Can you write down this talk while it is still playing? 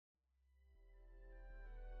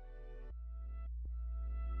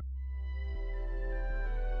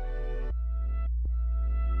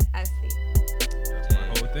I see. That's my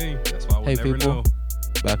whole thing. That's why I would Hey never people, know.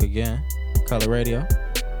 back again. Color Radio,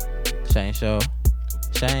 Shane Show.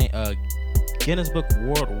 Shane, Guinness Book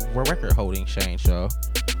World Record holding Shane Show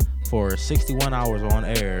for 61 hours on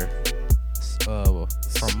air from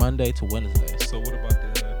Monday to Wednesday. So what about the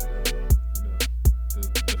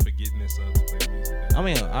forgetfulness of to play music? I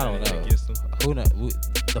mean, I don't know. Against them? Who knows?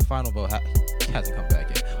 The final vote hasn't come back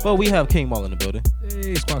yet. But we have King Maul in the building.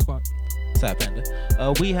 Hey, squad. Sad Panda.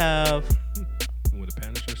 We have Well, the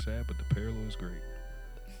Panish are sad, but the parallel is great.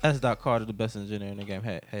 S. Carter, the best engineer in the game.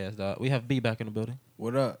 Hey, S. We have B back in the building.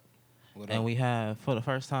 What up? And we have, for the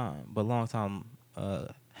first time, but long time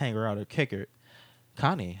hanger out or kicker,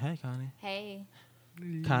 Connie. Hey, Connie. Hey,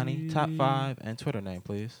 Connie, top 5 and Twitter name,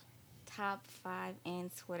 please. top 5 and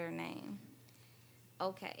Twitter name.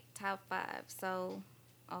 Okay, top 5. So,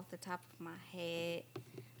 off the top of my head,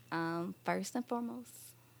 first and foremost,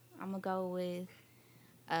 I'm going to go with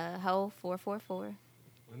Ho444.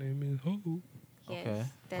 My name is Ho. Yes, Okay,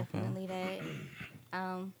 definitely that.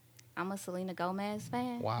 I'm a Selena Gomez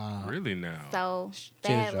fan. Wow. Really now? So, She Bad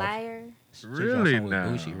just dropped- Liar, She Really dropped something with now?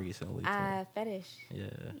 Gucci recently. Too. fetish. Yeah.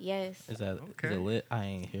 Yes. Is Okay. it lit? I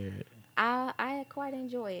ain't hear it. I quite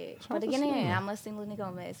enjoy it. Shout out But to again, Selena. I'm a Selena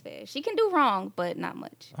Gomez fan. She can do wrong, but not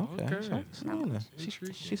much. Okay. Okay. Shout out to Selena.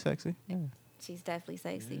 Intriguing. She's sexy. Yeah. She's definitely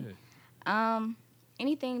sexy. Yeah.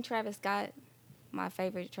 Anything Travis Scott. My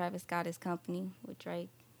favorite Travis Scott is Company with Drake.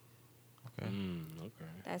 Okay. Okay.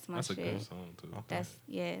 That's my That's a shit. good song too. Okay.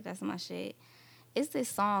 That's my shit. It's this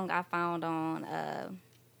song I found on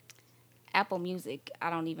Apple Music. I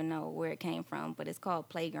don't even know where it came from, but it's called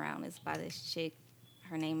Playground. It's by this chick.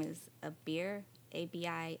 Her name is Abir,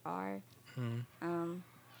 ABIR.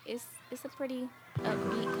 It's a pretty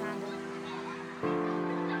upbeat kind of.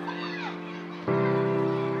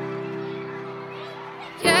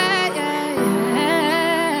 Yeah, yeah,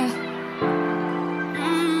 yeah.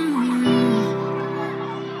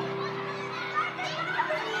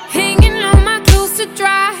 Hanging on my clothes to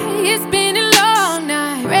dry. It's been a long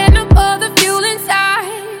night. Ran up all the fuel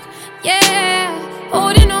inside. Yeah,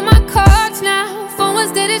 holding on my cards now. Phone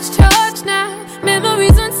was dead, it's charged now.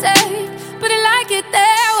 Memories unsaved, but I like it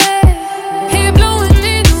that way. Hair blowing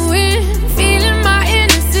in the wind, feeling my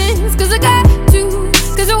innocence. 'Cause I got to,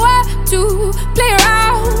 'cause I want to play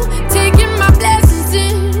around, taking my blessings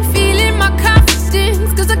in, feeling my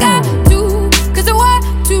confidence. 'Cause I got to, 'cause I want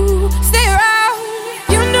to stay around.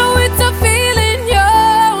 You know it's a feeling, yo,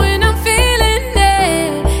 when I'm feeling it.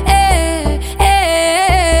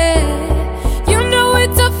 You know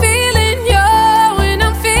it's a feeling, yo, when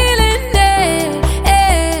I'm feeling it.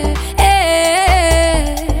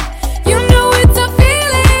 You know it's a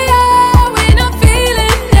feeling, yo, when I'm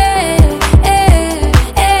feeling it.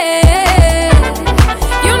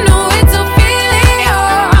 You know it's a feeling, yo,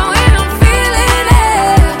 when I'm feeling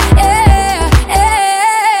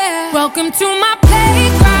it. Welcome to my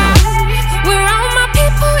playground, where all my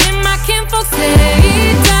people and my kinfolk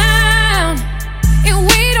stay down. And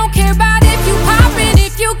we don't care about if you poppin',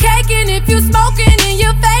 if you caking, if you smoking, and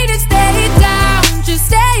you're faded. Stay down, just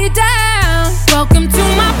stay down. Welcome to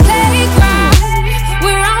my playground,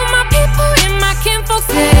 where all my people and my kinfolk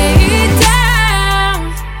stay down.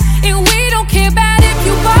 And we don't care about if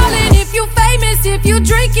you ballin', if you famous, if you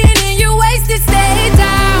drinking and you wasted. Stay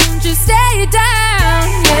down, just stay down,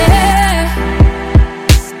 yeah.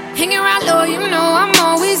 Hanging around low, you know I'm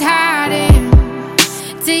always hiding,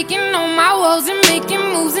 taking on my walls and making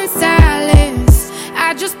moves in silence.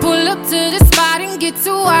 I just pull up to the spot and get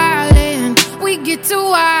to wildin'. We get to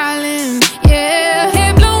wildin', yeah.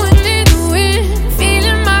 Hair blowing in the wind,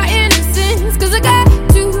 feeling my innocence. 'Cause I got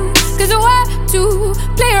to, 'cause I want to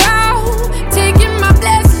play around, taking my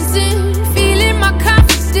blessings in, feeling my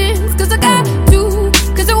confidence. 'Cause I got to,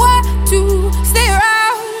 'cause I want to stay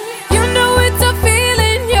around. You know it's a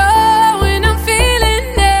feeling, yo, when I'm feeling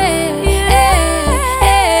it.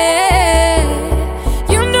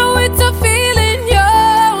 You know it's a feeling, yo,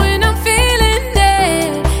 when I'm feeling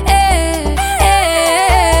it.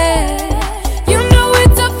 You know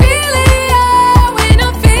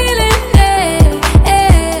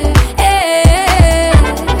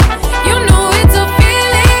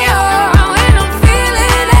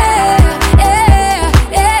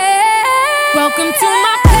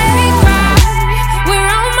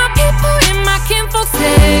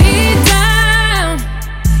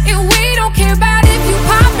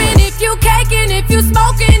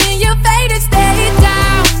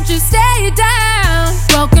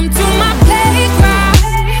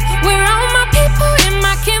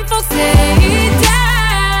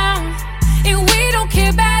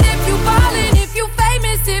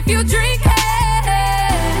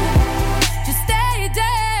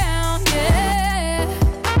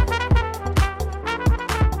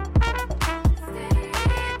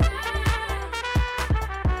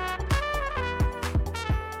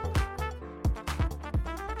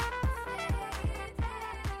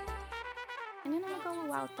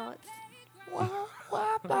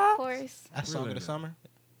course. That's song of Really? the summer.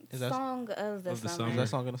 Is that Song of the Of the summer. is that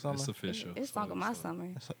song of the summer? It's official. It's song of my summer.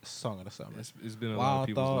 That's song of the summer. It's been a lot Wild of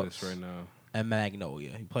people's Thoughts. lists right now. And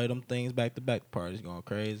Magnolia. He played them things back to back. Party's going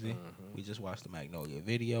crazy. Mhm. We just watched the Magnolia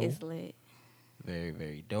video. It's lit. Very,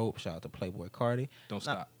 very dope. Shout out to Playboy Cardi. Don't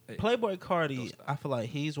Now, stop. Hey, Playboy Don't Cardi, stop. I feel like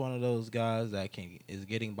he's one of those guys that is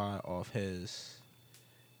getting by off his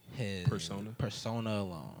persona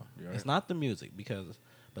alone. You right. It's not the music because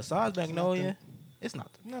besides Magnolia, it's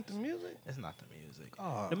not the Not the music. it's not the music.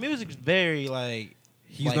 Oh, The music's very like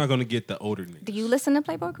He's like- not gonna get the older niggas. Do you listen to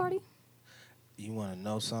Playboy Cardi? you want to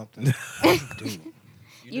know something? I do.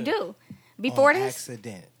 You do. Before On this?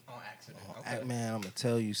 accident. on accident. Man, I'm gonna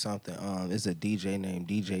tell you something. It's a DJ named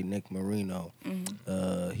DJ Nick Marino.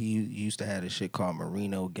 He used to have this shit called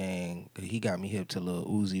Marino Gang. He got me hip to Lil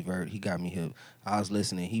Uzi Vert. He got me hip. I was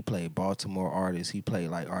listening. He played Baltimore artists. He played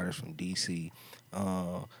like artists from DC.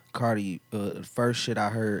 Cardi. The first shit I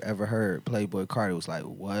ever heard Playboy Cardi was like,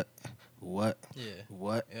 what? Yeah.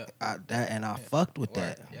 What? Yep. I fucked with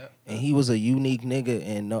that. Yep. And he was a unique nigga,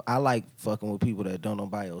 and I like fucking with people that don't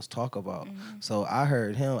nobody else talk about. So I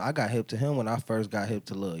heard him. I got hip to him when I first got hip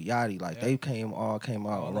to Lil Yachty. Like Yeah. they came out All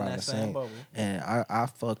in around that the same same. bubble. And I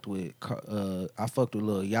fucked with Lil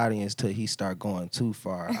Yachty until he started going too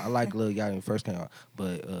far. I like Lil Yachty when he first came out,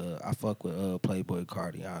 but I fuck with Playboy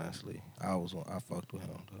Cardi. Honestly, I fucked with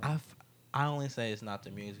him. Though. I only say it's not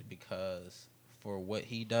the music because for what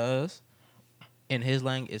he does in his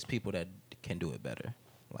lane, it's people that can do it better.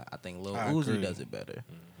 Like I think Lil I Uzi agree. does it better.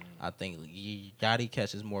 I think Yachty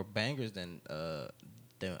catches more bangers than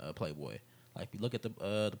Playboy. Like if you look at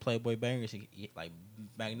the Playboy bangers, like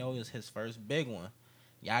Magnolia's his first big one.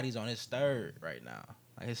 Yachty's on his third right now,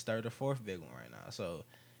 like his third or fourth big one right now. So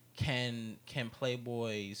can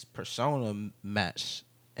Playboy's persona match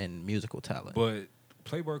in musical talent? But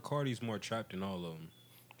Playboy Cardi's more trapped than all of them.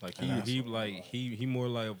 Like he more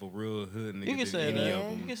like of a real hood nigga You can than say any that. of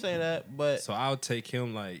them. You can say that, but So I'll take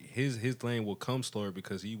him like his lane will come slower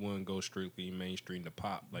because he wouldn't go strictly mainstream to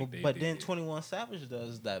pop like they but did. then 21 Savage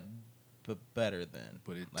does that better than.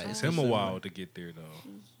 But it like, takes it's him a similar. while to get there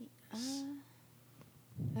though.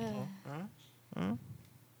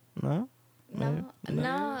 No.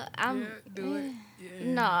 No, I'm.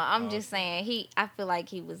 No, I'm just saying I feel like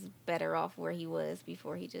he was better off where he was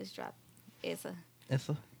before he just dropped. It's a. Yeah.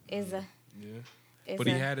 It's But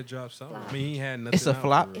he had to drop something. flop. I mean, he had nothing. It's a out for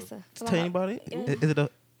flop. real. It's a To flop. anybody, Yeah. is it a?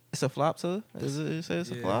 It's a flop too. Is it? You say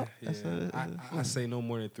it's a Yeah, flop? Yeah. It's a- I say no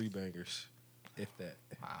more than 3 bangers, if that.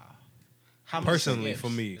 wow. How many Personally, skips for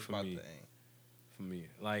me, is for my me. thing? For me,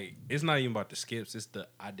 like it's not even about the skips. It's the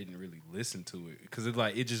I didn't really listen to it because it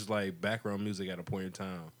just like background music at a point in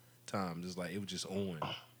time. Just like it was just on.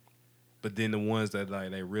 But then the ones that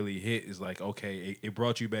like they really hit is like okay, it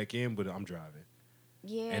brought you back in, but I'm driving,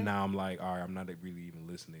 Yeah. and now I'm like, all right, I'm not really even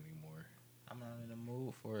listening anymore. I'm not in the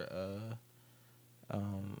mood for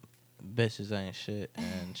bitches ain't shit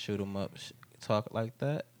and shoot 'em up. Talk like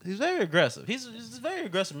that. He's very aggressive. He's very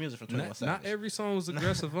aggressive music from 21 Not Savage. every song was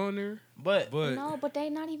aggressive on there, but but No, but they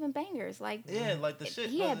not even bangers. Like yeah, like the shit.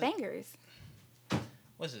 he had was it- bangers.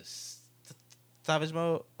 What's it? Savage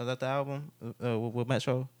Mode? Was that the album? With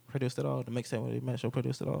Metro produced it all. The mixtape with Metro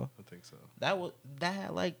produced it all. I think so. That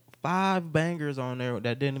had like 5 bangers on there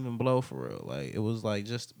that didn't even blow for real. Like it was like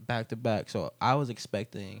just back to back. So I was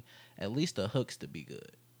expecting at least the hooks to be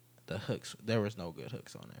good. The hooks, there was no good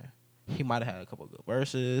hooks on there. He might have had a couple good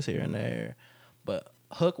verses here and there, but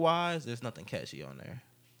hook wise, there's nothing catchy on there.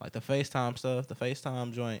 Like the FaceTime stuff, the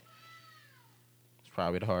FaceTime joint, it's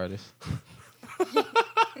probably the hardest.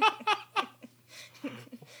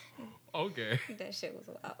 Okay. That shit was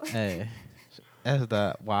wild. Hey, that's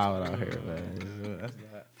that wild out here, man.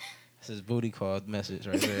 That's his booty call message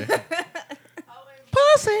right there.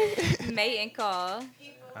 Pussy. Mate and call.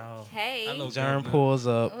 Oh. Hey. Hello. Germ pulls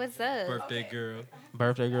up. What's up? Birthday girl.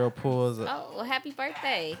 Birthday girl pulls up. Oh, well, happy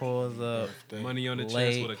birthday. Pulls up. Money on the chest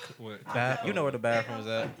Late. with a You know where the bathroom is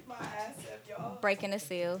at. Breaking the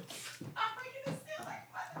seal.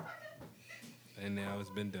 and now it's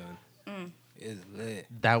been done. It's lit.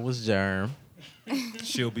 That was Germ.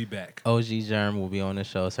 She'll be back. OG Germ will be on the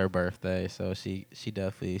show. It's her birthday, so she's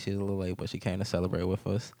a little late, but she came to celebrate with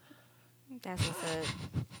us. That's what's up.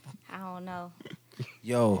 I don't know.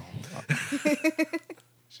 Yo,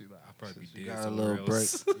 She's like, I'll probably be you dead got a somewhere little break.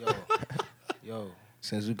 else. Yo.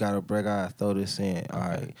 Since we got a break, I gotta throw this in. All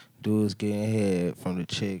right, dudes getting head from the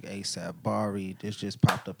chick ASAP Bari. This just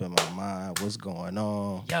popped up in my mind. What's going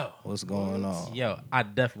on? What's going on? Yo, I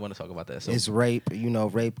definitely want to talk about that. So It's rape. You know,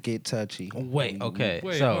 rape get touchy. wait, okay.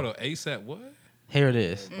 Wait, so hold on. ASAP what? here it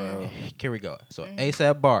is. Bro. Here we go. So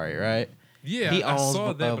ASAP Bari, right? Yeah, he I owns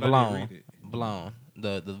saw that, but I didn't Blown. read it. Blown.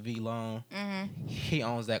 The V Loan. He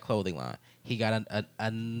owns that clothing line. He got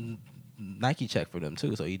a Nike check for them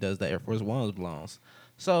too, so he does the Air Force Ones Blowns.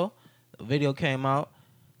 So the video came out,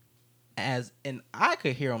 and I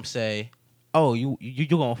could hear him say, "Oh, you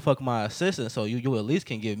gonna fuck my assistant, so you at least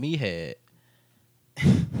can give me head."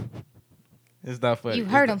 It's not funny. You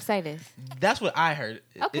heard him say this. That's what I heard.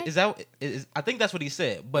 Okay. I think that's what he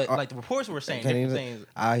said. But like the reports were saying different things.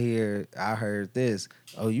 I heard this.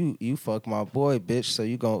 Oh, you fuck my boy, bitch. So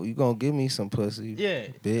you gonna give me some pussy, Yeah,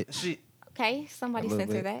 bitch. Okay, somebody A little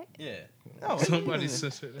censor bit. that. Yeah. No, Somebody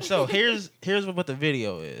said that. So here's what the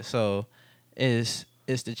video is. So is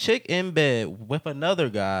the chick in bed with another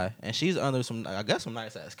guy, and she's under some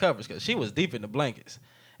nice ass covers because she was deep in the blankets,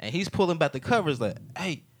 and he's pulling back the covers like,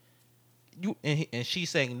 hey. And she's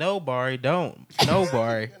saying, no, Barry, don't. No,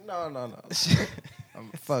 Barry. No. I'm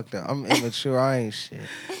fucked up. I'm immature. I ain't shit.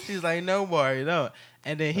 She's like, no, Barry, no.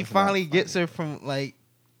 And then he That's not finally funny. gets her from, like,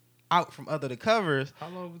 out from under the covers. How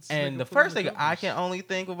long was this And nigga the putting first the thing I covers? can only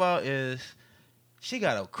think about is she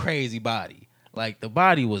got a crazy body. Like, the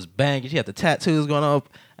body was banging. She had the tattoos going up.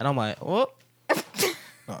 And I'm like, well,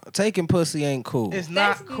 No, taking pussy ain't cool. it's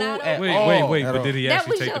not That's cool not at Wait, all. wait. At But all. did he That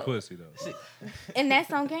actually was take your- the pussy though? And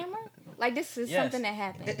that's on camera? Like, this is Yes. something that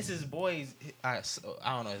happened. It's his boy's. I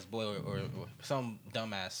don't know his boy or some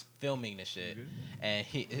dumbass filming this shit, and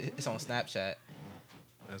it's on Snapchat.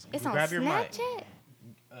 That's It's on Grab your mic. Snapchat?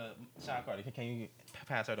 Sean Carter, can you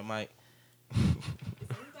pass her the mic? Is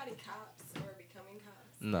anybody cops or becoming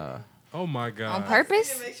cops? Nah. Oh my god. On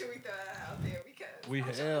purpose? To make sure we throw that out there because We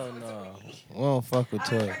Hell no. We don't fuck with I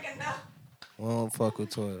don't toy. freaking know. We don't fuck with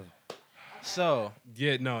toy. So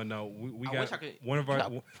Yeah, no. We I got wish I could- one of you our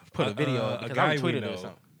gotta put a video up a because guy I we tweeted it know. or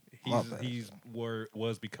something. My bad.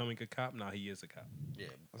 Was becoming a cop. Now he is a cop. yeah.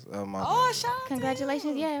 My Oh, bad. shout out to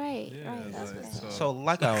Congratulations. you. Yeah, right. Yeah, right. it's like, So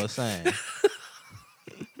like I was saying,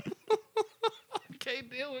 can't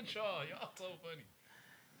deal with y'all. Y'all so funny.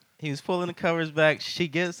 he was pulling the covers back. She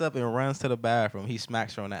gets up and runs to the bathroom. He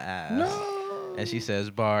smacks her on the ass. No. And she says,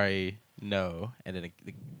 Barry, no. And then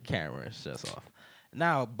the camera shuts off.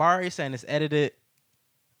 Now, Barry saying it's edited.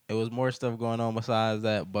 It was more stuff going on besides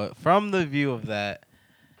that. But from the view of that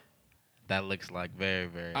looks like very,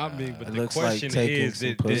 very. I mean, but It the looks like question taking is, some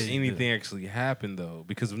did pussy. anything actually happen though?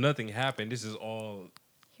 Because if nothing happened, this is all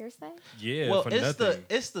Hearsay? for it's nothing.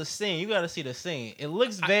 the scene. You got to see the scene. It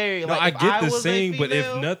looks very. No, like I if get the was a saying, but if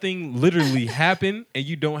female- nothing literally happened and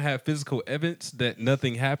you don't have physical evidence that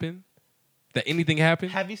nothing happened, that anything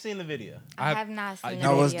happened, Have you seen the video? I I- have not seen you the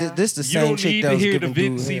No, was video. this the you same don't chick need that to was hear the giving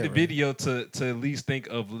vid, dude see hair, the right? video to at least think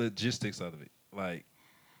of logistics out of it. Like,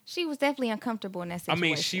 She was definitely uncomfortable in that I situation.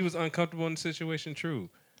 mean, she was uncomfortable in the situation, true.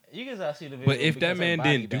 You guys gotta see the video. But if that because her man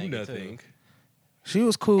body didn't do banging, too. nothing, She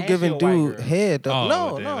was cool And she giving a white dude girl. head though. oh, no,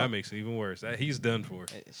 well, damn, no. that makes it even worse. He's done for.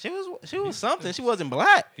 She was something. She wasn't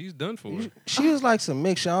black. He's done for. She was like some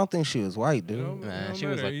mixture. I don't think she was white, dude. You know? Nah, don't she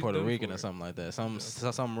was matter. like He's Puerto done Rican for or it. something like that.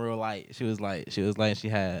 Some real light. She was light. And she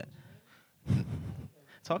had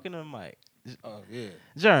talking to Mike. Oh yeah.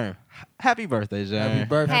 Germ, happy birthday, Germ. Happy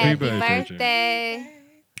birthday. Happy birthday, birthday.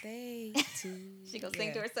 Birthday to She gonna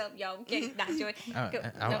sing to herself. Y'all can't not join.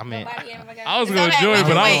 I mean, I was It's gonna okay. join, Wait,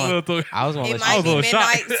 but I wait. was gonna throw. I was gonna It let might was a be little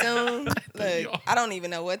shocked. midnight soon. Look, I don't even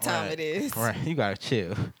know what time Right. it is. Right, you gotta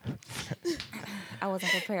chill. I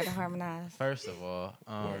wasn't prepared to harmonize. First of all,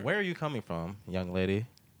 where are you coming from, young lady?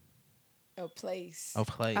 A place A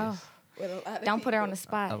place. Oh, with a lot of don't put her on the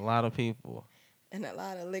people A spot. lot of people. and a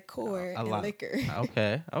lot of liquor A and lot. liquor.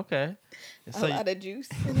 Okay. A So lot of juice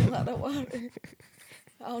and a lot of water.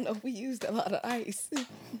 I don't know if we used a lot of ice.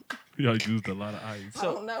 Y'all used a lot of ice. I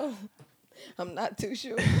don't know. I'm not too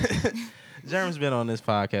sure. Germ's been on this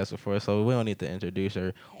podcast before, so we don't need to introduce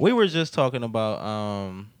her. We were just talking about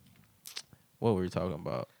what were we talking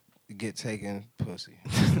about? Get taken pussy.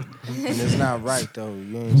 And it's not right though.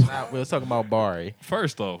 You ain't We were talking about Barry.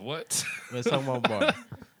 First off, what? We were talking about Barry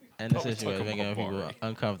and the Don't talk situation making about people Barry.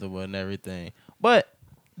 uncomfortable and everything. But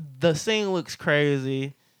the scene looks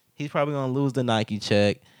crazy. He's probably gonna lose the Nike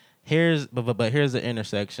check. Here's the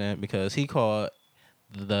intersection because he called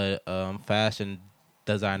the fashion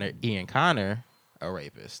designer Ian Connor a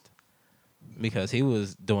rapist because he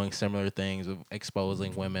was doing similar things of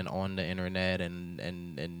exposing women on the internet and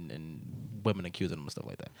women accusing him and stuff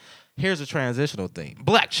like that. Here's a transitional thing: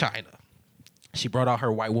 Black China. She brought out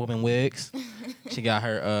her white woman wigs. She got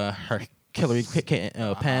her Hillary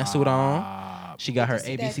pantsuit on. She got her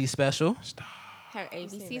Did you see ABC special. Her seen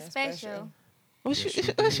ABC that special. special? Was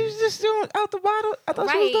she was just doing out the bottle? I thought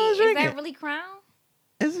Right. she was done Is drinking. that really Crown?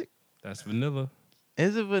 Is it That's vanilla.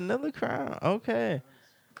 Vanilla Crown? Okay.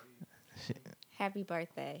 Happy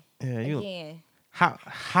birthday. Yeah, you. Again.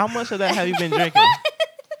 How much of that have you been drinking?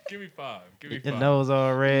 Give me 5. Give me 5. Your nose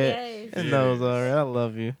all red. Yes. Your nose all red. I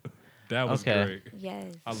love you. That was Okay. great.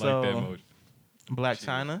 Yes. I like So- that emoji. Black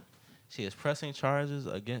China, she is pressing charges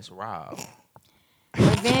against Rob.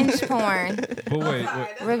 Revenge porn. But wait,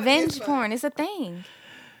 Revenge porn is a thing.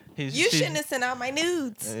 You shouldn't have sent out my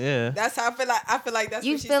nudes. Yeah. That's how I feel like. I feel like that's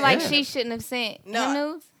You what she feel said. like she shouldn't have sent No. him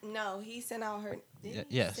nudes? No, he sent out her. didn't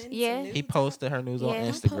he Yes. send some Yeah. nudes He posted her news on Yeah.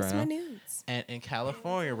 out? Post my Instagram. nudes. And in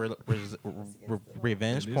California,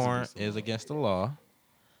 revenge It is porn against the is law. against the law.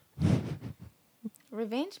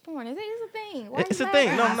 Revenge porn is a thing. Why It's you a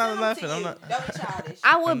thing. laughing? No, I'm not I sent laughing. them I'm to not. you. Don't be childish.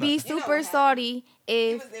 I would I'm be You know super what happened. salty He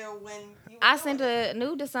if was there when you were I doing sent it. a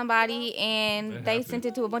nude to somebody That and they happened. sent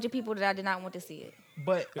it to a bunch of people that I did not want to see it.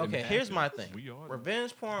 But Couldn't okay, here's happen. my thing. We all know.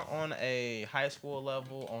 Revenge porn on a high school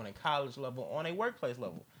level, on a college level, on a workplace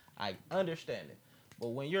level, I understand it. But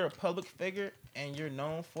when you're a public figure and you're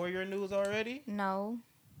known for your news already, No.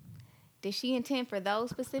 Did she intend for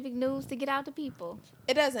those specific news to get out to people?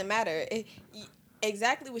 It doesn't matter.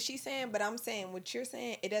 Exactly what she's saying, but I'm saying what you're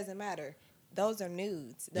saying. It doesn't matter. Those are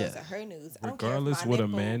nudes. Those Yeah. are her nudes. I don't care if Regardless my what a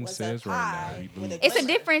nipple man was says up right now, high he with loses. It's a glimmer.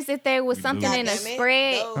 difference if there was We something lose. in a Goddamn it,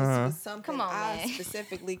 spread. Those Uh-huh. was something Come on, I man.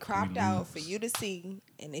 specifically cropped We out for lose. you to see,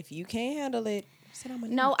 and if you can't handle it, sit on my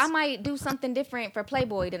No, nudes. I might do something different for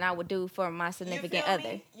Playboy than I would do for my You significant feel other.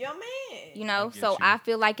 me? Your man. You know, get so you. I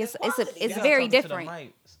feel like it's Equality. it's Yeah, very Talking to the different.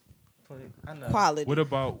 mic. I know. Quality. What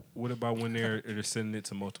about when they're sending it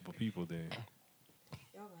to multiple people? Then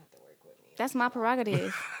Y'all gonna have to work with me. That's my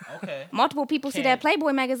prerogative. Okay. Multiple people see Can- that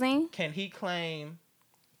Playboy magazine. Can he claim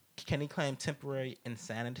temporary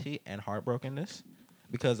insanity and heartbrokenness?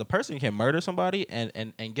 Because a person can murder somebody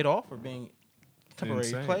and get off for being temporarily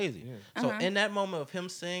Insane, crazy. yeah. So Uh-huh. in that moment of him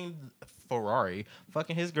seeing Ferrari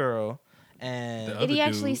fucking his girl and The Did he other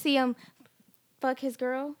actually dude- see him fuck his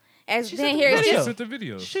girl? As She then sent the here's video. just sent the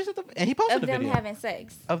video. she's at the, and he posted of the them video having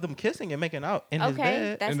sex. of them kissing and making out in his Okay,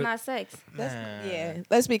 bed. that's And the- not sex. Yeah,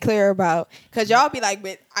 let's be clear about, because y'all be like,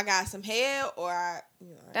 but I got some hair or I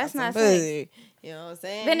got That's some not pussy. You know what I'm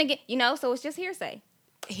saying? Then again, so it's just hearsay.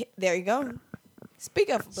 There you go.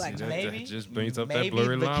 Speak up for See, black that, men. Maybe- that just brings up maybe that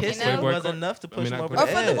blurry the line. for kissing Playboy was Court. enough to push him not over Or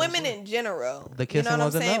the for edge. the women in general. The You kissing know what I'm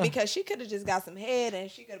was saying? enough. Because she could have just got some head and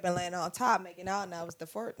she could have been laying on top making out, and that was the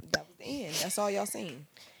end. That's all y'all seen.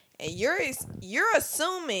 And you're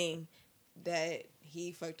assuming that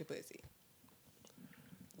he fucked the pussy.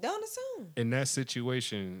 Don't assume. In that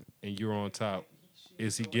situation, and you're on top,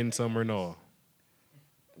 is he getting some or no?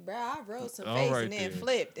 Bro, I rolled some All face right and then then.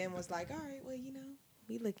 flipped and was like, all right, well,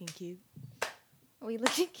 we looking cute. We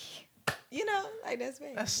looking cute. You know, like that's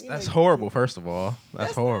bad. That's We that's looking horrible. cute. First of all, that's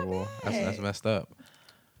That's not horrible. That's bad. messed up.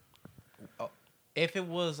 If it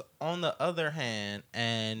was on the other hand,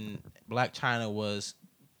 and Black China was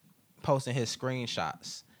posting his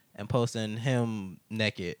screenshots and posting him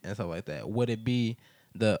naked and stuff like that, would it be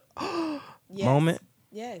the Yes. moment?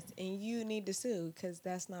 Yes, and you need to sue because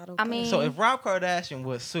that's not okay. I mean, So if Rob Kardashian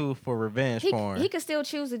would sue for revenge porn, he could still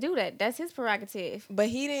choose to do that. That's his prerogative. but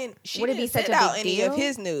he didn't. She Would it didn't be such send a out big any deal? of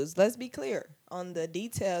his news. Let's be clear on the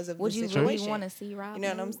details of Would the you situation. really want to see Rob? You know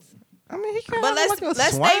what I'm? nude? I mean, he can't. But let's like a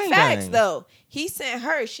stay swang facts gang. though. He sent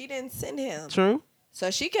her. She didn't send him. True.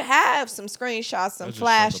 So she could have some screenshots, some That just shows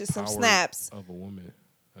flashes, the some power snaps. of a woman.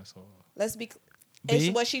 That's all. Let's be. B,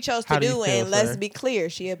 It's what she chose how to do you do, feel, and let's sir? be clear.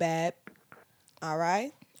 She a bad. All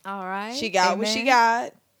right. All right. She got what she Amen.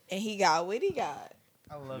 got, and he got what he got.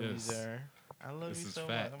 I love Yes. you, sir. I love This you is so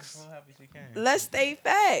facts. much. I'm so happy she came. Let's stay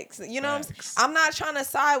facts. You know what Facts. I'm not trying to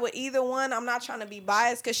side with either one. I'm not trying to be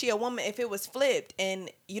biased because she a woman. If it was flipped, and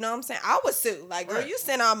you know what I'm saying, I would sue. Like, girl, Right. you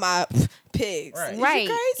sent out my pigs. Right. Is you Right.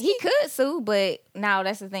 crazy? He could sue, but now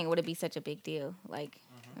that's the thing. Would it be such a big deal? Like,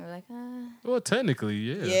 Mm-hmm. we're like, Well, technically,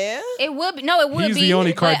 yeah. Yeah. it would be. No, it would He's be. the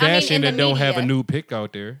only but, I mean, Kardashian in the that don't have a media. new pic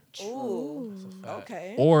out there, Ooh.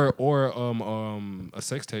 Okay. or a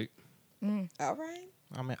sex tape. All right.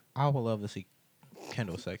 I mean, I would love to see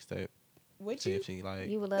Kendall's sex tape. Would See you? if she like.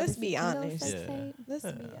 You would love Let's to be see Kendall's honest. sex Yeah. tape? Let's be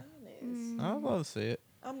Yeah. honest. I would love to see it.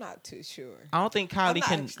 I'm not too sure. I don't think I'm Kylie not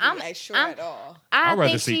can. actually, I'm- like, sure I'm- at all. I I'd rather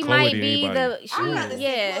think see she Chloe might than be anybody. the. I'd rather see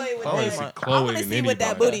Yeah. Chloe with Chloe that. might- I Chloe want to than see what that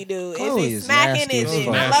anybody. booty do. Chloe Is it is smacking? nasty Is as it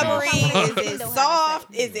fuck. flubbery? Nasty. Is it Kendall has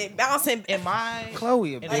soft? sex. Is it bouncing? In my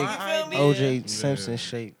Chloe a in big Like, you my feel me? idea- OJ Yeah. Simpson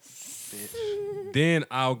shape. Then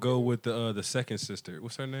I'll go with the second sister.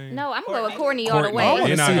 What's her name? No, I'm gonna go with Courtney all the Courtney. way. I wanna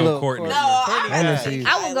Then see I'll go little Courtney. No, Courtney I'm has- rather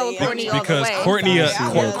I would go with Kylie. Courtney all the Because way. Courtney, I'm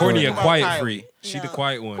sorry, I Courtney a love quiet Kylie. free. She the No.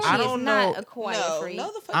 quiet one. I Courtney don't is not know- a quiet No, freak.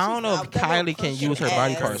 no, the fuck I she's don't know if not. That Kylie little can use her crusty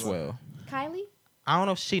body ass. parts well. Kylie? I don't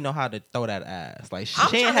know if she know how to throw that ass. Like she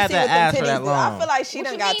I'm ain't trying to had see that what them ass for titties that do. long. I feel like she What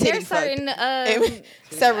done you got mean? titty There's certain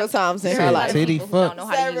several times in there her are a lot life. of Titty people who fuck. don't know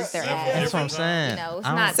how to use their Several- ass. That's what I'm saying. You know, it's I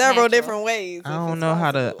don't- not Several natural. different ways. I if don't it's know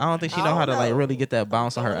how to. possible. I don't think she I know how don't to like know. really get that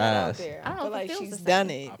bounce on her Throwing that out ass. there. I don't feel know if like it feels she's the done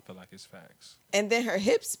same. it. I feel like it's facts. And then her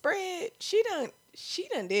hip spread, she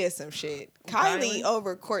done did some shit. Kylie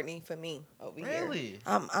over Courtney for me over here. Really?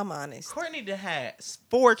 I'm honest. Courtney done had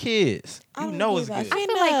 4 kids. I You don't know it's give a good. I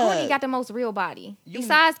feel like Courtney got the most real body. You-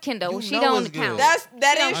 Besides Kendall, you she know don't it's good. count. That She is don't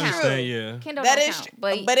I count. true. understand, yeah. Kendall That don't is count.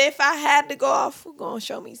 true. But if I had to go off, who gonna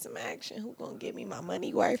show me some action? Who gonna give me my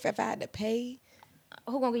money worth if I had to pay?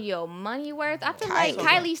 who gonna give you your money worth? I feel Kylie.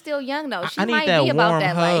 like Kylie's still young though. She I need might that be about warm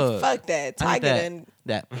that hug. life. Fuck that. I need Tiger done.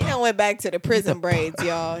 that. He done went back to the prison braids,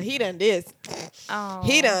 y'all. He done this. Oh.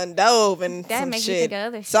 He done dove and That some makes me shit. think of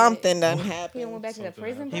other shit. Something done He done happened. went back to the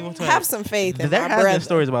prison. He went break? to- Have some faith in There my has brother. been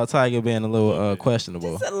stories about Tiger being a little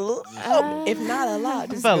questionable. Just a little, if not a lot.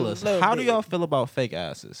 Just Fellas, a little how do bit. y'all feel about fake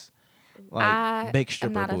asses? Like big I'm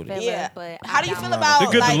stripper not a booty. fella, Yeah. but How do you I feel don't- about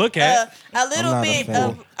They're good to like, look at. a little not a bit fan.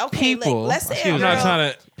 of okay? People. Like, let's say a Excuse I'm me. girl. not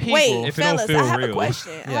trying to. People. Wait, If it don't fellas, feel I have a real.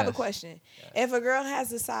 question. I have a Yes. question. If a girl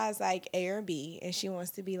has a size like A or B and she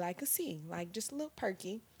wants to be like a C, like just a little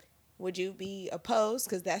perky, would you be opposed?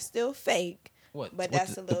 Because that's still fake, What? but what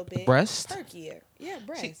that's a little bit breast? perkier. Yeah,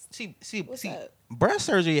 breast. See, What's up? breast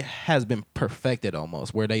surgery has been perfected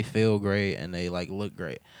almost, where they feel great and they like look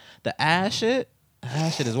great. The ass shit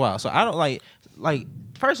is wild. So I don't like.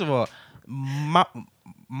 First of all,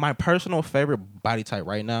 my personal favorite body type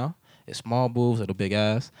right now is small boobs or the big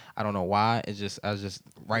ass. I don't know why. I just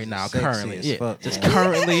right now Sexy currently, as yeah, fuck, just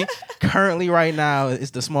man. currently right now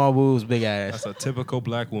it's the small boobs, big ass. That's a typical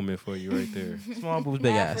black woman for you right there. Small boobs,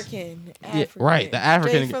 big ass. African. Yeah, right, the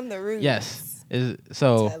African- Straight from the roots. Yes.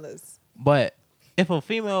 So. Tell us. But if a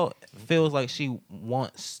female feels like she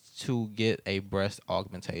wants to get a breast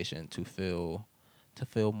augmentation to feel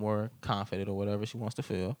more confident or whatever she wants to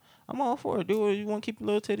feel, I'm all for it. Do it. You want to keep your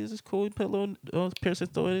little titties? It's cool. You put a little piercing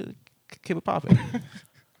through it. Keep it popping.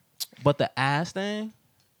 But the ass thing,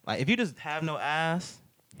 like if you just have no ass,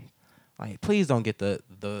 like please don't get the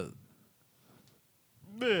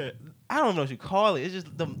I don't know what you call it. It's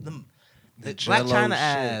just the Black Jell-O China shit.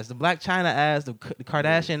 ass, the Black China ass, the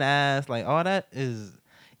Kardashian ass, like all that is.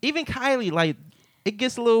 Even Kylie, like it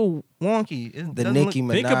gets a little wonky. It The doesn't Nicki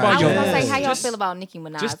look- Minaj. Think about I was your- gonna say, how y'all Just- feel about Nicki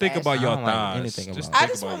Minaj? Just think about I your don't like thighs. anything Just about think it.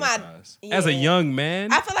 I just about want your my- thighs. As a yeah. young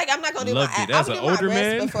man, I feel like I'm not gonna do loved my. it. I As would an do my older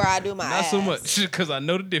breast man, before I do my not ass. so much because I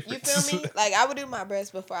know the You difference. feel me? Like I would do my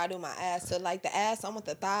breast before I do my ass. So like the ass, I want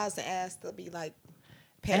the thighs and ass to be like.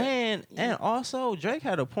 paired. And also Drake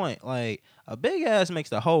had a point. Like a big ass makes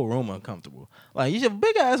the whole room uncomfortable. Like you should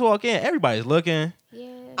big ass walk in, everybody's looking. Yeah.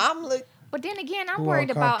 I'm look. But then again, I'm Who worried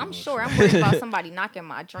about. I'm uncomfortable? sure I'm worried about somebody knocking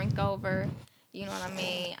my drink over. You know what I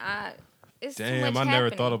mean? It's too Damn, much I never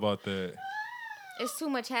happening. thought about that. It's too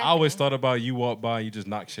much happening. I always thought about you walk by, you just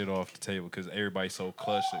knock shit off the table because everybody's so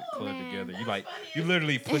clutched man. together. You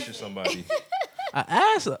literally pushing somebody. An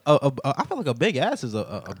ass, I feel like a big ass is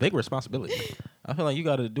a big responsibility. I feel like you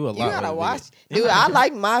got to do a lot. You gotta with it. watch, You dude. gotta- I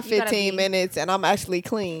like my You gotta 15 be- minutes, and I'm actually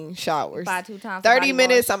clean showers. Buy 2 times. 30 body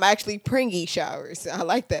minutes, wash. I'm actually pringy showers. I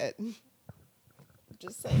like that.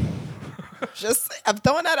 Just saying. I'm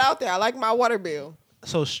throwing that out there. I like my water bill.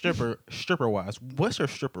 So stripper wise, what's your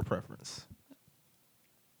stripper preference?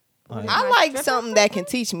 Like, I My like stripper something that can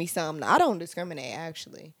teach me something. I don't discriminate,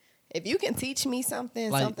 actually. If you can teach me something,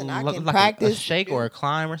 something I can like practice, a shake or a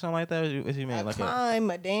climb or something like that. What do you mean? a Like climb,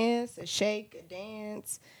 a dance, a shake, a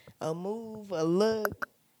dance, a move, a look.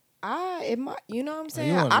 You know what I'm saying?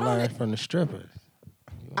 You want I to don't. learn from the strippers.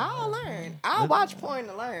 I'll learn. I'll watch porn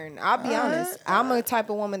to learn. I'll be honest. I'm a type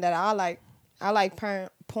of woman that I like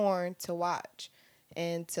porn to watch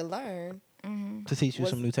and to learn to teach you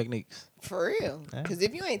was- some new techniques. for real. Yeah. Because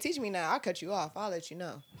if you ain't teach me now, I'll cut you off. I'll let you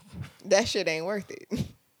know. That shit ain't worth it.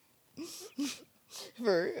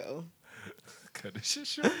 For real. Cut this shit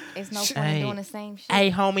short. It's no point Hey. in doing the same shit. Hey,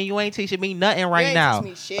 homie, you ain't teaching me nothing You right ain't now. teach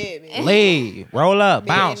me shit, man. Leave, roll up, Me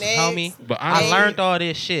bounce, and homie. Nate. But I honestly, learned all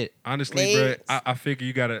this shit. honestly, bro, Nate. I figure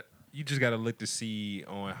you just gotta look to see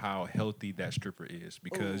on how healthy that stripper is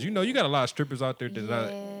because you got a lot of strippers out there that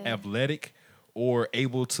Yeah. are athletic or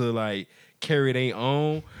able to like carry their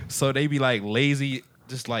own, so they be like lazy,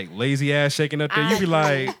 just like lazy ass shaking up there. You be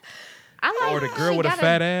like, I like or the how girl she with a gotta-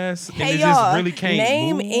 fat ass and Hey it y'all, just really can't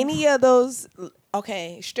name move. any of those.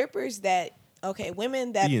 Strippers that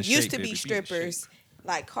women that Be in used shape, to baby, be be in strippers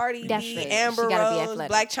like Cardi That's B, right. She Amber gotta be Rose, athletic.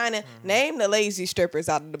 Black China. Name the lazy strippers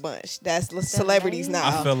out of the bunch. That's celebrities lazy?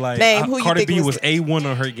 now. I feel like name who you Cardi think B was the- A1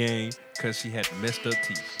 on her game because she had messed up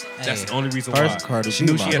teeth. That's Hey, the only reason first, why. Cardi She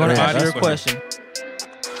B knew she my had Go a to girl. body. answer your for her. question.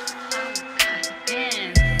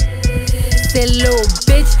 Said, little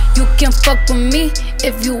bitch, you can fuck with me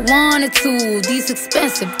if you wanted to. These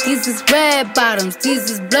expensive, these is red bottoms, these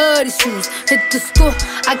is bloody shoes. Hit the store,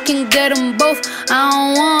 I can get them both, I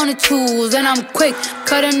don't wanna choose. And I'm quick,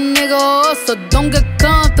 cut a nigga off, so don't get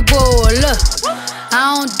comfortable. Look,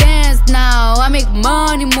 I don't dance now, I make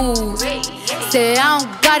money move. Say I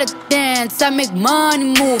don't gotta dance, I make money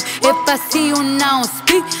move. If I see you now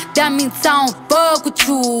speak, that means I don't fuck with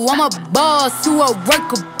you. I'm a boss, you a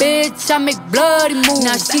worker, bitch, I make bloody moves.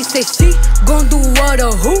 Now she say she gon' do what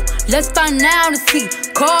or who? Let's find out and see.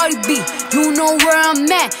 Cardi B, you know where I'm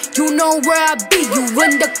at, you know where I be. You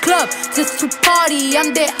in the club just to party,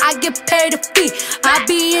 I'm there, I get paid a fee. I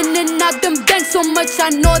be in and out them banks so much, I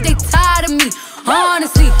know they tired of me.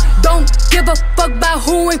 Honestly, don't give a fuck about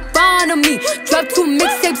who ain't fond of me. Drop 2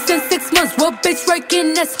 mixtapes in 6 months. What bitch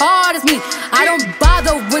working as hard as me? I don't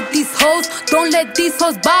bother with these hoes. Don't let these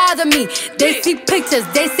hoes bother me. They see pictures,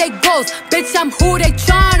 they say goals. Bitch, I'm who they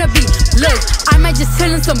tryna be. Look, I might just chill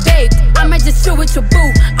in some babe. I might just chill with your boo.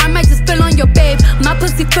 I might just spill on your babe. My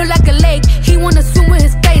pussy feel like a lake. He wanna swim with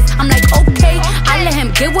his face. I'm like, okay. I let him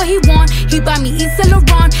get what he want. He buy me Yves Saint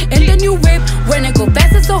Laurent and the new whip. When it go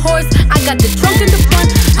fast as a horse, I got the trunk in the front.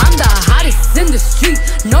 I'm the hottest in the street.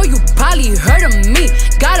 Know you probably heard of me.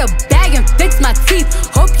 Got a bag and fix my teeth.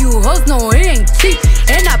 Hope you hoes know it ain't cheap.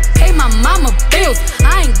 And I pay my mama bills.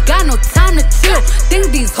 I ain't got no time to chill.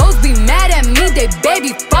 Think these hoes be mad at me. They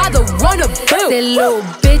baby father wanna bill. Say, little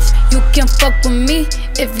bitch, you can fuck with me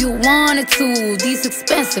if you wanted to. These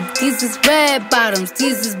expensive, these is red bottoms,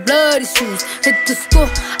 these is bloody shoes. Hit the store,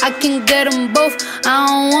 I can get them both, I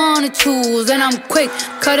don't wanna choose. And I'm quick,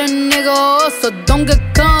 cut a nigga off, so don't get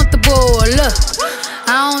comfortable. Look,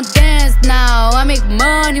 I don't dance now, I make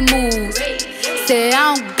money moves. Say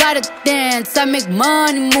I don't gotta dance, I make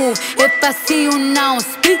money move. If I see you now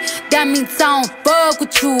speak, that means I don't fuck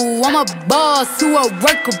with you. I'm a boss, you a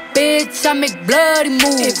worker, bitch, I make bloody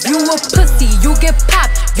moves. If you a pussy, you get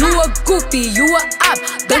popped. You a goofy, you a op.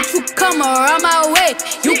 Don't you come around my way,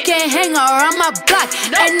 you can't hang around my block.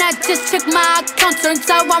 And I just check my account, turns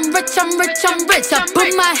out I'm rich, I'm rich, I'm rich. I put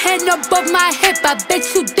my hand above my hip, I bet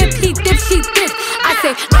you dip, he dip, she dip. I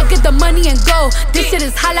say, I get the money and go. This shit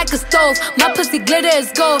is hot like a stove, my pussy glitter is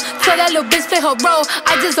gold. Tell that little bitch play her role,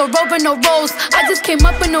 I just a rope and no rolls. I just came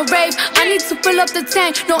up in a rave, I need to fill up the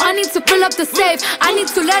tank. No, I need to fill up the safe. I need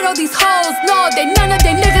to let all these hoes know that none of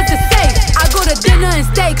they niggas is safe. I go to dinner and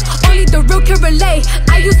steak, only the real can relate.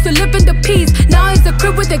 I used to live in the peas, now it's a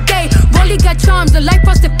crib with a gay. Rolly got charms, the life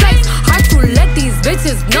frosted flakes. Hard to let these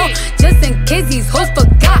bitches know, just in case these hoes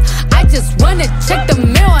forgot. I just wanna check the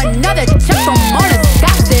mail, another check from all the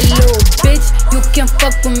dots. That little bitch, you can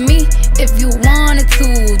fuck with me if you wanted to.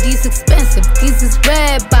 These expensive, these is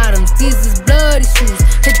red bottoms, these is bloody shoes.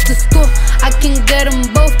 Hit the store, I can get them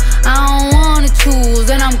both, I don't wanna choose.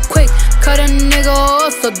 And I'm quick, cut a nigga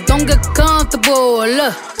off, so don't get comfortable.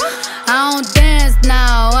 Look, I don't dance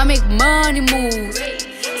now, I make money moves.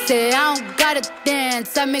 Say I don't gotta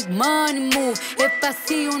dance, I make money move. If I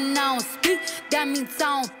see you now speak, that means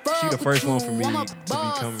I don't fuck. She the first one for me I'm a to be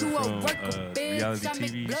boss, coming you a from worker, a bitch, reality I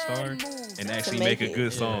make TV bloody star moves. and actually To make make a it,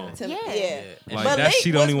 good song. To- Yeah. Like But that's Lake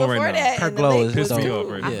she the only was one right before now. that, Her and the glow Lake is was Pissed me dope.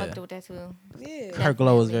 off right I now. Yeah. fucked with that too. Yeah. Her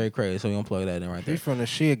glow is very crazy, so we gonna plug that in right there. She from the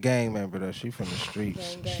she a gang member though. She from the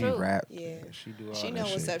streets. Gang, gang. She True. rap. Yeah. She do all She that know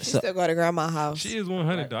what's shit. up. She So- still go to grandma's house. She is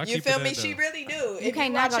 100 though. I You keep feel it me? at She though. really do. You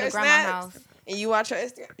can't not go to grandma's house. And you watch her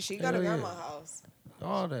Instagram, she go to Hell yeah. grandma's house.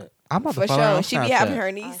 All that. I'm about For to follow her sure. on She be having Snapchat. her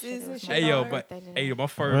Oh, nieces shit, it and was shit. my Hey yo, on her. but birthday hey, today. my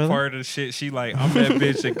first Really? part of the shit, she like, I'm that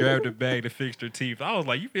bitch that grabbed the bag to fix her teeth. I was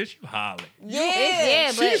like, you bitch, you hollering.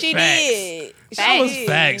 Yeah, but- she Facts. did. That was did.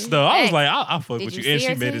 facts though. I was Facts. like, I fuck Did with you you, and see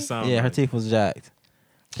she her made it teeth? sound. Yeah, her right. teeth was jacked.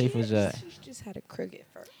 Teeth was jacked. She just had a crooked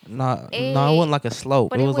first. No, it wasn't like a slope.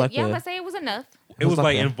 But It was like yeah, I'm a. gonna say it was enough. It was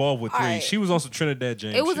like a- involved with three. Alright. She was on some Trinidad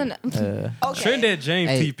James. It was shit. enough. Okay. Trinidad James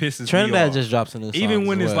Hey, teeth pisses me Trinidad off. just dropped some new songs. Even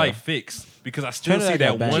when as it's well. like fixed, because I still Trinidad see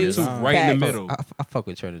got that one bangers. tooth right in the Facts. middle. I fuck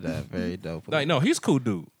with Trinidad. Very dope. Like no, he's a cool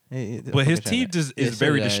dude. I But fuck his with teeth Trinidad. just Yeah, is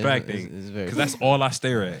very Trinidad distracting. is very Because that's all I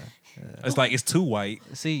stare at. It's like it's too white.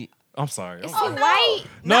 See, I'm sorry. It's I'm too sorry. white.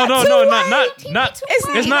 No, Not no, no, too not white. not.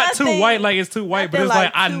 It's not too nothing- white like it's too white, but nothing it's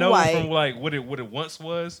like like I too know white. from like what it once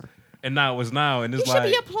was, and now it's now, and You it's should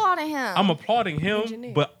like be applauding him. I'm applauding him,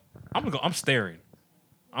 Engineer. but I'm staring.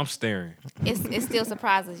 I'm staring It still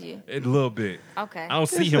surprises you. a little bit. Okay. I don't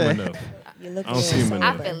see him enough. You look I don't see him I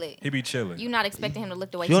enough. feel it. He be chilling. You not expecting him to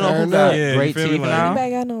look the way you he know who Turn got up. Yeah, you great feel me? teeth Like- now?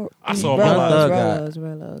 Anybody got no I saw Young Thug Rolos, got-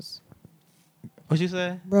 Rolos, What you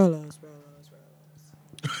say? Rolos,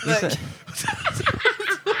 Rolos. Look.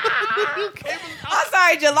 I'm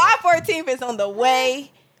sorry, July 14th is on the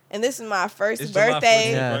way. And this is my first It's July birthday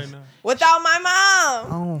 14th Yeah. right now. without my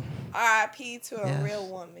mom. Oh, R.I.P. to a Yes. real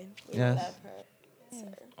woman. We Yes. love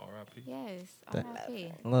her. R.I.P. Yes. That-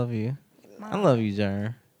 R.I.P. love you. I love you,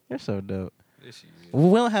 Jern. You're so dope. This shit is.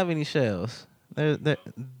 We don't have any shells. There, Damn.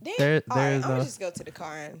 there's All right, I'm no. gonna just go to the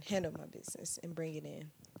car and handle my business and bring it in.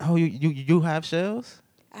 Oh, you have shells?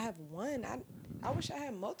 I have one. I wish I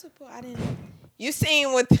had multiple. I didn't. You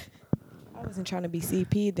seen what? I wasn't trying to be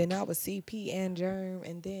CP. Then I was CP and Germ,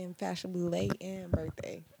 and then fashionably late and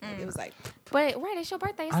birthday. It was like But right, it's your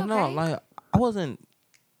birthday. It's I know. okay. Like I wasn't.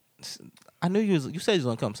 I knew you was. You said you was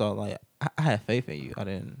gonna come, so like I had faith in you. I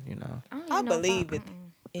didn't. You know. don't even I know if believe it. mm-mm.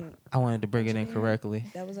 And I wanted to bring it in correctly.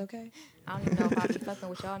 that was okay. I don't even know if I'll be fucking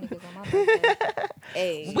with y'all niggas on my birthday.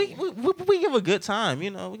 Hey, We give a good time.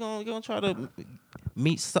 You know. We gonna try to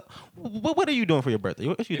meet. What are you doing for your birthday?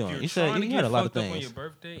 What you If doing? you're You said trying to you had get a lot of fucked up on things. your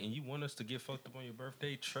birthday and you want us to get fucked up on your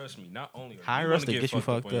birthday, trust me, not only are Hire you us gonna to get you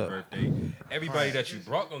fucked fucked on up. your birthday, everybody that you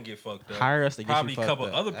brought gonna get fucked up. Hire us to get you Probably fucked a couple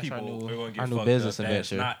up. other That's people our new- are gonna get our new fucked business up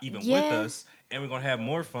that's adventure. not even Yeah. with us, and we're gonna have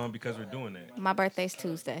more fun because we're doing that. My birthday's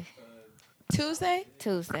Tuesday. Tuesday.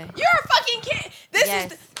 Tuesday. You're a fucking kid.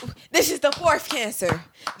 This is the fourth cancer.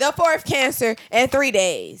 The fourth cancer in 3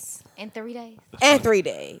 days. In 3 days. And 3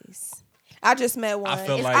 days. I just met one I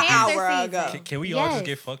feel It's like an cancer hour season. ago. Can we all just Yes.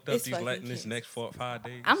 get fucked up It's these fucking this cancer. next 5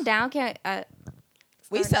 days? I'm down. Can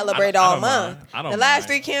We Start celebrate I all don't month. mind. I don't The last mind.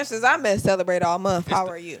 3 cancers I met celebrate all month. How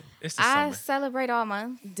are you? It's the I summer. celebrate all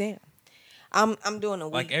month. Damn. I'm doing a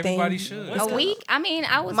week Like everybody thing. should. A week? I mean,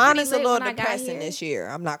 I was Mine pretty is a lit little when I got depressing here. this year.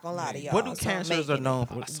 I'm not gonna lie to y'all. What do so I'm cancers are making known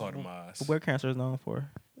I for? saw them eyes. What cancer is known for?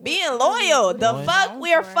 it. Being loyal. The Loyal. fuck?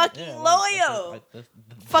 We are Yeah, fucking loyal.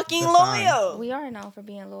 Fucking the sign. loyal. We are known for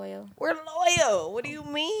being loyal. We're loyal. What do you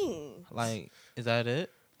mean? Like, is that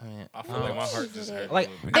it? I mean, I feel like my heart Is just it? hurt. Like, a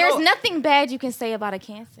little bit. There's know- nothing bad you can say about a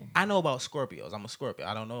cancer. I know about Scorpios. I'm a Scorpio.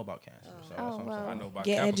 I don't know about cancer. So that's what I'm well. saying. I know about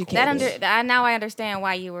Get Capricorn. educated. Now I understand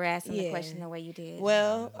why you were asking the Yeah. question the way you did.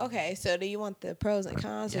 Well, okay. So do you want the pros and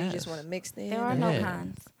cons, or you just Yes. want to mix them? there are no Yeah.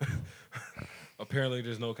 cons. Apparently,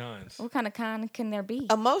 there's no cons. What kind of con can there be?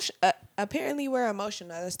 Emotion. Apparently, we're emotional.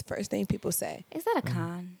 That's the first thing people say. Is that a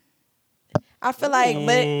con? I feel like,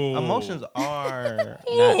 but Emotions are. Oh,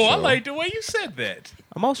 I natural. like the way you said that.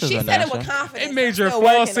 Emotions she are said natural. it with confidence. It made I'm your still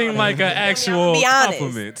fall working seem on like it. an actual be honest.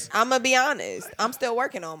 compliment. I'm gonna be honest. I'm still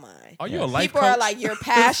working on mine. Are you a life People coach? are like, you're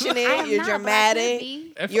passionate, I am you're not, but I could dramatic,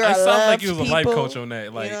 be. It you're a sounded love like you was a life people. coach on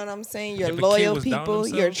that. Like, you know what I'm saying? You're if a kid loyal was down people.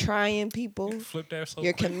 You're themselves, trying people. flip that so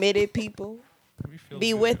You're quick. committed people. We feel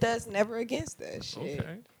Be good. with us, never against us. Shit.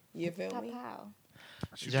 Okay. You feel me? Pow.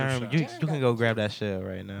 Shoot your Jeremy, shot. you can go grab that shell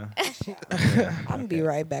right now. I'm gonna be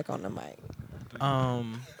right back on the mic.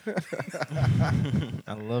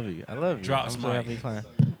 I love you. I love you. Drops I'm so mic. happy playing.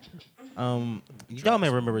 Y'all may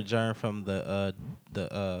remember Jern from the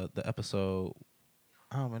episode.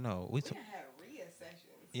 I don't even know.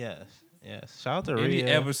 Yes. Shout out to Any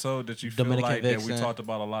Rhea. episode that you feel Dominican like that we Vixen. talked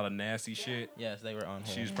about a lot of nasty shit, Yes, they were on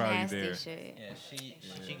here. she's probably Nasty there. shit. Yeah,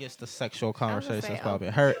 she gets the sexual gonna say, conversations oh. probably.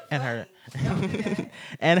 Her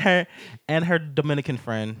and her Dominican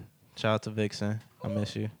friend. Shout out to Vixen. I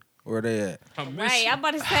miss you. Where they at? I miss Right, you. I'm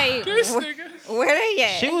about to say This where, nigga. where they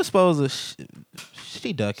at? She was supposed to.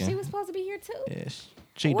 She ducking. She was supposed to be here too. Yeah,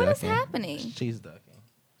 she What is ducking. happening? She's ducking,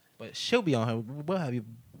 but she'll be on her. We'll have you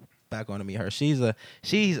back on to meet her. She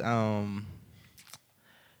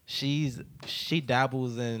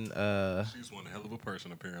dabbles in She's one hell of a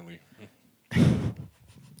person, apparently.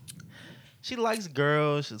 she likes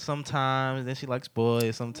girls sometimes, then she likes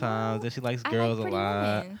boys sometimes, then she likes I girls like a pretty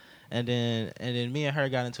lot. women. And then me and her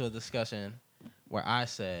got into a discussion where I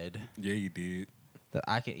said Yeah, you did. that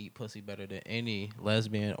I can eat pussy better than any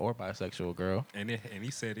lesbian or bisexual girl. And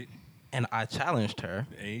he said it. And I challenged her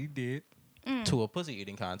And he did. to a pussy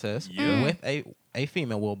eating contest Yeah. with a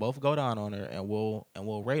female. We'll both go down on her and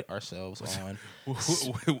we'll rate ourselves on. What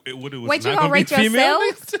it was Wait, you not gonna be rate female?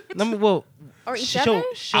 yourself? Well, Or each other?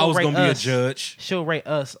 she'll I was rate gonna be a us. judge. She'll rate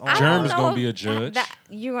us on. I Germ don't is gonna know be a if judge.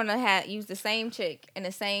 you're gonna use the same chick in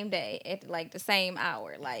the same day at like the same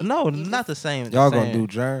hour. Like No, you not the same. Y'all the gonna same. do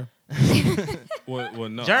germ? Well,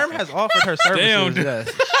 no. Germ has offered her services. Damn, dude. Yes,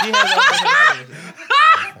 she has offered her services.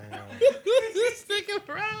 This nigga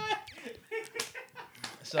right.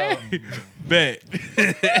 So Bet.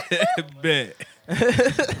 Bet.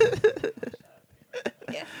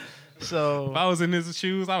 so If I was in his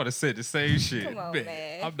shoes, I would have said the same shit. Come on, Bet.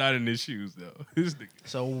 man. I'm not in his shoes though. This nigga.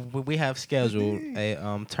 So we have scheduled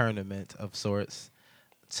a tournament of sorts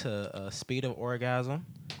to speed of orgasm,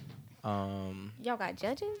 y'all got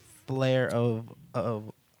judges? flare of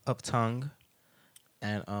tongue,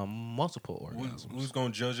 and multiple orgasms. Who's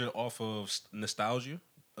gonna judge it off of nostalgia?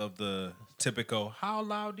 of the typical "How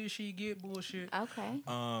loud did she get?" bullshit. Okay.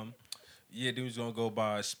 Yeah, then we're gonna go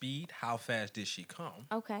by speed. How fast did she come?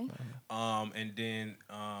 Okay. And then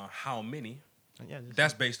how many? Yeah,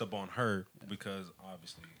 That's based upon her because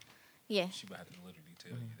obviously Yeah. she would have to literally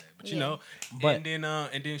tell you that. But Yeah. you know, But-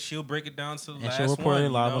 and then she'll break it down to the and last she'll report one. it you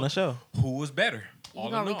live know, on the show. Who was better? You're All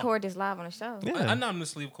gonna in all. record this live on the show. Yeah.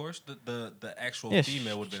 Anonymously, of course. The actual Yeah,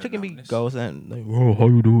 female would she have been can be anonymous. ghost and like, oh, how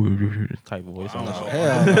you doing? Type of voice. I don't on the know. show.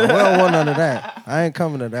 Hell no. We don't want none of that. I ain't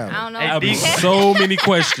coming to that I one. don't know. That'd be Hey, so many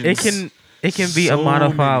questions. It can be a So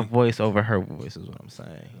modified many. voice over her voice is what I'm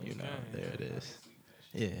saying. You know, there it is.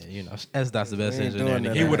 Yeah, you know, that's the best We ain't engineer. doing in the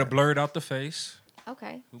that. He game. would have blurred out the face.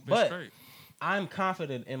 Okay. We've been But- straight. I'm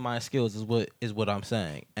confident in my skills is what I'm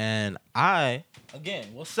saying. And I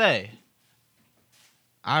again will say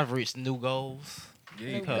I've reached new goals.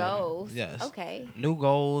 Yeah, New goals. Yes. Okay. New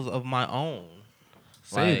goals of my own.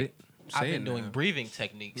 Say Like, it. I've Say been it doing now. breathing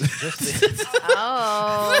techniques just to,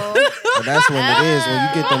 Oh. But that's when it is. When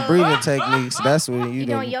you get them breathing techniques, that's when you You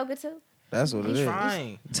doing know. yoga too? That's what it I'm is.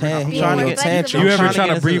 trying. He trying on to your get- tantric. You ever trying to try get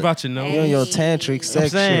to into breathe the- out your nose? You on your Hey. tantric I'm section.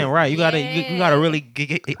 saying, right? You gotta really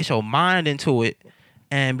get your mind into it,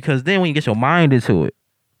 and because then when you get your mind into it,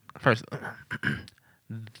 first,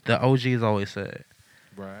 the OGs always said,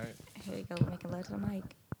 Right, Here you go, making love to the mic.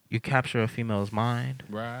 you capture a female's mind,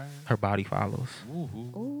 right. her body follows. Ooh.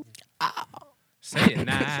 Ooh. Say it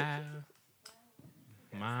now.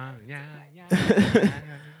 Yeah.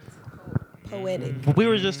 Poetic. But we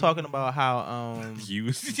were just talking about how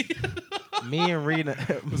You me and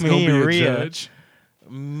Rita, was gonna be a judge.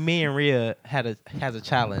 me and Rhea has a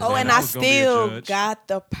challenge. Oh, Man, and I I was gonna be a still judge. got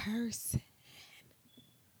the person.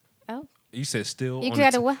 Oh. You said still You on,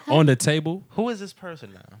 got the a what? on the table. who is this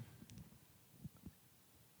person now?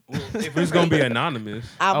 If it's gonna be anonymous,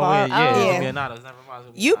 I Oh, bought, wait, yeah, it's oh. gonna be anonymous. Never mind, it's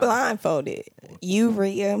gonna be You anonymous. blindfolded. You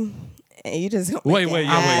Rhea, and you just gonna Wait, make wait, it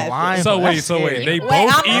yeah, wait. happen. Blind- so wait, That's so wait. scary. They Wait, both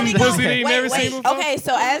I'm only eating gonna- pussy they ain't never seen before. Okay,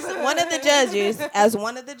 so as one of the judges,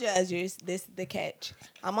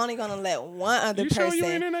 I'm only gonna let one other You sure you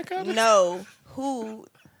ain't in person that contest? know who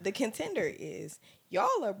the contender is. Y'all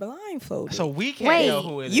are blindfolded. So we can't Wait, know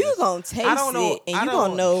who it is. you gonna taste I don't know- it, and I you gonna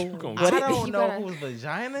don't- know you gonna- what I it don't You know gotta- whose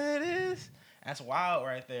vagina it is. That's wild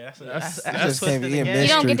right there. That's That's a just twist can't in be the a game. You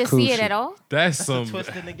don't get to Mystery see it coochie. at all? That's That's a some. twist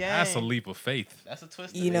in the game. That's a leap of faith. That's a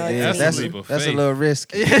twist. You in know, the game. That's that's a leap of that's a faith. little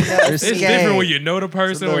risky. It's different when you know the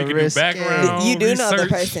person or you can do little risky. background. You do know the research.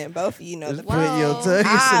 person. Both of you know the Just person. put your Whoa. tongue in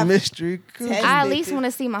I've some mystery coochie. tested I at this. least want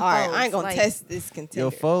to see my All right, folds. I ain't gonna like, test this contender.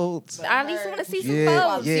 Your folds. I at least want to see some Yeah,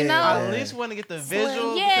 folds, yeah, you know? I yeah. at least want to get the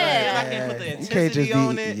visual. Yeah. because I can't put the You can't intensity just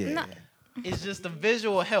on be. it. Yeah. No. It's just the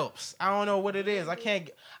visual helps. I don't know what it is. I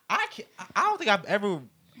don't think I've ever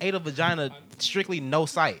ate a vagina strictly no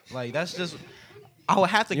sight. Like that's just. I would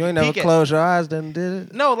have to. You ain't never peek at- closed your eyes, then did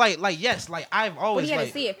it? No, like yes, like I've But always you gotta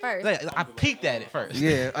like, see it first. like, I peeked at it first.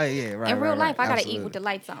 Yeah, oh yeah, right. In real right, life, right. I gotta Absolutely. eat with the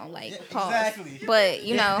lights on, like pause. Exactly. But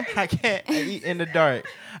you know, I can't eat in the dark.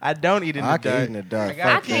 I don't eat in the I dark. can eat in the dark. gotta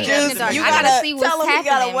I Fuck can't that. eat in the dark. You I gotta gotta see what's tell him he got a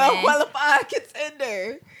happening, well man. qualified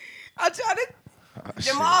contender. I'm trying to. Oh, shit.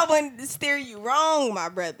 Jamal wouldn't steer you wrong, my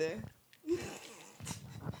brother.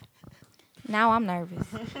 now I'm nervous.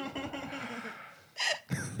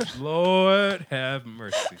 Lord have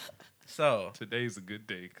mercy. So, Today's a good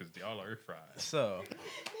day because y'all are fried.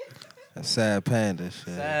 That sad panda shit.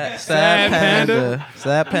 sad Panda.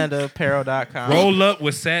 panda, sadpandaapparel.com. Roll up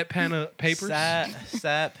with sad panda papers.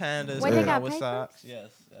 Sad pandas. Wait, they got with papers? socks. Yes.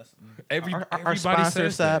 Everybody our sponsor,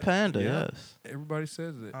 says Sad that. Panda. Yeah. Yes. Everybody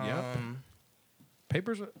says it. Yep.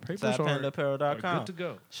 Papers are Sadpandaapparel.com. good to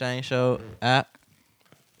go. Shane Show app.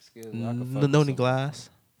 Noni Glass.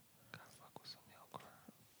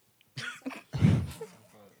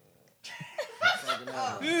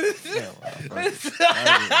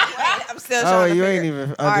 I'm still Oh, trying to you figure- ain't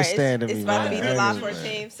even All right, understanding it's me, about to man. be I July ain't even-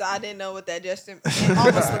 14th, so I didn't know what that just it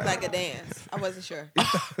almost looked like a dance. I wasn't sure.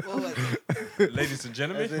 What was it? Ladies and As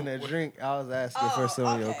gentlemen. in that drink, I was asking for Oh, some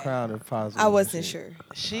of your okay. crown if possible. I wasn't Shit. sure.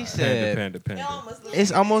 She Panda, said panda, It panda. almost looked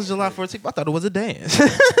it's like almost July 14th. I thought it was a dance.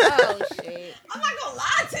 Oh shit. I'm not gonna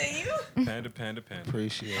lie to you. Panda, panda, panda.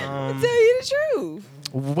 Appreciate it. Tell you the truth.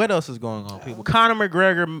 What else is going on, people? Conor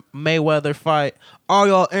McGregor Mayweather fight. Are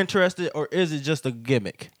y'all interested, or is it just a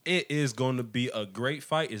gimmick? It is going to be a great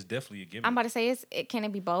fight. It's definitely a gimmick. I'm about to say can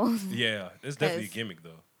it be both? Yeah, it's definitely a 'Cause- gimmick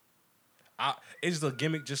though. It's a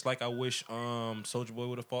gimmick, just like I wish Soulja Boy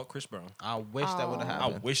would have fought Chris Brown. I wish that would have I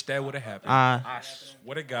happened. wish that would have happened. I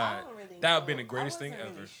What a God, that would have been the greatest thing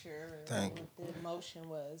ever. Sure Thank you. what the emotion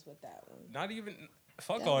was with that one. Not even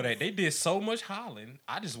fuck all that. They did so much hollering.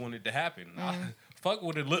 I just wanted it to happen. Fuck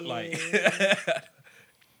what it looked like.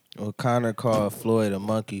 Well, Connor called Floyd a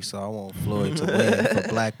monkey, so I want Floyd to win for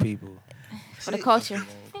black people. For the culture.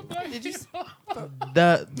 Did you? The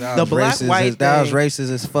That black was racist white as, that was thing,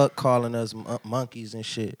 racist as fuck, calling us monkeys and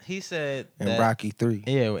shit. he said In that, Rocky 3.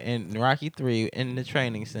 yeah, in Rocky 3 in the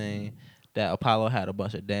training scene that Apollo had a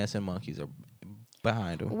bunch of dancing monkeys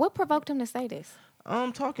behind him. What provoked him to say this?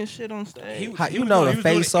 I'm talking shit on stage. How- you was know doing-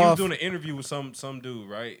 the he was doing- face He was off- doing an interview with some dude,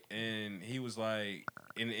 right? And he was like,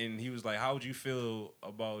 and he was like, how would you feel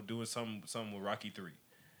about doing something with Rocky 3?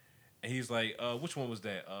 And he's like, which one was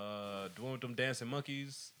that? The one with them dancing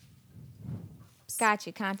monkeys? Got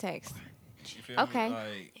you. Context. You feel Okay. me?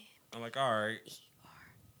 Like, I'm like, all right.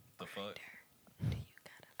 The fuck?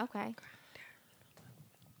 Okay.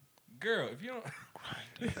 Girl, if you don't...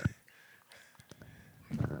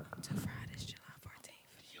 To Friday's July 14th.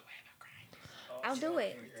 I'll do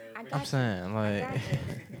it. I got I'm you. saying, I like, got you.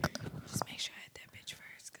 Just make sure I hit that bitch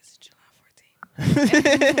first, cause it's July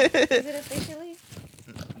 14th. Is it officially?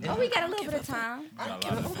 Oh, we got a little bit of time. We got we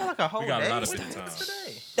got like a whole we got day. a lot of What bit of the- what's time.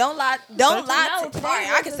 today? Don't lie. No, To, today all right,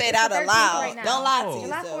 I can is say it the out 13th loud. right now. Don't lie to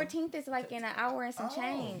July yourself. 14th is like in an hour and some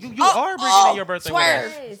change. You are bringing in your birthday. swear.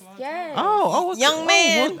 with us. Yes, yes. Oh, Young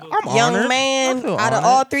man, I'm honored. young I man, feel out of honored.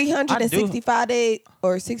 all I 365 days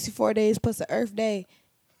or 64 days plus the Earth Day,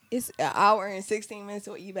 it's an hour and 16 minutes.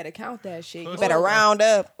 So you better count that shit. You Plus better a- round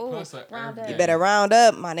up. Ooh, Plus a round Earth up. You better round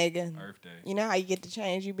up, my nigga. Earth Day. You know how you get the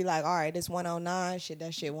change? You be like, all right, it's 109. Shit,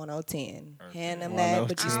 that shit 1010. Earth Hand Day. them that,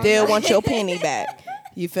 but you 110. still want your penny back.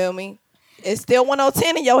 You feel me? It's still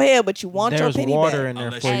 1010 in your head, but you want There's your penny water back. in there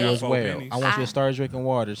Unless for you you got as 4 well. pennies. I want you I- to start drinking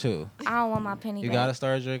water too. I don't want my penny You back. gotta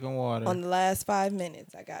start drinking water. On the last 5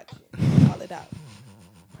 minutes, I got you. Call it out.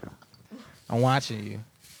 I'm watching you.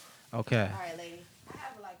 Okay. All right, lady. I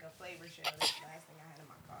have like a flavor share. That's the last thing I had in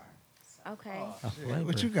my car. So Okay.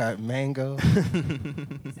 What you got? Mango?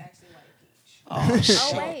 it's actually white peach. Oh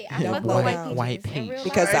wait, I Yeah, fuck boy. with white peaches. White In real peach.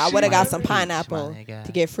 Because life. I would have got White some peach, pineapple my nigga.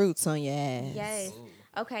 to get fruits on your ass. Yes.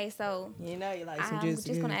 Okay, so You know you like some I'm juicy.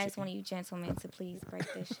 just gonna juicy. ask one of you gentlemen to please break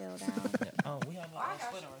this show down. Oh, we have a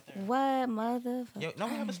splitter right there. What motherfucker? No,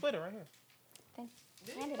 we have a splitter right here.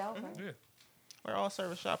 Hand it over. Yeah. We're all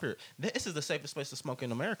service shop here. This is the safest place to smoke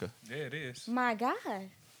in America. Yeah, it is. My God,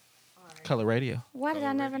 Color Radio. why did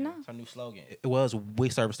I never know? It's our new slogan. It was we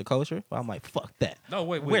service the culture, but I'm like, fuck that. No,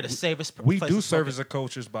 wait. We're the safest We place do to smoke service it. the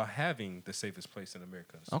cultures by having the safest place in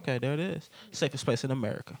America. to smoke. Okay, there it is. Safest place in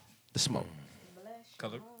America. The smoke.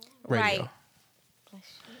 Color. Radio. Right.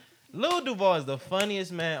 Lil Duval is the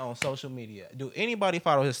funniest man on social media. Do anybody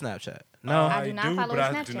follow his Snapchat? No. I do not follow but his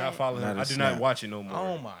I do not Snapchat. follow him. Not I his do not Snap. watch it no more.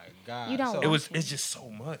 Oh my god. You don't So, watch It's just so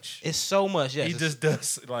much. it's so much. Yes. He it's- just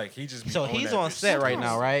does like he just. Be so he's that on bitch set so right much.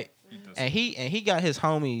 now, right? He does. And he got his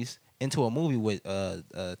homies into a movie with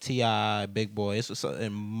T.I., Big Boy,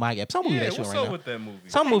 and Mike Epps. Some movie Yeah, they showing what's right up now. with that movie?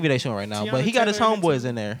 Some movie they showing right now, but Tiana he got his Taylor in it homeboys too?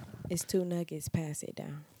 in there. It's 2 nuggets. Pass it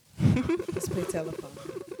down. Split telephone.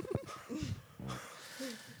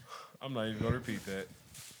 I'm not even gonna repeat that.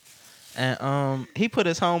 And he put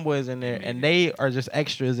his homeboys in there, and they are just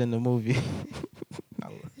extras in the movie.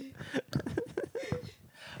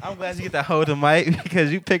 I'm glad you get to hold the mic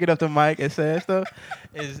because you picking up the mic and saying stuff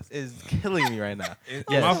is killing me right now.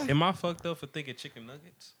 Yes. Am I fucked up for thinking chicken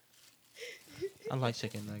nuggets? I like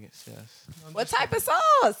chicken nuggets. Yes. What type of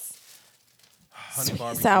sauce? Honey Sweet,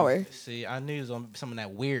 barbecue. sour. See, I knew it was on some of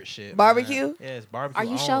that weird shit. Barbecue? Man. Yeah, it's barbecue. Are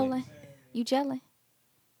you only. showing? You gelling?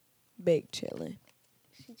 Big chillin'.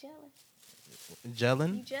 She gelling? You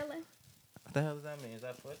Gelling? gelling? What the hell does that mean? Is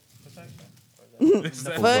that foot protection? Is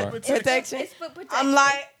that Foot what- Protection. It's foot protection.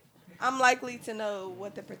 I'm likely to know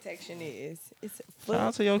what the protection is. It's foot. Shout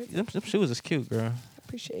out to your them shoes is cute, girl. Them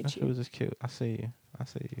Appreciate you. shoes is cute. I see you. I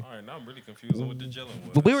see you. All right, now I'm really confused on what the jello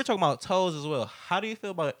was. But we were talking about toes as well. How do you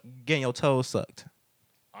feel about getting your toes sucked?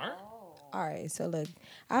 All right. All right, so look,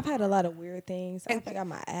 I've had a lot of weird things. I got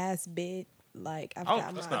my ass bit. Like I've Oh,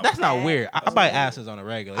 got that's my not That's not back- weird. I bite asses on a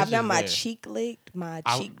regular. I've It's got just my weird. cheek licked, my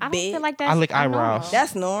I- cheek I don't bit. feel like that's I lick abnormal. eyebrows.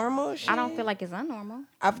 That's normal. Shit. I don't feel like it's unnormal.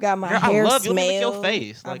 I've got my Girl, I hair love you. Let me lick smelled. your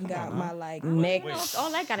face. Like, I've come got on my now. like neck, Wait.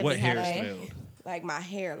 All that gotta What be hair happy. smelled? like my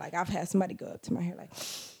hair. Like I've had somebody go up to my hair like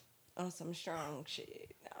on some strong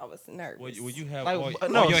shit. I was nervous. Well, you have Like, all,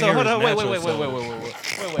 no, all your so hair hold is on, wait,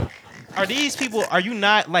 natural, wait. Are these people? Are you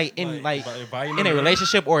not like in like in a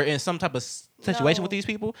relationship or in some type of situation No. with these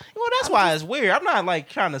people? Well, that's why it's weird. I'm not like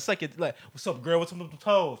trying to suck it. Like, what's up, girl? What's up with the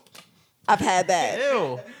toes? I've had that.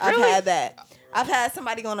 Ew. I've Really? had that. I've had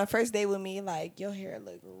somebody go on a first date with me like your hair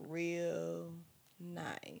look real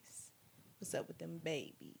nice. What's up with them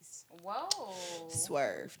babies? Whoa.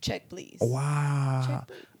 Swerve. Check, please. Wow. Check,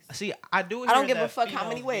 please. See, I do. I don't hear give a that fuck how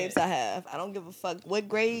many females waves get- I have. I don't give a fuck what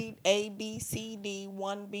grade A, B, C, D,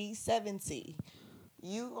 1B, 7C.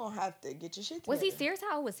 You gonna have to get your shit together. Was he serious?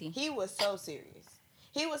 How old was he? He was so serious.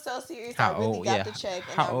 He was so serious. How I really old? got Yeah. the check.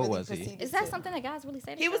 And How I old really was he? proceeded Is that to- something that guys really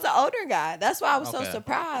say? To He was girls? an older guy. That's why I was so Okay.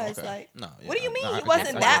 surprised. Okay. Like, No, what do you yeah, mean no, he I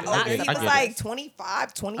wasn't get that it. older? I get He it. was I get like it.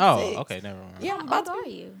 25, 26. Oh, okay, never mind. Yeah, I'm How about old to are be,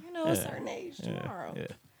 you? a Yeah. certain age tomorrow. Yeah.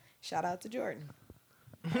 Shout out to Jordan.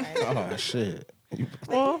 Oh shit.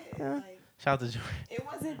 Well, Like, shout out to Jordan. it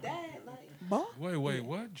wasn't that. Like, boy. Wait,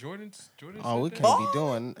 what? Jordan's Oh, we said that? can't be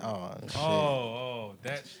doing. Oh shit. Oh,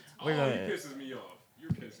 that's. We're gonna- you pisses me off.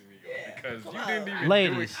 You're pissing me off because you didn't even.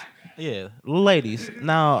 Ladies, yeah, ladies.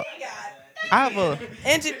 Now, I have a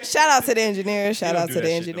Shout out to the engineer. Shout out do to the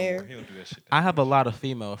that shit no more. engineer. He don't do that shit. I have a lot of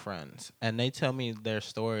female friends, and they tell me their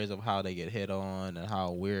stories of how they get hit on and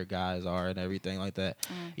how weird guys are and everything like that.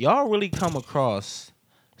 Y'all really come across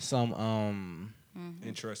some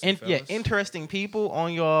Interesting. interesting people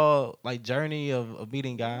on your like journey of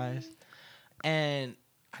meeting guys, and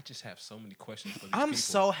I just have so many questions for these I'm people.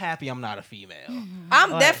 so happy I'm not a female.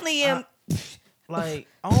 I'm Like, definitely Like,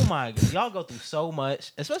 oh my god, y'all go through so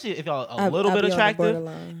much, especially if y'all a little bit attractive.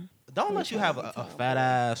 Don't let you have a fat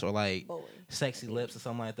ass or like sexy lips or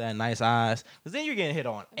something like that, nice eyes, because then you're getting hit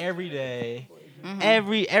on every day,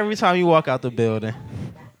 every time you walk out the building.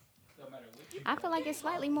 I feel like it's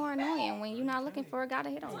slightly more annoying when you're not looking for a guy to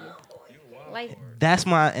hit on you. Like, That's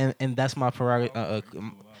my and that's my prerogative.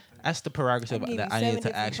 That's the prerogative that I need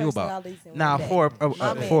to ask you about. Now, for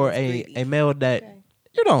a male that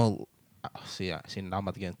you don't see, now I'm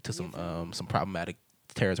about to get into some problematic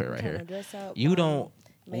territory right here. You don't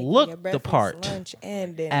look the part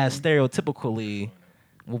as stereotypically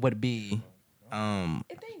would be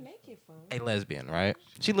if they make it fun. a lesbian, right?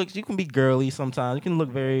 You can be girly sometimes. You can look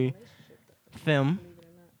very femme.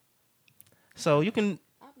 So you can.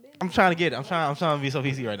 I'm trying to get it. I'm trying to be so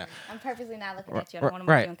easy right now. I'm purposely not looking at you. I don't want to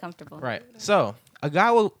make Right. you uncomfortable. Right. So a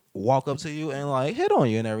guy will walk up to you and like hit on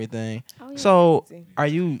you and everything. Oh, yeah. So are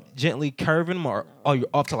you gently curving him or are you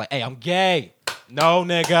off to like, hey, I'm gay? No,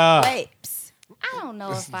 nigga. Rapes. I don't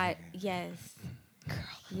know if I. Yes.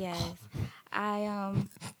 Yes. I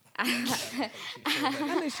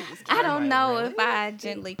I don't know if I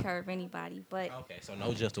gently curve anybody, but Okay, so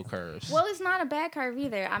no gentle curves. well, it's not a bad curve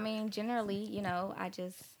either. I mean, generally, I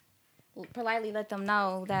just politely let them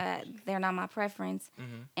know that they're not my preference,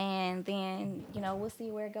 and then we'll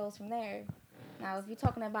see where it goes from there. Now, if you're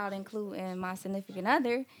talking about including my significant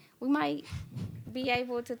other, we might be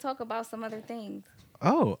able to talk about some other things.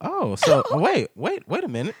 Oh, so wait a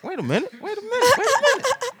minute. I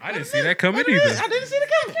didn't see that coming either. I didn't see it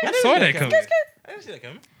coming. I saw that coming. I didn't see that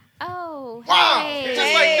coming. Oh, Wow, hey.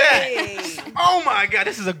 just like that. Oh my god,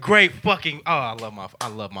 this is a great fucking. Oh, I love my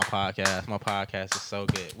podcast. My podcast is so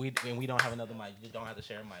good. We don't have another mic. You don't have to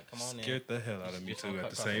share a mic. Come on in. Scared the hell out of me too at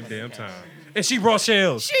the same damn time. And she brought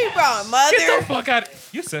shells. She brought Get the mother. fuck out!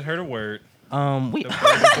 You said her the word. We The word is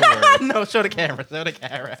the word. no, show the camera. Show the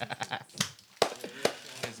camera.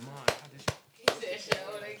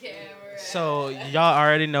 So y'all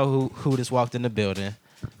already know who just walked in the building.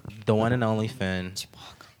 The one and only Finn.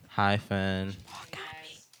 Hi, Finn.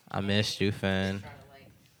 I missed you, Finn.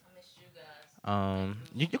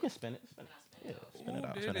 You can spin it. Yeah, spin it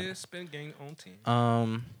out. It Spin it is spin gang on 10.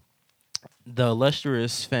 out. The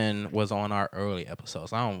illustrious Finn was on our early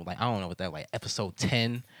episodes. I don't know what that like episode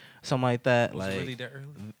 10, something like that. Was Like it really that early?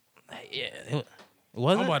 yeah, it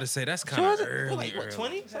was. I'm it? about to say that's So kind was of it? early. Like, what, early.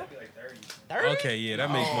 20? 30? Okay, yeah,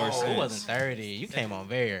 that makes more sense. It wasn't 30. You came on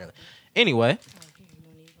very early. Anyway,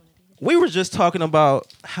 we were just talking about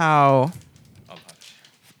how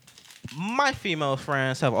my female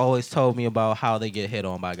friends have always told me about how they get hit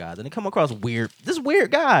on by guys, and they come across weird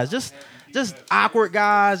guys, just awkward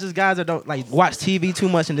guys, just guys that don't like watch TV too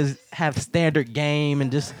much and just have standard game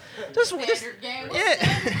and just yeah.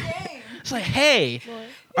 It's like, hey,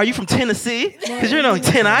 are you from Tennessee? Because you're only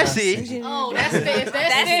 10 I see. Oh, that's standard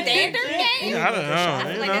game. Yeah, I don't know. I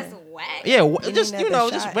feel you like know? that's whack. Yeah, just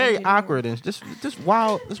another just shot, very engineer. awkward and just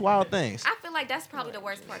wild things. I feel like that's probably the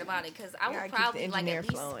worst part about it because I Gotta would keep the probably like engineer at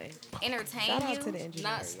least flowing. entertain Shout out to the you.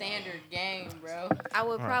 engineer. Not standard game, bro. I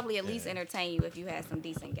would probably at least entertain you if you had some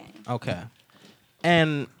decent game. Okay,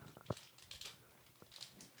 and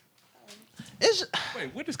it's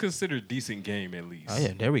Wait, what is considered decent game at least? oh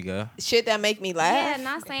yeah, there we go. Shit that make me laugh. Yeah,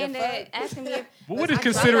 not saying The that. fuck? Asking me if But what is I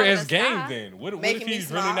considered throw it as on the game side. then? What if Making me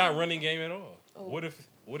he's really smile. not running game at all? What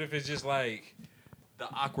if it's just like the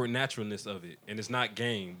awkward naturalness of it and it's not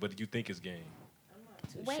game, but you think it's game?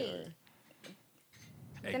 Wait,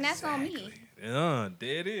 Then that's on me. There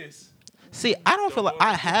it is. See, I don't feel like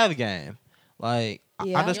I have game. Like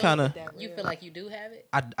Yeah, I just kind of You feel like you do have it?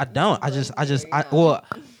 I don't. Well,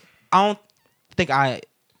 I don't think I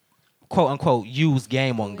quote unquote use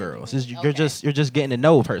game on girls. You're just getting to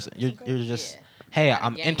know a person. You're just hey,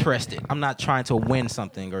 I'm interested. I'm not trying to win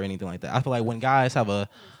something or anything like that. I feel like when guys have a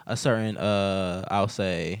certain I'll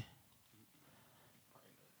say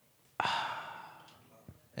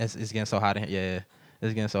it's getting so hot in here. Yeah,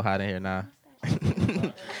 it's getting so hot in here now.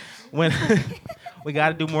 When we got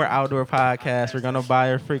to do more outdoor podcasts, we're gonna buy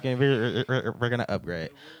a freaking. We're gonna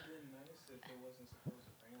upgrade.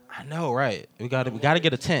 I know, right? We gotta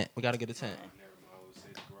get a tent. We gotta get a tent.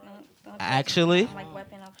 Actually,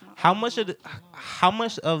 how much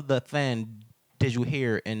of the fan did you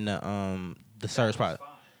hear in the Surge product?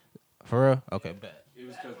 For real? Okay, bet. It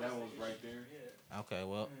was because that one was right there. Okay,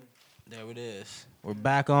 well, there it is. We're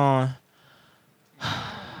back on.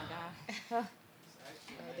 Oh my god.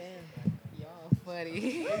 Y'all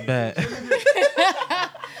funny. Bet.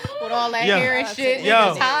 With all that Yo. hair and shit. Yo.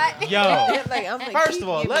 It's hot. Yo. First of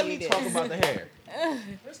all, let me talk about the hair.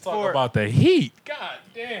 Let's talk about the heat. God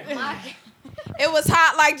damn. It was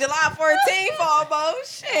hot like July 14th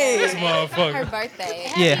almost. This Shit. Her motherfucker.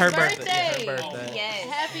 birthday. Yeah, her Happy birthday. Yeah, her birthday. Yes.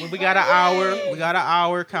 Happy We got an hour. We got an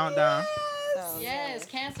hour countdown. So, Yes,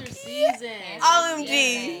 cancer season. OMG,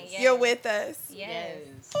 Yes. you're with us. Yes.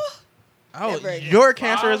 Oh, Never again. you're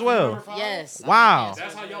cancer as well. Yes. Wow.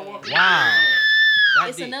 That's how y'all walk. Wow. That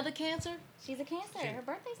It's deep. another cancer? She's a cancer. Her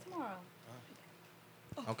birthday's tomorrow.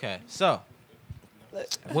 Okay, so Look.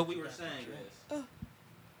 what we were saying is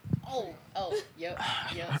Oh, yep.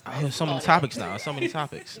 there's so many topics now. So many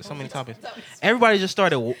topics. So many topics. Everybody just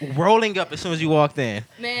started rolling up as soon as you walked in.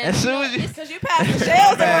 Man, As soon as you. Because you passed the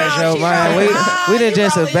shells Man, around. yo, She man, rolling. we didn't You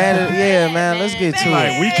just rolling. abandon. Yeah, man, man. let's get to Man,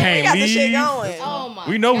 Like, it. we can't got the shit leave. going. Oh my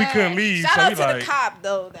We know we God. couldn't leave. Shout so out we to like, the cop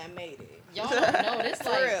though that made it. Y'all don't know this For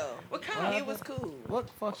like real. What kind He was cool. What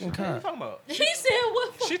fucking What are you kind? talking about? he said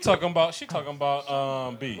what She talking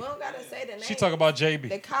about B. We don't gotta say the name. She talking about the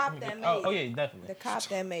JB. cop that made Oh it. yeah, definitely. The cop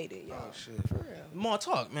that made it, yo. For real. More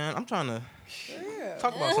talk, man. I'm trying to For real.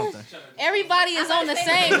 talk about something. everybody is on the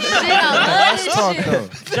same shit. I love Let's this talk shit.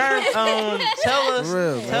 though. Germ, tell us. For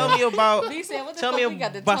real, Tell me about. He said, what the Tell fuck me we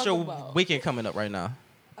got to about talk your about? weekend coming up right now.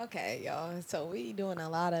 Okay, y'all. So we doing a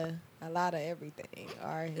lot of everything. All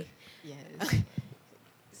right. Yes.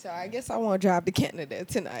 So I guess I won't drive to Canada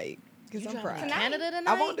tonight because I'm driving proud. to Canada tonight?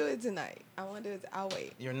 I won't do it tonight. I won't do it. I'll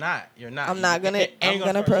wait. You're not. I'm not gonna- It ain't I'm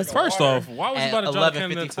gonna start press- drinking First water off, why was you at about to drive to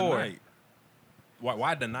Canada 11:54. tonight?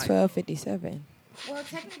 Why the night? 12:57. Well,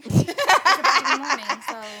 technically, it's about the morning,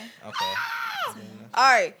 so. Okay.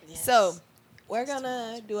 All right. So we're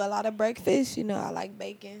gonna do a lot of breakfast. You know, I like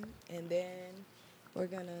bacon, and then we're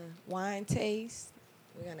gonna wine taste.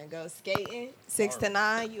 We're gonna go skating. 6 to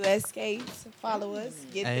 9 U.S. skates. Follow us.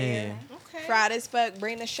 Get there. Okay. Fried as fuck.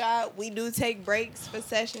 Bring a shot. We do take breaks for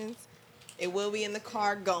sessions. It will be in the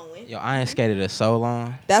car going. Yo, I ain't skated in so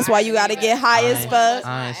long. That's why you gotta get high as fuck.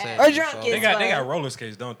 I ain't skated Or in drunk so as They long. got fuck. roller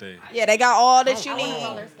skates, don't they? Yeah, they got all that you I wanna need.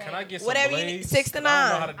 roller skate. Can I get some Whatever you need. blades? 6 to 'Cause I don't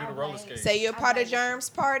know how 9. to do the roller skates. Say you're part of Germ's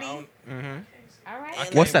party. Mhm. All right. and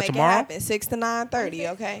What's let's that, make it tomorrow? happen. 6 to 9:30.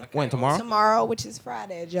 Okay. When tomorrow? Tomorrow, which is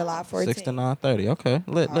Friday, July 14th. 6 to 9:30. Okay.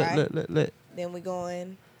 Lit. Alright. Then we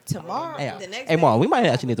going tomorrow. Hey, the next hey, day, Mom, we might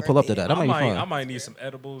actually need to pull up to birthday. that. That might be I fun. might need some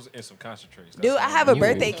edibles and some concentrates. Dude, I have a You-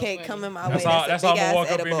 birthday cake coming my way. That's all- That's that's a big all I'ma ass walk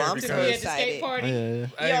up in edible. there I'm so because- We at the skate excited. party. Yeah.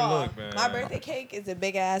 Hey, Y'all, look, man. my birthday cake is a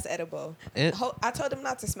big ass edible. It- I told him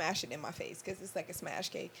not to smash it in my face because it's like a smash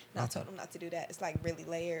cake. And I told him not to do that. It's like really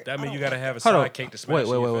layered. That I mean don't you gotta like have a that. Hold on. side cake to smash in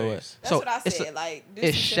your face. That's So what I it's said. Like, do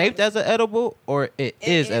it's some shit shaped on as an edible or it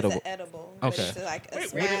is edible. An edible. But Okay. it's like a Wait,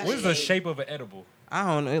 smash what is the cake. shape of an edible? I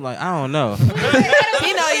don't know. Like I don't know.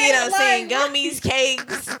 You know, you done seen gummies,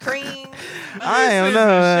 cakes, cream. I don't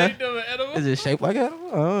know. Shaped of an edible? Is it shaped like edible?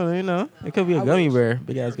 I don't really know. It could be a I gummy wish. bear,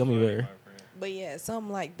 big ass gummy bear. But yeah,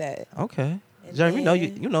 something like that. Okay. And Jeremy,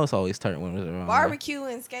 then you know it's always turn when it's around. Barbecue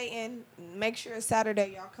and skating. Make sure it's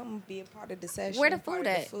Saturday. Y'all come be a part of the session. Where the part food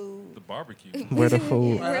of at? food. The barbecue. Where the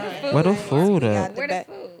food? Where the food We at? got Where the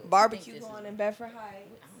Be- food? Barbecue going in Bedford Heights.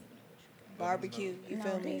 Barbecue, you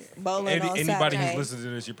feel me? Bowling on Anybody Saturday. who's listening to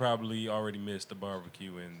this, you probably already missed the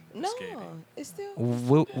barbecue and No, skating. it's still.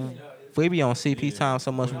 We be on CP time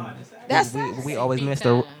so much. That's We always miss the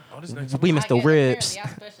Oh, this next we miss the ribs.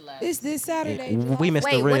 It's this Saturday. We miss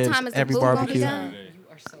Wait, the what ribs time is the every food gonna be barbecue. done? Saturday.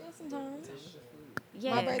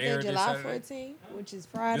 Yeah. My birthday, Air this July Saturday? 14th, which is This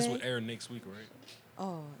Friday. will air next week, right?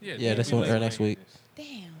 Oh, Yeah, this will air next week.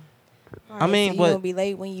 damn. I mean, so you but- gonna be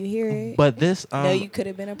late when you hear it. But this no, you could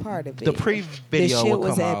have been a part of it. the pre This video shit will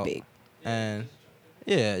was come out epic. and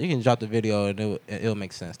Yeah, you can drop the video and it'll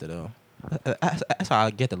make sense to them. That's how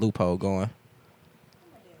I get the loophole going.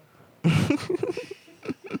 That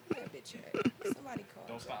bitch hurt. Somebody call.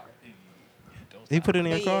 Don't stop. He put it in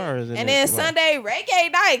your But car, or yeah. is it And in- then what? Sunday,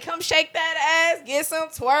 reggae night. Come shake that ass, get some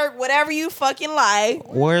twerk, whatever you fucking like.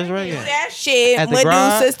 Where's Do Reagan? that shit. At the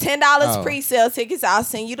garage? Medusa's $10 Oh. pre-sale tickets. I'll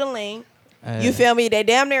send you the link. You feel me? They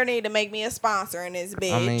damn near need to make me a sponsor in this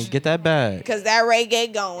bitch. I mean, get that bag. Cause that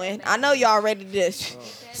reggae going. I know y'all ready to just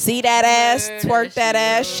see that ass, twerk that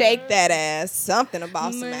ass, shake that ass. Something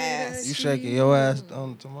about some ass. You shaking your ass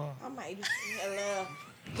on tomorrow? I might just a little.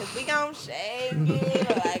 Cause we gon' shake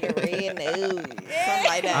it like a red nose. Something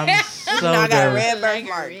like that. I'm You so know, I got a nervous. red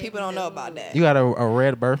birthmark. People don't know about that. You got a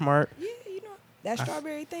red birthmark? Yeah, you know that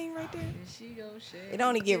strawberry thing right there. She go shake. It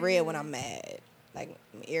only get red when I'm mad, like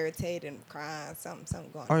I'm irritated and crying. Something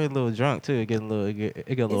going Or on. you're a little drunk too. It get a little, it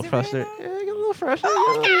get a little it red frustrated. now? Yeah, it get a little frustrated.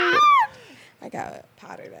 Oh God! I got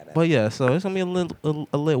powder that up. But yeah, so it's gonna be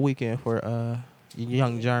a lit weekend for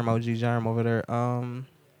young Germ OG Germ over there.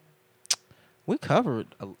 We covered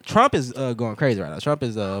Trump is going crazy right now. Trump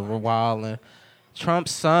is wilding.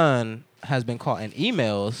 Trump's son has been caught in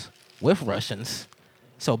emails with Russians.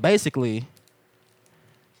 So basically,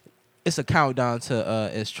 it's a countdown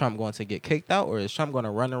to is Trump going to get kicked out or is Trump going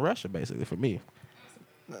to run in Russia? Basically, for me.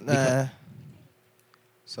 Nah.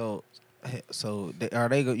 So are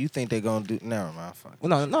they? You think they gonna do? Never mind. Fuck.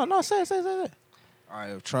 Well, no. Say. All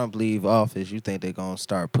right, if Trump leave office, you think they gonna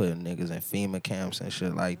start putting niggas in FEMA camps and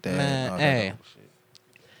shit like that? Man, and all hey.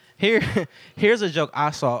 that Here's a joke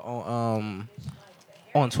I saw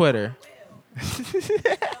on Twitter.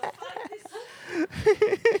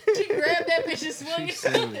 She grabbed that bitch and swung it. You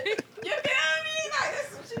feel me? Like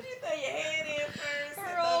that's what you throw your head in first.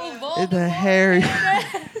 Her old It's Voldemort. the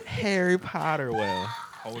Harry Potter well.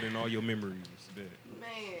 Holding all your memories. Bet.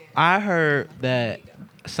 I heard that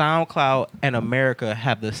SoundCloud and America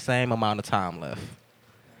have the same amount of time left.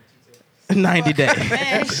 90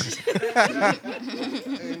 days.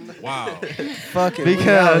 Wow. Fuck it. we out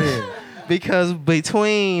because here. because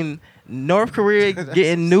between North Korea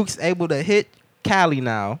getting nukes able to hit Cali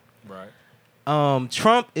now, Right.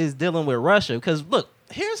 Trump is dealing with Russia. Because look,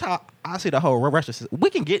 here's how I see the whole Russia system. We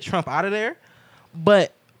can get Trump out of there,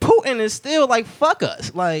 but Putin is still like, fuck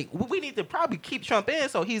us. Like, we need to probably keep Trump in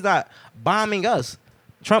so he's not bombing us.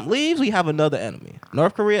 Trump leaves, we have another enemy.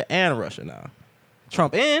 North Korea and Russia now.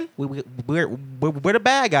 Trump in, we're the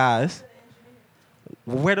bad guys.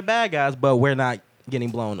 We're the bad guys, but we're not getting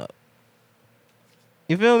blown up.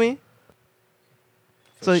 You feel me?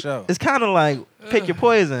 So sure. it's kind of like pick your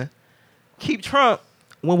poison. Keep Trump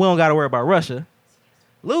when we don't got to worry about Russia.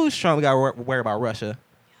 Lose Trump, we got to worry about Russia.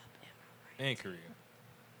 And Korea.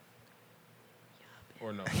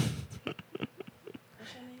 Or no.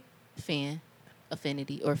 Fan.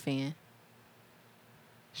 Affinity or fan.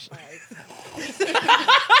 She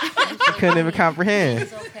couldn't even comprehend.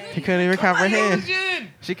 She couldn't even comprehend.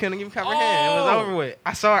 She couldn't even comprehend. It was over with.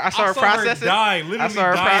 I saw her processing. Die, I saw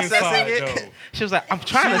her processing it. She was like, I'm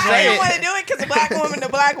trying to I say didn't want to it. do it because the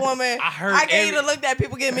black woman. I heard I can't every- even look at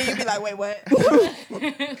people get me. You be like, wait, what?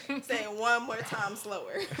 Say it one more time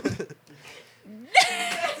slower.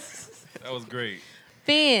 That was great.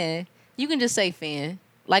 Fan. You can just say fan.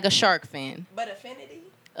 Like a shark fan. But affinity?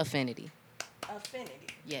 Affinity. Affinity.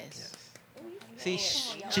 Yes. See,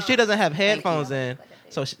 she doesn't have headphones in,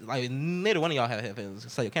 so she, like neither one of y'all have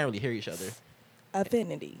headphones, so you can't really hear each other.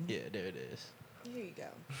 Affinity. Yeah, there it is. Here you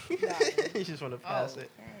go. You just want to pass it.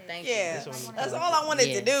 Thank Yeah, This one- that's all I wanted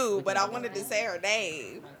Yeah. to do, but I wanted to say her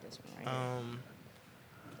name. you. This one right here.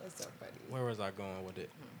 That's so funny. Where was I going with it?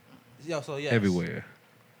 Yo, so yeah, Everywhere.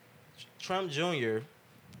 Trump Jr.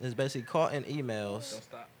 is basically caught in emails.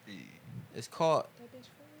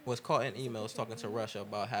 Was caught in emails talking to Russia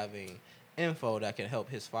about having info that can help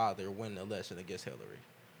his father win the election against Hillary.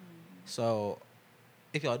 So,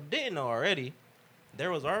 if y'all didn't know already, there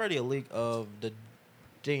was already a leak of the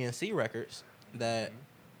DNC records that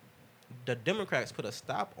the Democrats put a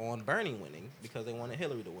stop on Bernie winning because they wanted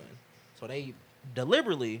Hillary to win. So they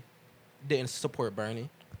deliberately didn't support Bernie,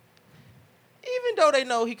 even though they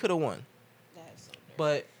know he could have won. That's so dirty.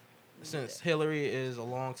 But since Hillary is a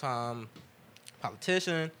longtime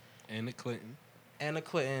politician And the Clinton. and a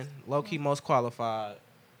Clinton, low-key most qualified,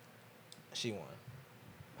 she won.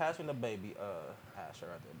 Pass me the baby, Asher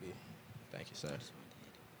right there, B. Thank you, sir.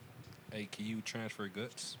 Hey, can you transfer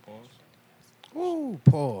guts? Pause. Ooh,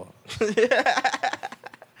 Paul.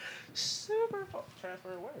 Super transfer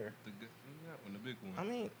where? The gut, yeah, one, the big one. I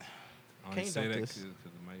mean, I only can't say dump that this. because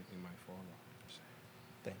it might fall off.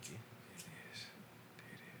 thank you. It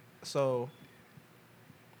is. So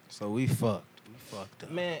So we fucked. fucked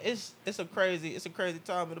up. Man, it's a crazy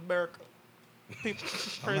time in America. People,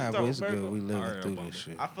 I'm crazy happy time in it's good. America. We living Alright, through Obama. this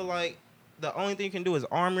shit. I feel like the only thing you can do is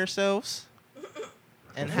arm yourselves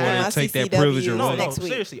and Before they have take that CCW privilege is away. no, next week.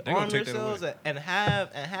 seriously, They gonna arm take that yourselves away. and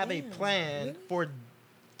have a plan really? for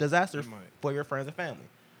disaster They might. for your friends and family.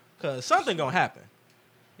 Cause something gonna happen.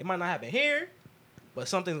 It might not happen here, but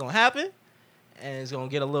something's gonna happen, and it's gonna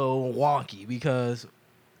get a little wonky because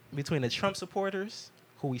between the Trump supporters,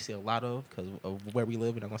 who we see a lot of because of where we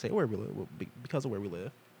live, and I'm gonna say where we live because of where we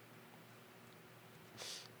live,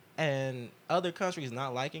 and other countries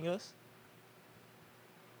not liking us,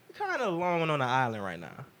 we're kind of alone on the island right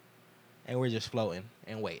now, and we're just floating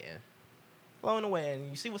and waiting, floating away. And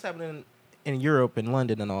you see what's happening in Europe and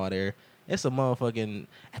London and all there. It's a motherfucking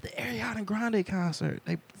at the Ariana Grande concert.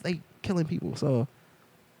 They killing people. So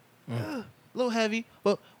a little heavy,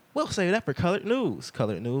 but we'll save that for Colored News.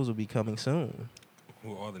 Colored News will be coming soon,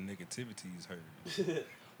 Where all the negativity is heard.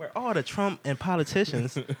 where all the Trump and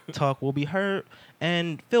politicians talk will be heard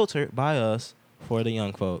and filtered by us for the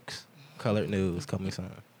young folks. Colored News coming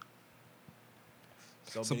soon.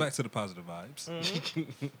 So back to the positive vibes.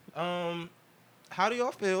 How do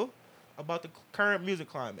y'all feel about the current music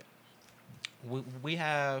climate? We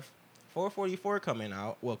have 444 coming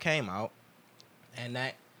out. Well, came out, and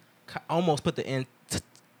that almost put the end to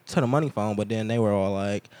the money phone. But then they were all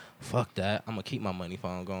like, "Fuck that! I'm gonna keep my money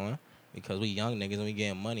phone going because we young niggas and we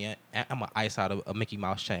getting money. I'm gonna ice out a Mickey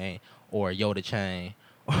Mouse chain or a Yoda chain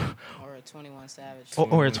Or a 21 Savage.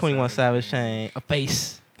 or a 21 Savage chain, a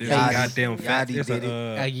face." There's Yachty- a goddamn fat. Yachty There's did a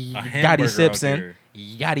Yachty hamburger out Simpson, there.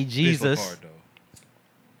 Yachty This Jesus. look hard,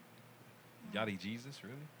 though. Yachty Jesus,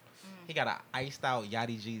 really? He got a iced out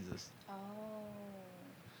Yachty Jesus.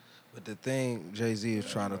 But the thing Jay-Z is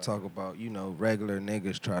trying to talk about, you know, regular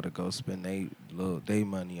niggas try to go spend they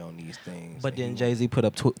money on these things. But and then he- Jay-Z put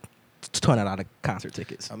up $200 concert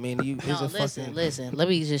tickets. I mean, you No, listen. Let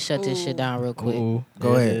me just shut this shit down real quick. Ooh,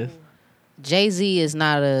 Go there it ahead. is. Jay-Z is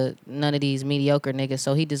not none of these mediocre niggas,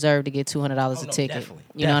 so he deserved to get $200 Oh, a no, ticket. definitely,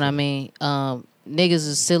 You know what I mean? Niggas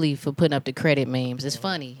is silly for putting up the credit memes. It's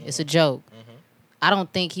funny. It's a joke. I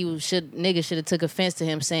don't think niggas should have took offense to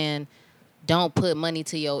him saying, "Don't put money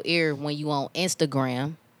to your ear when you on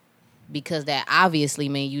Instagram," because that obviously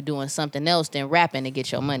mean you doing something else than rapping to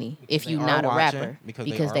get your money. If they you are not a watching, rapper,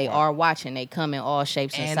 because they are watching. They come in all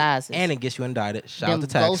shapes and sizes. And it gets you indicted. Shout them out to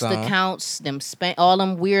tax ghost on. accounts, all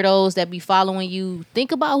them weirdos that be following you.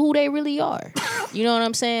 Think about who they really are. You know what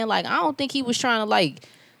I'm saying? Like, I don't think he was trying to like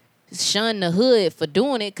shun the hood for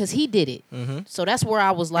doing it because he did it. So that's where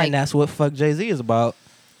I was like, And that's what fuck Jay-Z is about.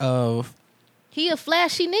 Of he a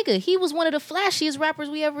flashy nigga. He was one of the flashiest rappers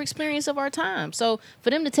we ever experienced of our time. So for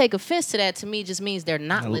them to take offense to that, to me, just means they're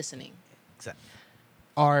not listening.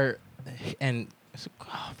 and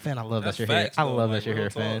Fan, I love That's that you're here. facts, I though, love like, that you're real here,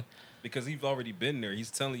 Fan. talk. Because he's already been there. He's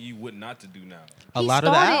telling you what not to do now. A lot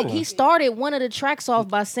of the album. He started one of the tracks off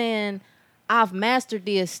by saying, "I've mastered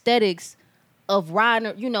the aesthetics of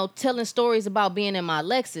riding, telling stories about being in my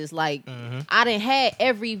Lexus. Like, I done had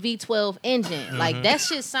every V12 engine. Like, that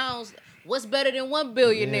shit sounds, what's better than one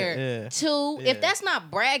billionaire? Yeah. Two, Yeah. if that's not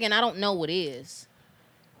bragging, I don't know what is.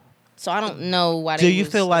 So I don't know why Do they you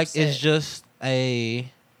was feel like upset. it's just a...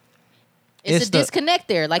 It's it's a the- disconnect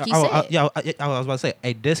there, like he said. I was about to say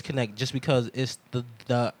a disconnect just because it's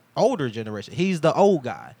the older generation. He's the old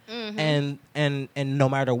guy, Mm-hmm. and no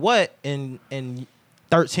matter what, in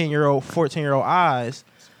 13-year-old, 14-year-old eyes,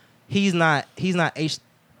 he's not H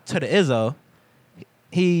to the Izzo.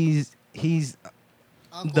 He's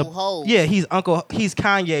Uncle Hov. yeah, he's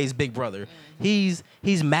Kanye's big brother. He's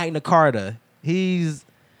Magna Carta. He's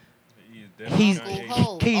Uncle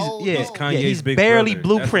Hov. Old yeah, Hov. Kanye's he's big barely brother.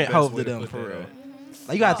 blueprint That's the best Hov way to to them put for that real. out.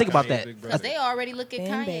 Like, you gotta think about Kanye's that. big brother. Because they already look at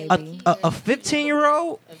Fan Kanye. baby. A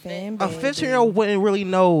 15-year-old, Fan a baby. 15-year-old wouldn't really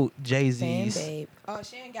know Fan Jay-Z's. babe. Oh,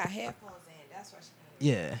 she ain't got headphones in. That's why she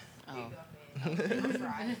Yeah. Oh. I'm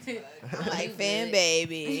like, fan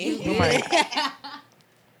baby.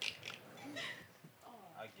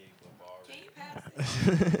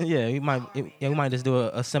 Yeah, we might just do a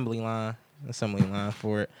assembly line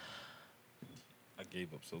for it. I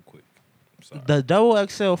gave up so quick. I'm sorry. The Double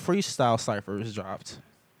XL freestyle ciphers dropped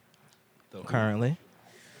currently.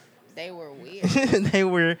 They were weird. They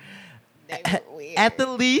were They were weird. at the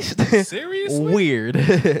least Seriously? weird.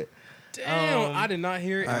 Damn, I did not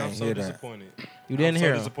hear it, and I I'm didn't so hear that. disappointed. You didn't I'm hear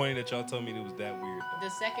so 'em. disappointed that y'all told me it was that weird. The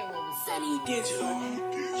second one was Sunny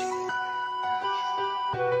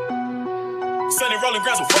rolling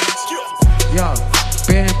grass with Yeah,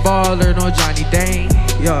 been baller, no Johnny Dane.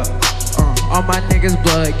 Yeah, all my niggas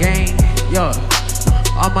blood gang. Yeah,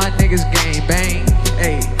 all my niggas gang bang.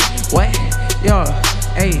 Hey, what? Yeah,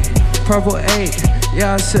 ayy, purple 8.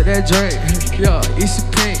 Yeah, I said that drink. Yeah, Easy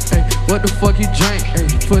Pink. Ay, what the fuck you drink? Ay,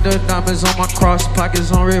 put the diamonds on my cross,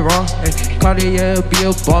 pockets on Red Raw. Ay, Cartier be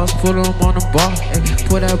a boss, put him on the bar. Ay,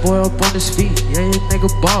 put that boy up on his feet. Yeah, this nigga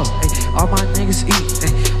ball. Ay, all my niggas eat.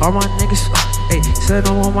 Ay, all my niggas. Ay, set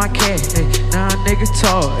them on my cat. Ay, now a nigga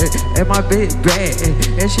tall. Ay, and my bitch bad. Ay,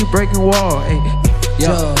 and she breaking wall. Ay,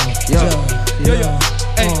 yeah, yeah.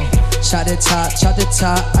 Shot the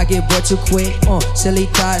top, I get bored too quick. Silly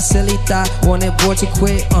thought, want that boy to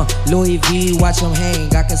quit. Louis V, watch him hang,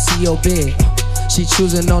 I can see your bid. She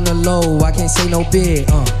choosing on the low, I can't say no bid.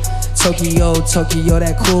 Tokyo,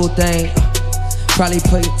 that cool thing. Probably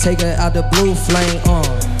take her out the blue flame.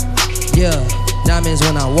 Yeah, diamonds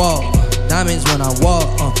when I walk, diamonds when I walk,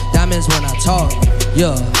 diamonds when I talk.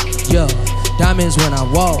 Yeah. Diamonds when I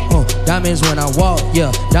walk, diamonds when I walk,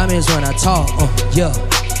 yeah. Diamonds when I talk, yeah.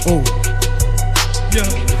 Ooh. Yeah,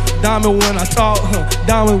 diamond when I talk,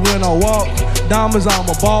 diamond when I walk, diamonds I'm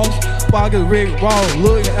a boss, pocket Rick Ross,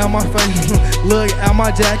 look at my face, look at my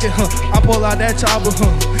jacket, I pull out that chopper,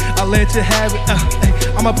 I let you have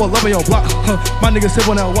it, I'ma pull up on your block, my nigga sip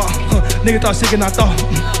on that walk, nigga thought shit and I thought,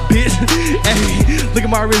 bitch, hey, look at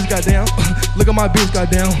my wrist, goddamn, look at my bitch,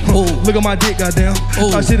 goddamn, look at my dick, goddamn,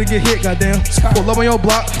 thought shit to get hit, goddamn, pull up on your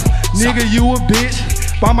block, nigga you a bitch.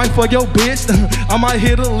 I might fuck your bitch, I might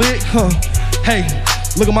hit a lick, Hey,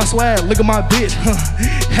 look at my swag, look at my bitch,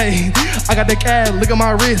 Hey, I got that cash, look at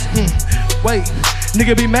my wrist, Wait,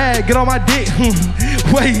 nigga be mad, get on my dick,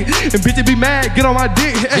 Wait, and bitch be mad, get on my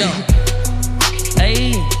dick, hey.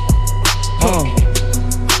 Hey.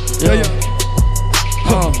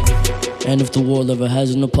 And if the world ever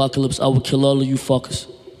has an apocalypse, I will kill all of you fuckers.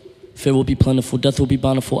 Fear will be plentiful, death will be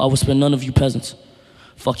bountiful, I will spare none of you peasants.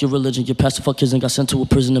 Fuck your religion, your pastor fuck kids and got sent to a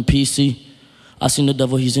prison in PC. I seen the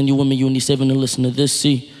devil, he's in you, women, you need saving to listen to this,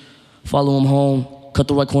 see. Follow him home, cut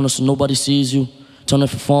the right corner so nobody sees you. Turn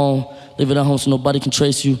off your phone, leave it at home so nobody can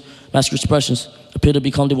trace you. Mask your expressions, appear to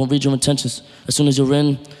be calm, they won't read your intentions. As soon as you're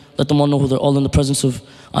in, let them all know who they're all in the presence of.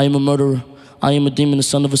 I am a murderer, I am a demon, the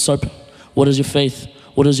son of a serpent. What is your faith?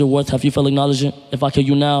 What is your worth? Have you felt acknowledge it? If I kill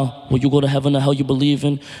you now, will you go to heaven or hell you believe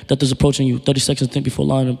in? Death is approaching you, 30 seconds to think before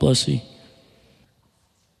lying and blood, see.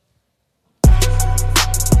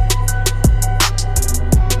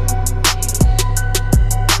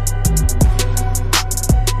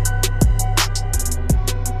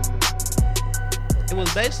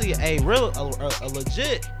 Basically a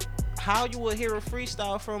legit how you would hear a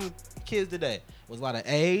freestyle from kids today. It was a lot of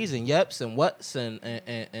A's and yeps and whats and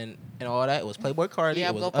all that. It was Playboy Cardi. Yeah,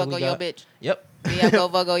 it was go fuck on your bitch. Yep. Yeah, go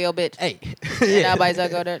fuck on your bitch. Hey. Yeah,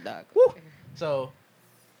 everybody's go there, dog. Woo. So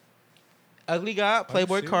Ugly God,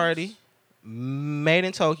 Playboy Cardi, Made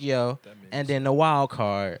in Tokyo, and then the wild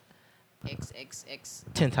card XXX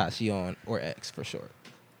Tentacion or X for short.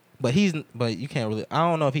 But you can't really. I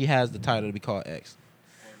don't know if he has the title to be called X.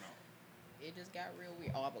 It just got real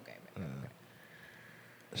weird. Oh, okay.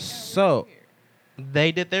 So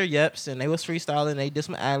they did their yeps and they was freestyling. They did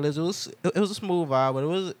some ad-libs. It was a smooth vibe, but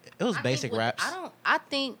it was basic raps.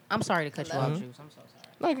 I'm sorry to cut you off, Juice. I'm so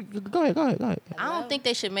sorry. No, go ahead. I don't think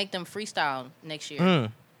they should make them freestyle next year.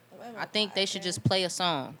 I think they should just play a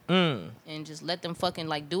song and just let them fucking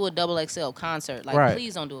like do a XXL concert. Like,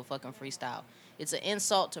 please don't do a fucking freestyle. It's an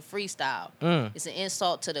insult to freestyle. It's an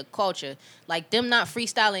insult to the culture. Like, them not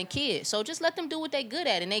freestyling kids. So just let them do what they good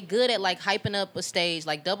at. And they good at, like, hyping up a stage.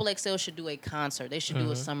 Like, XXL should do a concert. They should do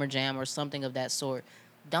a summer jam or something of that sort.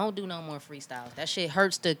 Don't do no more freestyles. That shit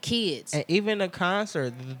hurts the kids. And even the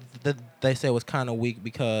concert, they said was kind of weak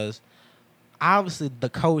because obviously the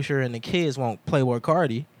culture and the kids won't Playboy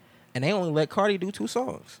Cardi. And they only let Cardi do 2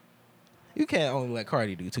 songs. You can't only let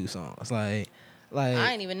Cardi do 2 songs. Like I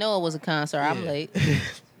didn't even know it was a concert. Yeah. I'm late.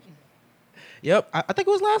 Yep, I think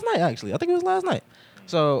it was last night. Actually, I think it was last night.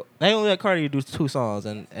 So they only let Cardi do 2 songs,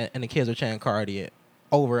 and the kids are chanting Cardi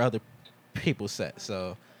over other people's sets.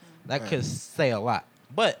 So that could say a lot.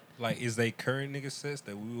 But like, is they current nigga sets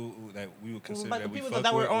that we would consider like that the we people fuck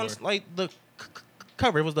that were with, on like the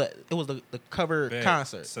cover? It was the cover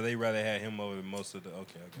concert. So they rather had him over most of the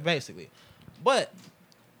okay. Basically, but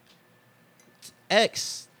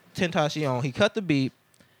X Tentacion, he cut the beat,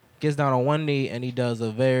 gets down on one knee, and he does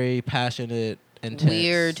a very passionate,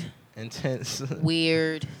 intense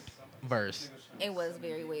weird verse. It was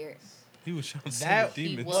very weird. He was trying to That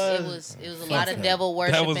see the demons. It was a lot of devil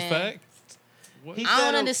worshiping. That was fact. I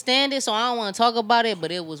don't understand it, so I don't want to talk about it.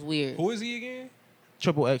 But it was weird. Who is he again?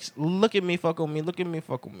 Triple X. Look at me, fuck on me. Look at me,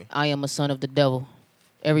 fuck on me. I am a son of the devil.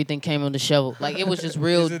 Everything came on the shovel. Like, it was just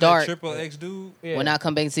real is it dark. That Triple X dude. Yeah. When I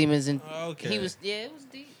come back to Siemens and Okay. he was it was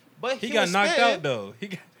deep. But he got knocked out though.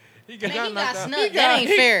 He Man, he got knocked out. snuck. That ain't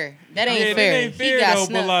fair. That ain't yeah, fair. That ain't fair he got though.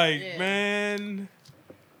 snuck. But like, Yeah. man,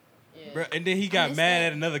 Yeah. bruh, and then he got mad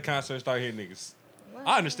at another concert and started hitting niggas.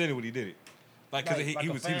 I understand what he did it. Like, cause Like he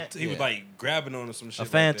a was fan- he was yeah. like grabbing on him some shit. A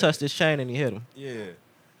fan like that. touched his chain and he hit him. Yeah.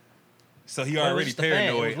 So he Well, it was already just a fan. It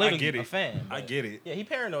was paranoid. I literally get it. a fan, I but- get it. Yeah, he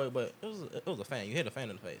paranoid, but it was a fan. You hit a fan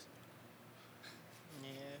in the face. Yeah.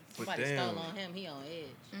 But Somebody damn. stole on him. He on edge.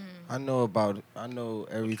 I know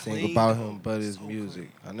everything Clean. about him but his music.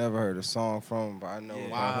 I never heard a song from him, but I know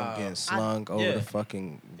about Wow. him getting slung over yeah. the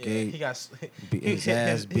fucking Yeah, gate. he got His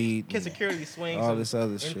ass beat. His security swings all him this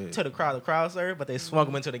other shit. into the crowd served, but they swung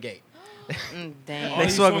him into the gate. Damn. Oh, They he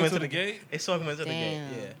swung swung him to into the gate? They swung him into the gate.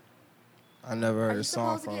 Damn. Yeah. I never Are heard you a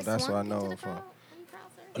song supposed to from him. get That's where I swung know into him the from. crowd when you cross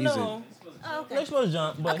there? He's No. Oh, okay. They're supposed to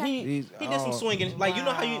jump, but Okay. he did some swinging. Like, you know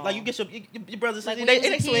how you get your brothers Like and when they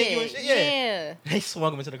you was a swing you and kid. shit. Yeah. They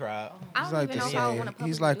swung him into the crowd. I He's don't like even the know if I would same. want to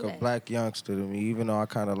He's like a black youngster to me, even though I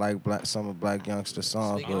kind of like some of Black Youngster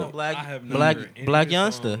songs. Speaking of But black, I have never black, heard any black of his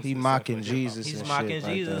youngster. songs he except mocking for hip-hop. Jesus. He's and mocking shit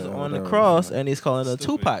like Jesus that, or on the whatever. cross, and he's calling a Stupid.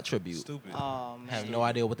 Tupac tribute. Stupid. Oh man. Have no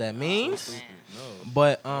idea what that means. Stupid. No.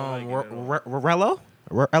 But don't like it at all.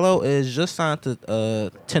 Rello is just signed to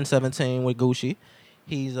 1017 with Gucci.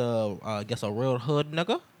 He's I guess a real hood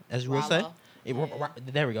nigga, as you would say. Rollo.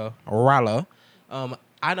 There we go, Rollo.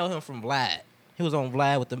 I know him from Vlad. He was on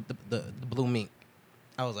Vlad with the blue mink.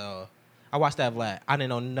 I was I watched that Vlad. I didn't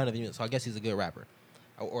know none of you, so I guess he's a good rapper,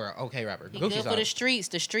 or an okay rapper. He Gucci good for signed the him. streets.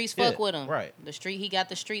 The streets Yeah, fuck with him. right. He got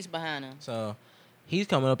the streets behind him. So he's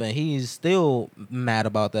coming up and he's still mad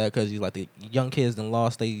about that because he's like the young kids done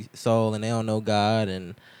lost their soul and they don't know God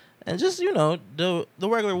and just the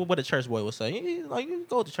regular what a church boy would say. He, like you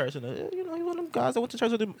go to church and he's one of them guys that went to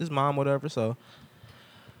church with his mom, whatever. So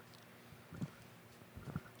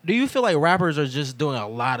do you feel like rappers are just doing a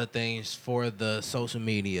lot of things for the social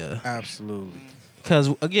media? Absolutely. Because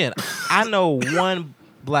again, I know one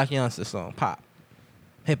Black Youngster song, pop,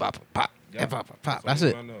 hip hop, pop. Yeah. Hip hop, pop. That's That's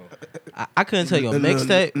it. what I know. I couldn't tell you a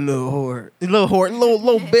mixtape. Little whore. Little whore,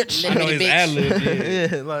 little bitch. I know his ad lib.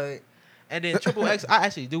 Yeah. Yeah, like, and then Triple X. I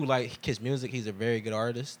actually do like his music. He's a very good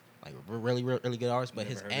artist, like really good artist. But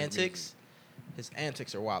his Never heard his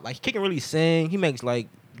antics are wild. Like he can really sing. He makes like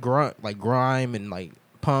grunt, like grime and like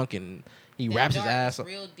punk, and he That raps his dark ass is off.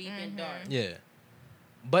 real deep and dark. Yeah,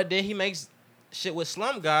 but then he makes shit with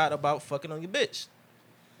Slum God about fucking on your bitch.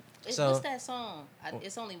 So- What's that song?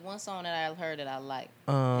 It's only one song that I heard that I like,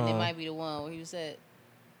 and it might be the one where he said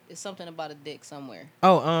it's something about a dick somewhere.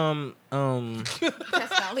 Oh, That's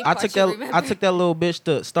the only I part took you that. remember. I took that little bitch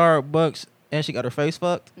to Starbucks, and she got her face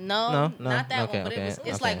fucked. No, No? not that Okay, one. But okay, it's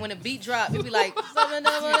okay. like when a beat drop, it be like something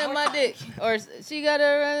in my dick, or she got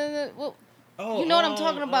her. Well, you know what I'm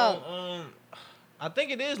talking about. I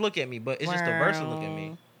think it is Look at Me, but it's just the verse of Look at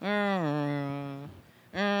Me.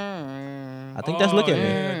 I think that's Look at Me.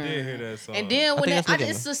 Yeah, I did hear that song. And then when think that's Look at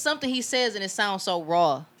it's Me. just something he says and it sounds so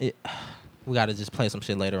raw. We gotta just play some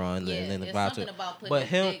shit later on Yeah, and then there's vibe to something it. about putting But his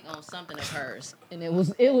him, dick on something of hers, and it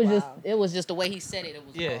was just the way he said it. It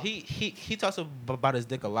was yeah, raw. he talks about his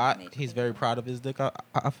dick a lot. He's very proud of his dick. I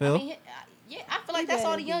feel. I mean, yeah, I feel like that's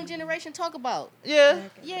all the young generation talk about. Yeah.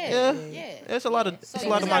 Yeah. There's a lot of So it's a you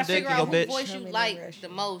lot of just my gotta dick figure in your out who bitch. voice you like the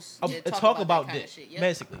most. Oh, and talk about that kinda dick, shit, yeah.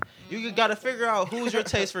 basically. You gotta figure out who's your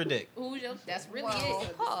taste for dick. Who's your? That's really Whoa,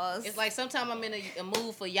 it. pause. It's like sometimes I'm in a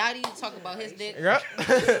mood for Yachty to talk about his dick. Yep.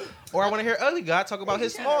 Or I want to hear Ugly God talk about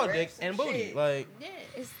his small dick and booty. Like Yeah.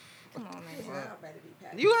 Come on,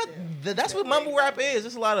 man. you got that's what mumble rap is.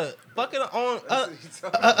 It's a lot of fucking on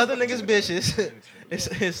other niggas' bitches.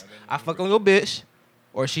 It's I fuck on your bitch,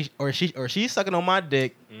 or she's sucking on my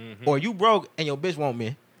dick, or you broke and your bitch want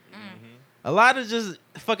me. A lot of just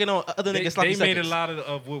fucking on other niggas. They sloppy made a seconds. lot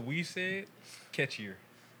of what we said catchier.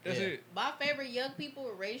 That's Yeah. it. My favorite young people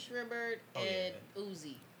are Ray Shrimbert and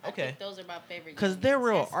Uzi. I Okay. think those are my favorite. Cause young they're ones.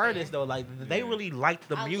 real That's fair. artists though. Like they really like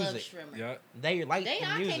the I music. love Shrimmer. Yeah. They like They, the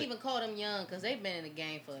I music. can't even call them young because they've been in the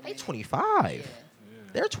game for a They minute. 25. Yeah.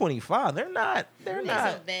 They're 25. They're not. They're They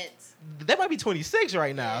not. some vets. They might be 26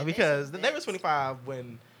 right now Yeah, they because some they were vets. 25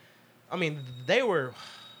 when. I mean, they were.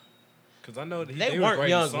 Cause I know They was weren't writing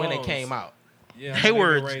young when they songs. came out. Yeah, I They know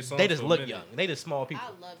were. been writing songs They just for a look minute. young. They just small people.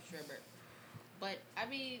 I love Shrimbert, but I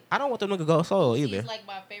mean, I don't want them to go solo either. he's like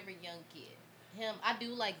my favorite young kid. Him, I do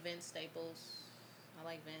like Vince Staples. I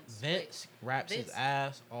like Vince. Vince raps his Vince-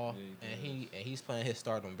 ass off, Yeah, and he's playing his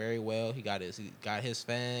stardom very well. He got his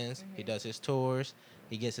fans. He does his tours.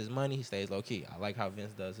 He gets his money. He stays low key. I like how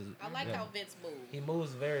Vince does his. I like how Vince moves. He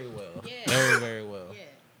moves very well. Yeah. Very well. Yeah.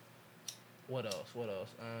 What else?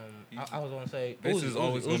 I was gonna say This Uzi, is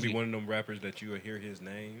always Uzi, gonna be Uzi. one of them rappers that you will hear his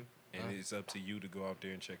name and it's up to you to go out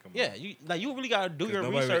there and check them Yeah, out. you really gotta do your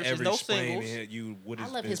Nobody would research. There's ever no explain singles. to you what I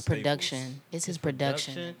is love Vince his Staples. production. It's his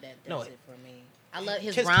production Production? that does No, it for me. I love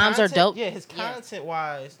his His rhymes are content- dope. Yeah, his content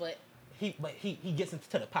wise, But he gets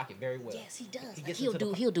into the pocket very well. yes, he does. He Like, gets he'll into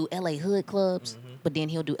the do LA hood clubs, but then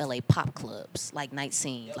he'll do LA pop clubs, like Night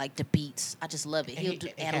Scene, like the beats. I just love it. He'll He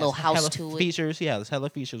add a has little house hella to it. features. He has hella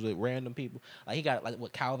features with random people. Like he got like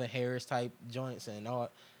with Calvin Harris type joints and all.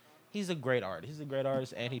 He's a great artist. He's a great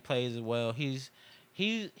artist and he plays as well. He's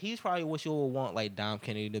probably what you would want like Dom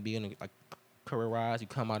Kennedy to be in like career wise. You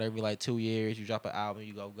come out every like 2 years, you drop an album,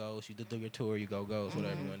 you go ghost. You do your tour, you go ghost.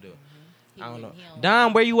 Whatever you want to do. I don't know.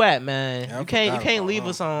 Dom, where you at, man? Yeah, I you can't forgot leave about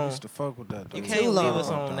us him. I on. used to fuck with that. You dude. can't Too leave long. us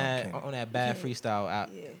on Dom that Kennedy. bad freestyle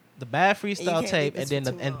out. Yeah. The bad you freestyle can't tape, leave and us then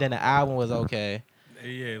for too long. the album was okay. Yeah,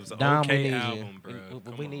 it was an Dom, we okay need album, you.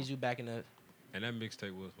 bro. We need you back in the. And that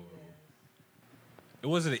mixtape was horrible. It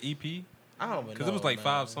wasn't an EP I don't even because it was know, like man.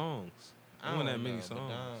 5 songs. I It don't wasn't that many know, but songs.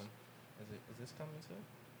 Dom, is this coming too?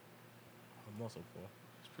 I'm also for.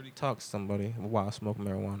 It's pretty. Talk to somebody while smoking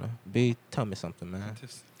marijuana. B, tell me something, man.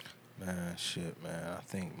 Just, Man, shit, man. I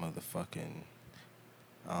think motherfucking.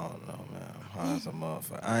 I don't know, man. I'm high as a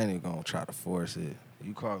motherfucker. I ain't even gonna try to force it.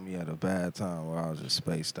 You caught me at a bad time where I was just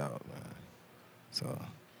spaced out, man. So.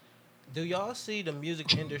 Do y'all see the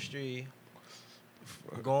music industry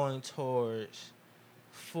going towards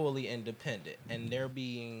fully independent and there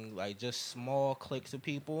being like just small cliques of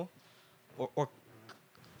people or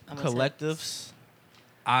I'ma tell- collectives?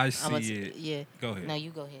 I I'ma see t- it. Yeah. Go ahead. No,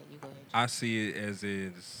 you go ahead. You go ahead. I see it as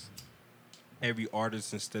is every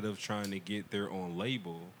artist, instead of trying to get their own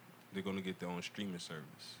label, they're going to get their own streaming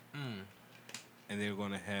service. And they're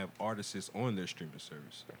going to have artists on their streaming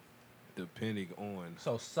service, depending on.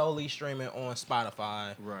 So solely streaming on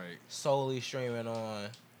Spotify, Right. solely streaming on.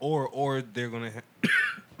 Or they're going to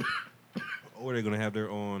or they're going to have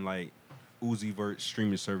their own, like, Uzi Vert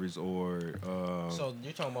streaming service or. So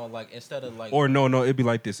you're talking about like instead of like. Or no, it'd be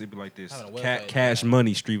like this. It'd be like this. Having a website, Cash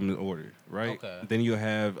Money streaming order, right? Okay. Then you'll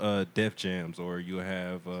have Def Jams, or you'll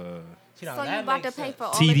have See, now So you that about to makes pay sense. for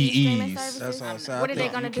all of these streaming TDEs. services? That's what I'm saying. What I are they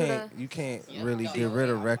think gonna you do? can't, you can't really get rid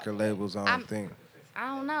of record labels, I don't think. I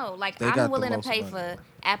don't know. Like They got I'm the willing to most pay money. for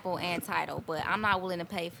Apple and Tidal, but I'm not willing to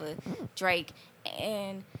pay for Drake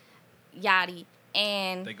and Yachty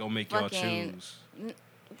and they gonna make y'all fucking- choose.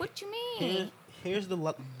 What you mean? Here's the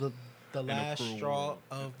last cruel straw world.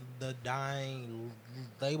 of the dying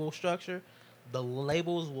label structure. The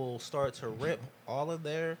labels will start to rip all of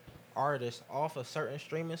their artists off a certain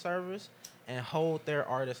streaming service and hold their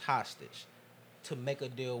artists hostage to make a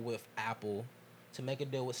deal with Apple, to make a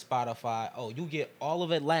deal with Spotify. Oh, you get all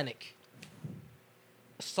of Atlantic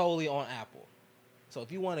solely on Apple. So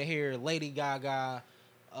if you want to hear Lady Gaga,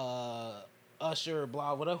 Usher,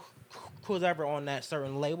 blah, whatever, who's ever on that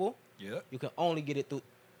certain label, Yep. you can only get it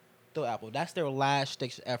through Apple. That's their last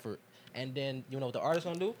ditch effort. And then you know what the artist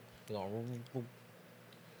gonna do? They're gonna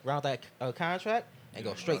round that contract and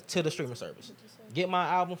go straight to the streaming service. Get my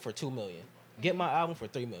album for $2 million. Get my album for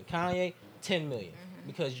 $3 million. Kanye, $10 million.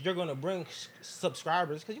 Because you're gonna bring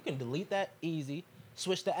subscribers. Because you can delete that easy.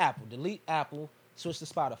 Switch to Apple. Delete Apple. Switch to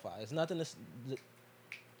Spotify. It's nothing to.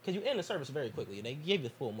 Because you end the service very quickly. And they give you a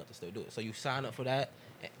full month to still do it. So you sign up for that.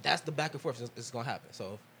 And that's the back and forth that's gonna happen.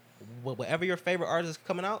 So whatever your favorite artist is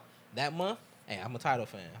coming out that month, hey, I'm a Tidal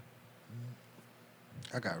fan.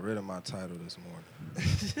 I got rid of my title this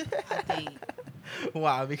morning. I think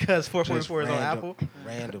Why? Because 4.4 is on Apple?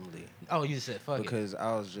 Randomly. Oh, you said fuck Because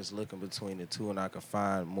I was just looking between the two and I could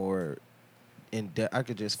find more I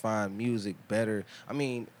could just find music better. I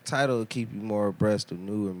mean, Tidal will keep you more abreast of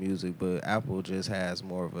newer music, but Apple just has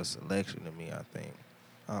more of a selection to me, I think.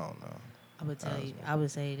 I don't know. I would tell you. I would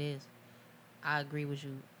say it is. I agree with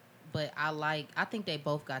you, but I think they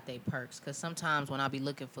both got their perks. Cause sometimes when I be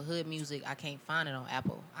looking for hood music, I can't find it on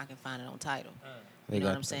Apple. I can find it on Tidal. They You know got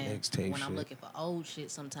what I'm the saying? mixtape When I'm shit. looking for old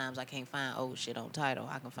shit, sometimes I can't find old shit on Tidal.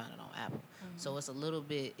 I can find it on Apple. So it's a little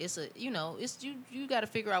bit. It's a it's you got to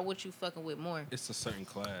figure out what you fucking with more. It's a certain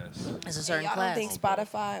class. It's a certain y'all class. don't think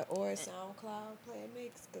Spotify or SoundCloud play a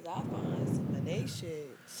mix? Because I find some of they shit.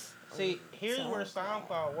 See, here's where SoundCloud.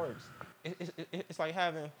 SoundCloud works. It's like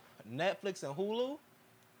having Netflix and Hulu,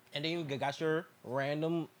 and then you got your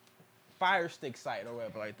random Fire Stick site or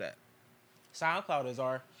whatever like that. SoundCloud is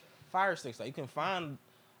our Fire Stick site. You can find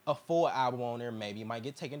a full album on there. Maybe it might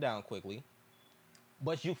get taken down quickly,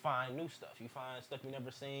 but you find new stuff. You find stuff you never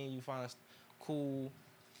seen. You find cool.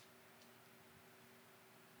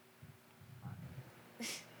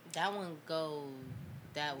 That one go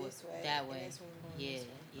that way. This way, That and way. this one going Yeah, this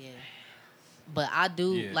way. yeah. But I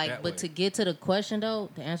do Yeah, like. that But way. to get to the question though,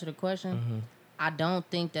 to answer the question, I don't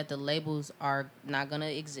think that the labels are not gonna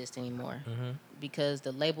exist anymore because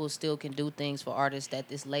the labels still can do things for artists that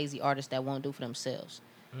this lazy artist that won't do for themselves.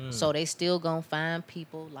 So they still gonna find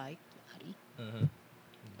people like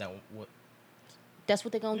Lottie. That's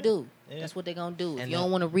what they're gonna do. Yeah. That's what they're gonna do. If And you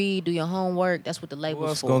don't want to read, do your homework. That's what the Who labels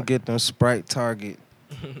else for. gonna get them Sprite Target?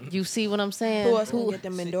 You see what I'm saying? Who else gonna get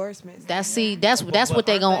them endorsements? That's what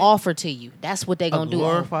they gonna offer to you. That's what they A gonna do.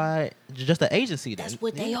 glorified, just an agency. That's then.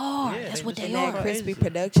 what they are. Yeah, That's they what just they that are. crispy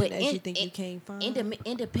production But that you think you can't find.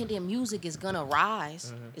 Independent music is gonna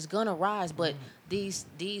rise. It's gonna rise. But these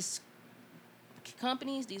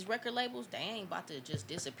companies, these record labels, they ain't about to just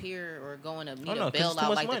disappear or go into need no, 'cause a it's too bailout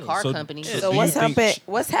much like money. the car So- companies. so So do what's you think happening?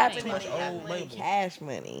 What's happening? much when you got old money, label. cash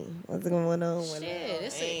money. What's going on with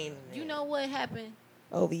Shit, you know what happened?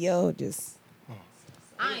 OVO? Just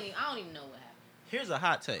I don't even know what happened. Here's a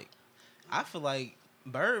hot take. I feel like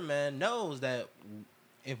Birdman knows that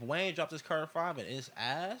if Wayne dropped his Carter 5 and it's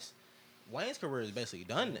ass, Wayne's career is basically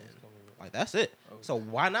done then. Like, that's it. So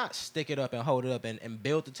why not stick it up and hold it up and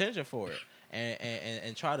build the tension for it?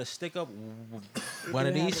 And try to stick up one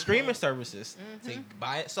of these streaming services to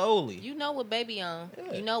buy it solely. You know what baby on.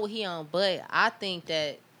 Yeah. You know what he on. But I think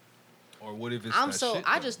that Or what if it's I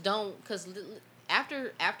though? just don't, because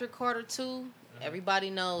after Carter 2, everybody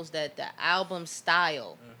knows that the album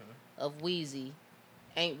style of Wheezy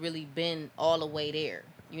ain't really been all the way there.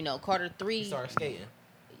 You know, Carter 3, He started skating.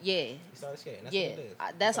 yeah. He started skating. That's Yeah, what it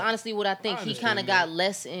is. that's honestly what I think. He kind of got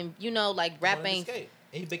less in, like rap Wanted to ain't. skate.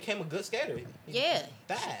 He became a good skater. Yeah,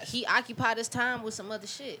 Fast. he occupied his time with some other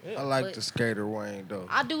shit. Yeah. I like But the skater Wayne though.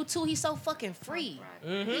 I do too. He's so fucking free.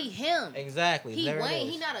 He him. Exactly. He There it Wayne.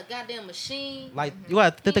 is. He not a goddamn machine. Like, you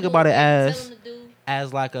got to He think do about it what they tell as him to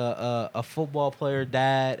do. like a football player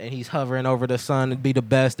dad, and he's hovering over the sun to be the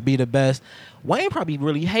best, to be the best. Wayne probably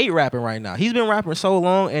really hate rapping right now. He's been rapping so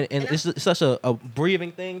long, and it's such a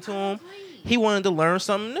breathing thing to him. He wanted to learn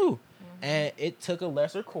something new, and it took a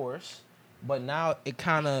lesser course, but now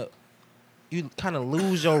you kind of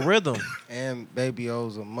lose your rhythm. And Baby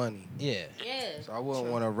owes him money. Yeah. Yeah. So I wouldn't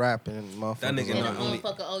want to rap and motherfuckers. That nigga And not a only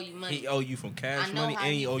motherfucker owe you money. he owe you from cash I know money how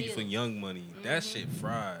and he he owe you feel. from young money. That shit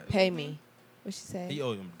fried. pay me. What she say? He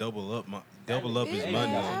owe him double up his Yeah,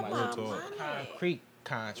 money. I Real want talk. money. Concrete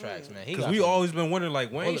contracts, man. He Because got we some- always been wondering, like,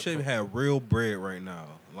 Wayne Bulletproof. should have real bread right now.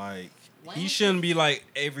 Like, he Wayne shouldn't be like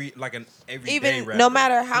every everyday Even rapper. no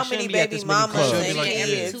matter how He many shouldn't be at baby this many mamas clubs. and Should be like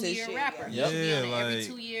every kids and 2-year shit. rapper. Yeah, Should be on there every like-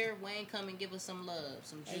 2 year. Wayne come and give us some love,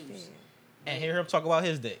 some juice. and hear him talk about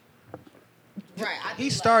his dick. Right. I He do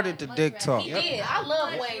started the like dick talk. He did. I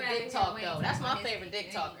love Wayne dick talk though. That's my favorite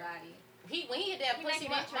dick talk. Anybody. When he hit that pussy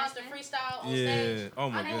monster freestyle on Yeah. stage, Oh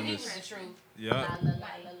my I knew he goodness. was the truth. Yeah. La, la, la,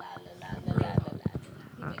 la, la, la, la, la, la.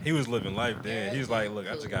 He was living life then. He was like, look,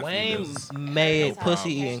 I just got Wayne females. made No pussy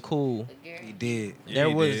problem. eating cool. He did. Yeah, There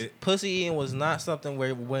he was did. pussy eating was not something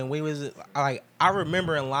where when we was like I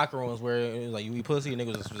remember in locker rooms where it was like you eat pussy and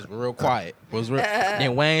niggas was just real quiet. Was real.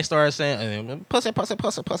 Then Wayne started saying pussy, pussy,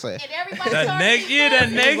 pussy, pussy. And everybody That started next year, that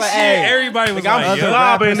eating next pussy. Like, year, hey, everybody was like, I'm like, other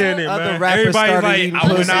yeah, rappers- in there, other man. rappers Everybody's started like, eating I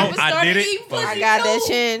went pussy. out, I Started did it. eating Fuck I it. got that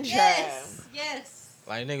chin Yes. Yes.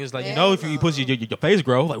 Like niggas like you Yeah. know if you eat pussy your face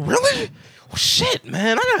grow. Like really? Well, shit,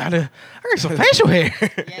 man, I got some facial hair.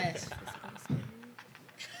 Yes.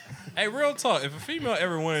 Hey, real talk. If a female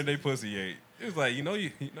ever wanted their pussy ate, it was like, you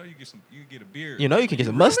get a beard. You know you can get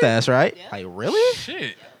a mustache, right? Yeah. Like really?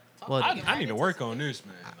 Shit. Well, I need to work on this,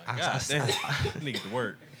 man. Like, God damn. I need to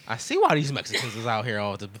work. I see why these Mexicans is out here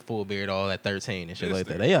all with the full beard, all at 13 and shit This like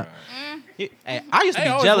that. nigga, They are. man. Hey, I used to Hey,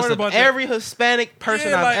 I be was jealous worried of about that. every Hispanic person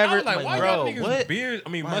Yeah, I've like, ever. I was like, why y'all bro, niggas what? beard? I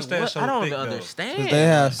mean, Like, mustache what? so I don't thick, even though. understand. Cause they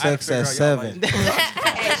have I had to sex figure at out y'all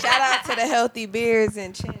 7. Hey, shout out to the healthy beards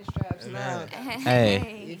and chin straps now.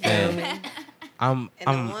 Hey, You feel hey, me? I'm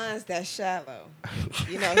And the ones that's shallow.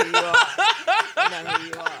 You know who you are. You know who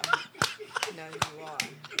you are. You know who you are.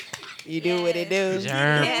 You do what it do.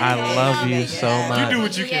 Jern, Yeah. I love you so Yeah. much. You do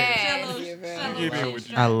what you can. Yeah. You feel me? You do what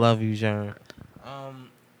you I can. love you, Jern.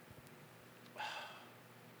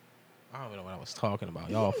 I don't even know what I was talking about.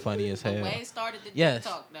 Y'all funny as hell. Wayne started the Yes,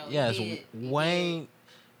 dick talk though. yes. He did. Wayne.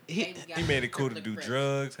 Baby got He made it cool to look do fresh.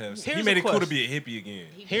 drugs. He Here's made a it cool to question. be a hippie again.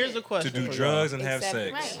 He Here's did. a question. To do for drugs y'all. and have Except-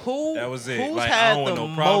 sex. Right. Who? That was it. Who's Like, I had don't want the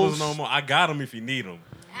no problems most- no more. I got them if you need them.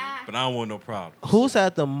 But I don't want no problems. Who's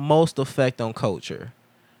had the most effect on culture?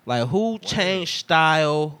 Like who changed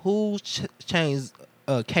style? Who changed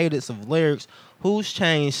cadence of lyrics? Who's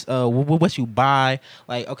changed what you buy?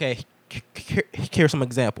 Like okay, here's some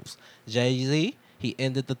examples. Jay-Z, he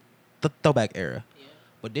ended the throwback era. Yeah.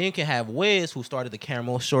 But then you can have Wiz, who started the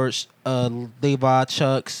caramel shorts, Levi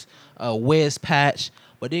Chucks, Wiz patch.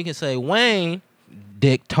 But then you can say Wayne,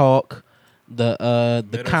 dick talk, the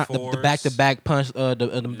Metaphors. back-to-back punch,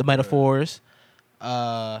 the metaphors.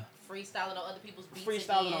 Freestyling on other people's beats.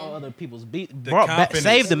 Freestyling on other people's beats. confidence.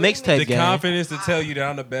 Save the mixtape The game. confidence to tell you that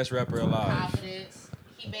I'm the best rapper alive. Confidence.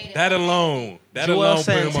 He made it That all alone Joel put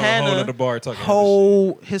him on a whole Santana, other bar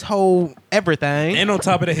talking his whole everything. And on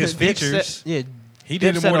top of that, his Dipset- features. yeah, He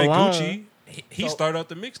did it Dipset more than alone. Gucci. He So- started off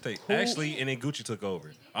the mixtape actually, and then Gucci took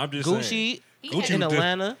over. I'm just saying. Gucci in was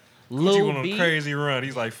Atlanta. Gucci Lil went on B. a crazy run.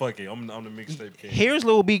 He's like, fuck it, I'm the mixtape king. Here's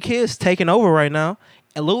Lil B Kids taking over right now,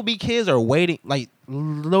 and Lil B Kids are waiting. Like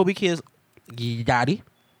Lil B Kids, Gotti,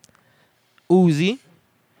 Uzi,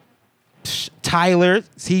 Tyler.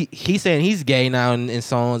 He's saying he's gay now in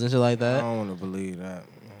songs and shit like I that. don't want to believe that.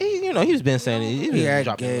 He's been saying it. He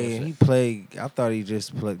act gay. And he played. I thought he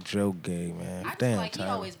just played joke gay, man. I just Damn, like he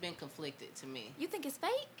Tyler. always been conflicted to me. You think it's fake?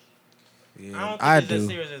 Yeah, I I don't think it's as do.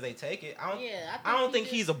 serious as they take it. Yeah, I don't think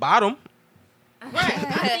he's a bottom. Right.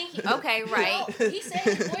 I think he, Okay, right. He said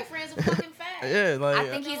his boyfriend's a fucking fag. Yeah, like I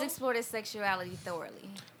think he's explored his sexuality thoroughly.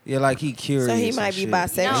 Yeah, like he curious. So he and might be shit.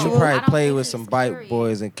 bisexual? He No, I probably don't played think with he's some bike curious.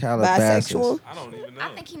 boys in Calabasas. Bisexual? I don't even know. I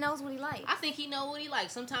think he knows what he likes. I think he know what he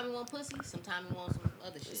likes. Sometimes he want pussy. Sometimes he want some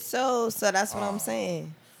other shit. So that's what I'm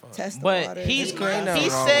saying. Test the But water. he Ain't nothing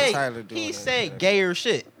wrong with Tyler doing he that said shit. gayer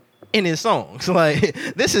shit in his songs. Like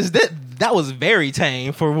that was very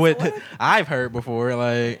tame for what I've heard before.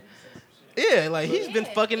 Like yeah, like he's been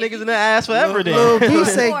fucking niggas in the ass forever. Lil Then B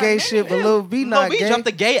say gay shit, but Lil B Lil not B gay. dropped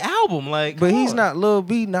a gay album. Like, But come he's on. not. Lil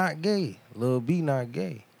B not gay. Lil B not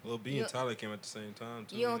gay. Lil B and Tyler came at the same time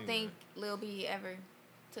too. You don't anyway. think Lil B ever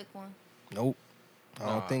took one? Nope. I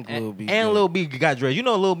don't think Lil B. And gay. Lil B got dreads. You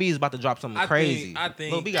know Lil B is about to drop something crazy. I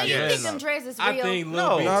think Lil B Do got you yes. think dreads. them dreads is real? I think Lil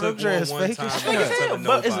No. B No, them took dreads one fake time. as and shit. didn't tell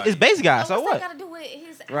But nobody. it's bass guy. What's So that what? got to do with his?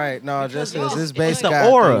 Right? No, just Because this it's bass the guy.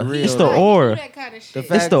 aura. be real. It's the Like, aura. that kind of The shit.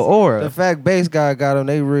 fact, It's the aura. The fact bass guy got them,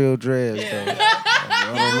 they real dreads though.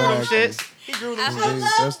 Them shits. He grew them shits.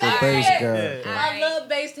 That's the bass guy. Yeah. I love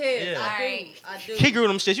based heads. Yeah. I do. He grew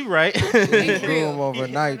them shits. You right? He grew them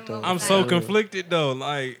overnight though. I'm so conflicted though.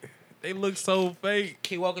 Like they look so fake.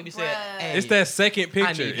 He woke up. He said, Bruh. "Hey, It's that second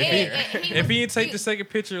picture. need If hair. if he didn't take the second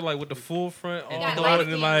picture like with the full front all got the light way,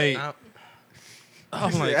 then like I'm-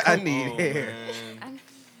 I'm like, I come need on, hair. man.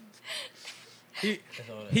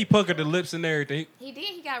 He puckered the lips and everything. He did.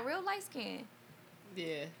 He got real light skin.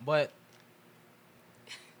 Yeah. But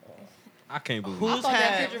I can't believe. I Who's thought that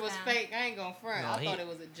had- picture was fake. I ain't gonna front. No, I he- thought it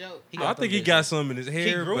was a joke. it. I think he got some in his he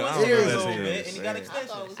hair, grew but I his don't know hair if a that's little bit, his. and he got I thought it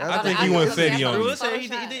extensions. was. I think I he went thought fetty it on was Grew him. his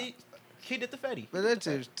hair. Photoshop. He did the fetty. But that's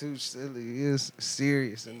just too silly. It's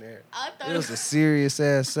serious in there. I thought It was a serious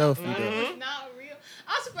ass selfie though. It's not real.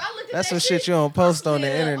 I looked at That's that some shit you don't post on the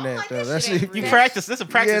Yeah, I'm internet like, though. that That's shit ain't You real. practice. This is a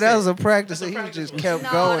practice. Yeah, that was set. a practice. That's a He practice just one. kept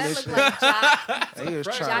No, going that and looked shit. like Jock, He was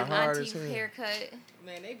Jock trying hard as auntie hell. haircut.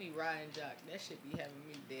 Man, they be riding jock. That shit be having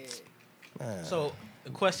me dead. Man. So the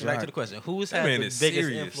question, right to the question: Who's That had man the is biggest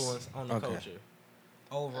serious. influence on the Okay. culture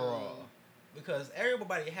overall? Because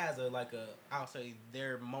everybody has I'll say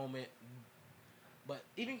their moment. But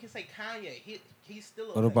even you can say Kanye, he's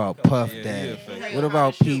still. What about affecting Puff culture. Yeah, Daddy? he affected. What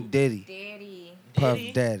about P Diddy? Daddy. Puff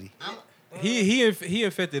Diddy? Daddy. He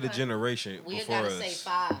infected a generation We before gotta say us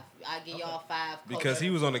 5. I give y'all 5. because he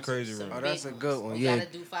was on the crazy Some run. Oh, that's a big good ones. one. We Yeah. gotta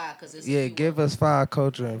do 5 because it's. Yeah, a few give of us 5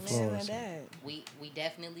 culture Man, influence. that. We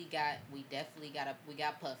definitely got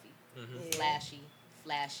Puffy. Mhm.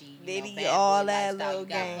 Flashy. You Diddy, know, bad all boy that lifestyle. little You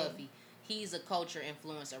got game. Puffy. He's a culture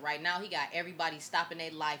influencer. Right now, he got everybody stopping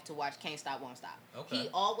their life to watch Can't Stop, Won't Stop. Okay. He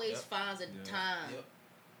always Yep. finds a time Yep.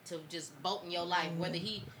 to just boat in your life. Whether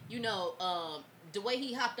he, the way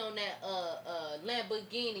he hopped on that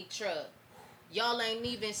Lamborghini truck. Y'all ain't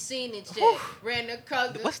even seen it yet. Ran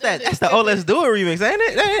across the What's that? That's the Oh Let's Do It remix, ain't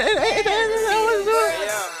it? Ain't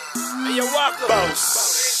that Hey, yo, walk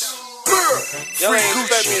boss. Y'all ain't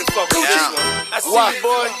expect me to fuck with this one. I see you,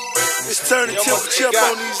 boy. It's turning temperature up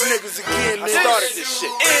on these niggas again, man. I started this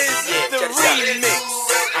shit. Is the remix.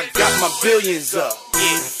 I got my billions up.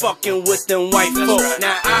 Fucking with them white folks.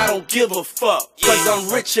 Now I don't give a fuck. Cause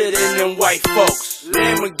I'm richer than them white folks.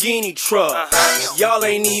 Lamborghini truck. Y'all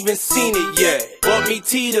ain't even seen it yet. Bought me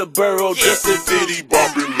Teterboro just a Diddy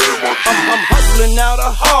bumping I'm hustling out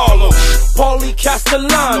of Harlem. Paulie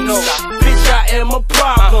Castellano. Bitch, I am a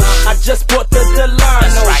problem. I just bought the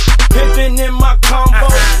Delano. Pimpin' in my combo.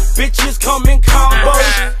 Bitches come in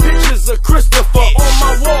combos. Pictures of Christopher on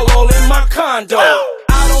my wall, all in my condo.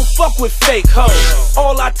 I don't fuck with fake hoes.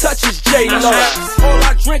 All I touch is J-Lo. All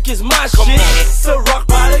I drink is my shit. Ciroc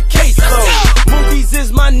by the case load. Movies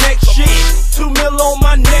is my next shit. 2 mil on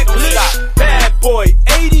my necklace. Bad boy,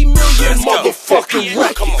 80 million motherfucking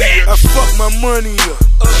records. I fucked my money up.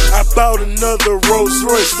 I bought another Rolls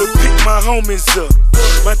Royce to pick my homies up.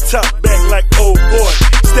 My top back like old boy.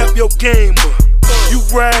 Step your game up. You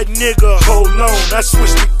ride, nigga, hold on. I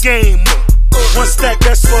switched the game up. One stack,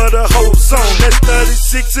 that's for the whole zone. That's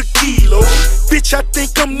 36 a kilo. Bitch, I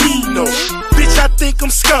think I'm Nino. Bitch, I think I'm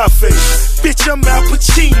Scarface. Bitch, I'm Al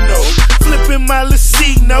Pacino. Flipping my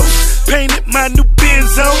Lucino. Painted my new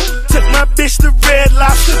Benzo. Took my bitch to Red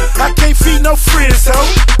Lobster. I can't feed no friends, ho.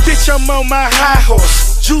 Bitch, I'm on my high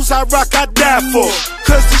horse. Jewels I rock, I die for.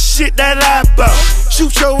 Cause the shit that I bought.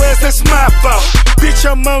 Shoot your ass, that's my fault. Bitch,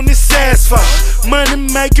 I'm on this asphalt. Money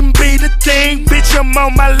making be the thing. Bitch, I'm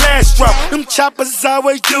on my last drop. Them choppers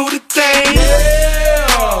always do the thing.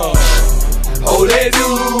 Yeah. Oh, they do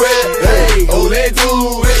it. Hey, oh, they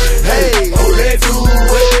do it. Hey, oh, they do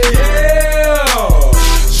it. Yeah.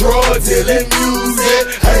 Drug dealing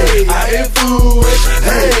music. Hey, I influence.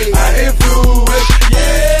 Hey, I influence.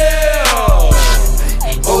 Yeah.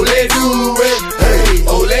 Oh, they do it. Hey,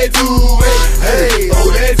 oh, they do it. Hey,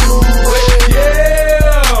 oh, they do it.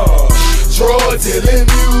 Yeah. Drug dealing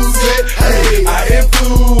music. Hey, I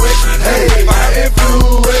influence. Hey, I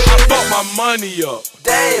influence. I fucked my money up.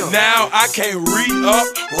 Damn. Now I can't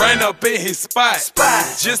re-up, ran up in his spot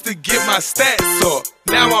just to get my stats up.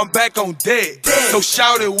 Now I'm back on deck. So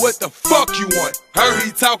shout it, what the fuck you want? Heard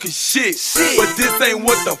he talking shit, but this ain't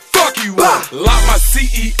what the fuck you want. Lock my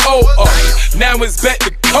CEO up, now it's back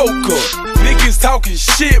to Coca. Niggas talking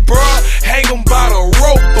shit, bruh, hang 'em by the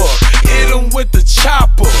rope up. Hit 'em with the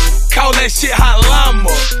chopper, call that shit hot llama.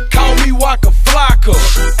 Call me Waka Flocka,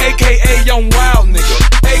 aka Young Wild Nigga,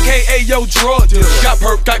 aka Yo Drug Dealer. Got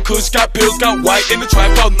perp, got kush, got pills, got white in the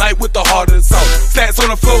trap all night with the heart of the salt. Stats on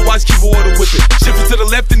the floor, watch keep water with it. Shift it to the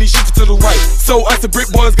left and he shift it to the right. So us the brick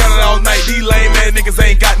boys got it all night. These lame ass niggas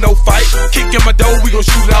ain't got no fight. Kick in my door, we gon'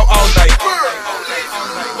 shoot it out all night.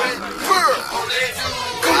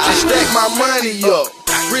 Just stack my money up.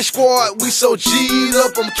 Rich squad, we so G'd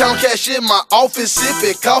up. I'm count cash in my office,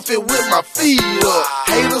 sipping coffee with my feet up.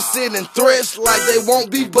 Haters sending threats like they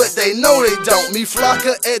won't be, but they know they don't. Me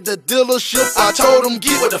Flocka at the dealership, I told them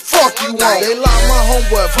get what the fuck you want. They locked my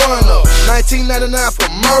homeboy Vun up, 1999 for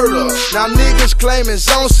murder. Now niggas claiming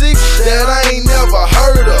Zone 6 that I ain't never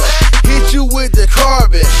heard of. Hit you with the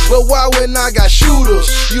carbon, but why when I got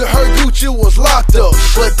shooters? You heard Gucci was locked up,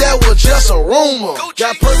 but that was just a rumor.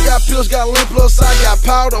 Got perk, got pills, got Link Plus, I got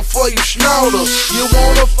powder for you schnauders. You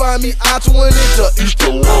wanna find me I-20 to East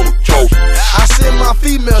Atlanta. I send my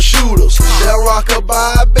female shooters, that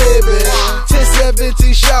rock-a-bye baby.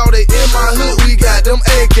 10-17 shouted, in my hood we got them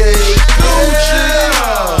AKs.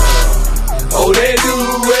 Oh, they do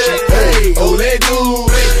it. Hey, oh, they do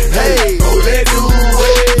it. Hey, oh, they do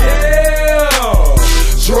it. Yeah.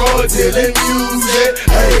 Drug dealing music.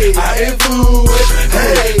 Hey, I influence.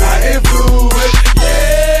 Hey, I influence.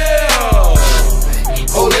 Yeah.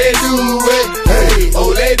 Oh, they do it. Hey,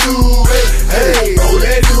 oh, they do it. Hey, oh,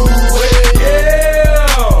 they do it.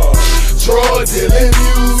 Yeah. Drug dealing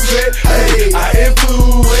music. Hey, I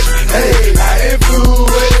influence. Hey, I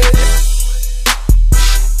influence.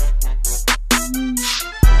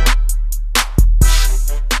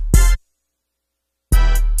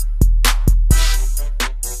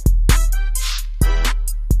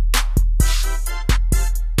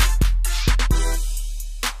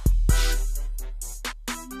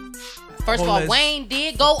 First of all, Wayne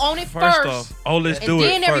did go on it first. Let's do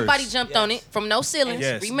it. And then everybody jumped on it from No Ceilings.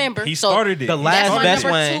 Yes. Remember, He started it. The last best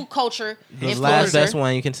number Wayne. 2 culture The influencer. last best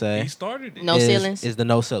one you can say. He started it. No Ceilings. Is the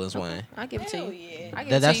No Ceilings Wayne. I give it to you. I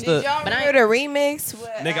give That's it to you. the- Did y'all But I hear the remix? with,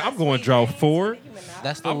 Nigga, I'm going draw 4.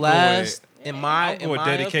 That's the I'm last. going- In my I'm going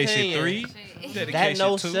dedication opinion, 3. That Dedication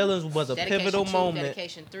No 2. Ceilings was a Dedication pivotal 2, moment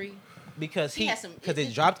Dedication 3. because He had some-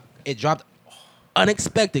 it dropped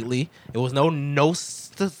unexpectedly. It was no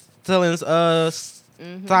Ceilings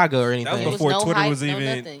saga or anything. That was was before no Twitter hype, was no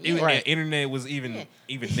even, nothing. even Yeah. the internet was even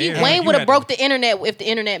there. Wayne You would have had broke the internet if the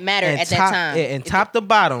internet mattered and at top, that time. And top to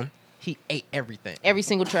bottom, he ate everything. Every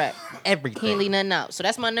single track. Everything. He ain't leave nothing out. So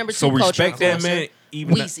that's my number 2 So culture respect that influencer. man,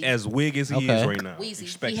 even Weezy. as wig as he is Okay. right now. Weezy.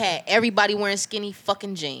 Respect He him. had everybody wearing skinny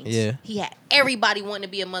fucking jeans. Yeah. He had everybody wanting to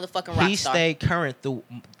be a motherfucking rock He star. stayed current through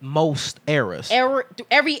most eras. Through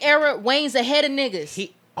every era, Wayne's ahead of niggas.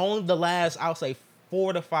 He only the last, I'll say,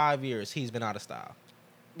 4 to 5 years, he's been out of style.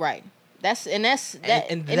 Right. That's that. And that's it ain't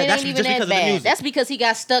just even because that of the bad. music. That's because he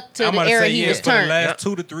got stuck to I'm the about to era say, he yeah, was for the turned. last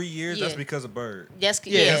 2 to 3 years, Yeah. that's because of Bird. That's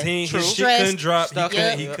Yeah, Because his shit Stressed. couldn't drop. Stuck He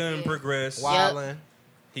up. couldn't progress. Wildin'.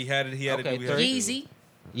 He had it. He had Okay, it. We had to do it.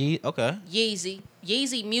 Yeezy. Okay.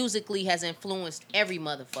 Yeezy musically has influenced every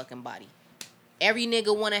motherfucking body. Every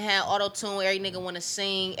nigga want to have auto tune. Every nigga want to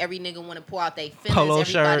sing. Every nigga want to pour out their feelings. Polo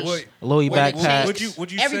Everybody, shirts, Louis backpacks.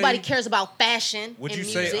 Would you everybody say, cares about fashion. Would and you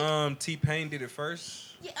music. say T-Pain did it first?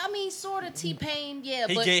 Yeah, I mean, sort of T-Pain, yeah.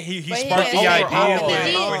 He but sparked the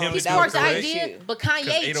idea for him he to sparked do the it. idea, but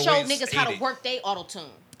Kanye 'Cause showed 808s niggas how to 80. work their auto tune.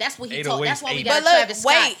 That's what he told. That's why we 808s got But look, Travis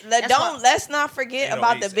Scott. That's why- let's not forget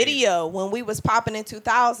about the 808s, video when we was popping in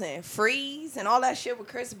 2000, Freeze and all that shit with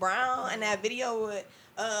Chris Brown and that video with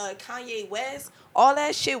Kanye West. All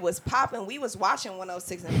that shit was popping. We was watching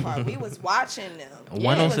 106 in Park. We was watching them.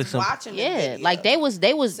 106 We was watching the Yeah, video. like they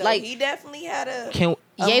was So like he definitely had a. Can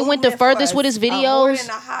Ye went the movement furthest for with us, his More videos. than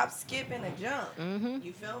a hop, skip, and a jump.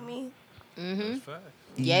 You feel me?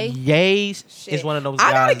 Ye. Ye's Shit. is one of those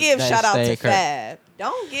I guys. gotta give that shout out stay to current. Fab.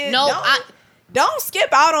 No, Don't skip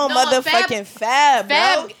out on No, motherfucking Fab, bro.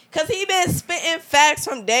 Fab- Cause he been spitting facts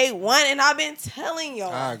from day one, and I've been telling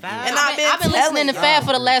y'all. I agree. And I've been listening to y'all. Fab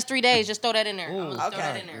for the last 3 days. Just throw that in there. I'm gonna throw Okay.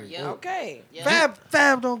 that in there. Yeah. Okay. Yeah.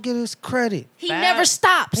 Fab don't get his credit. He never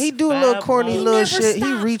stops. He do a little Fab corny won't- little never shit. He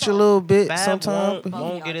stops, reach a though. little bit Fab sometimes.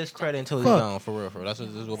 won't get his credit until he's Fuck. gone, for real. That's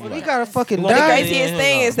what this will be He like. gotta fucking He won't The get die. his- craziest Yeah,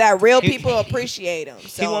 thing yeah, is that real He- people appreciate him.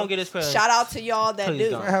 So won't get his credit. shout out to y'all that Please do.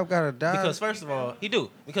 don't. Fab gotta die. Because first of all, he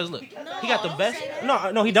do. Because look, he got the best.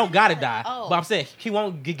 No, he don't gotta die. Oh. But I'm saying he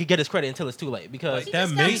won't get his credit until it's too late. Because That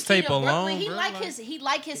Just gotta mixtape see the Brooklyn. alone, He bro,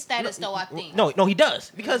 like his status though. I think. no, he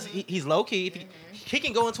does because he's low key. If he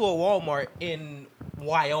can go into a Walmart in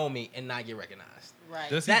Wyoming and not get recognized. Right.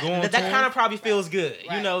 Does he That, go on that tour? kind of probably feels good, you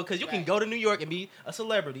Right. know, because you can Right. go to New York and be a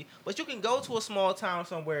celebrity, but you can go to a small town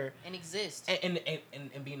somewhere And exist. and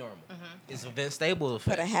be normal. It's Vince Staples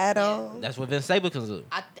Put effect. a hat on. That's what Vince Staples can do.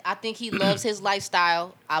 I think he loves his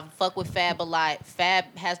lifestyle. I fuck with Fab a lot. Fab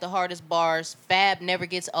has the hardest bars. Fab never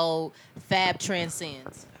gets old. Fab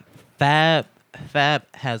transcends. Fab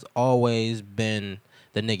has always been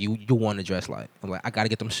the nigga you want to dress like. I'm like, I gotta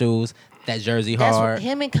get them shoes, that jersey That's hard. what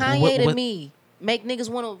him and Kanye What- to what- me make niggas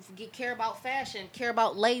want to care about fashion, care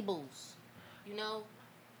about labels. You know.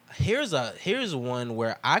 Here's one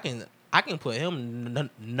where I can put him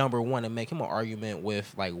number one and make him an argument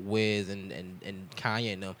with like Wiz and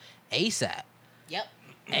Kanye and them. ASAP. Yep.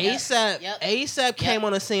 ASAP. Yep. ASAP came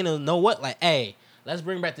on the scene and know what? Like, hey, let's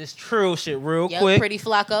bring back this trill shit real Yep. quick. Pretty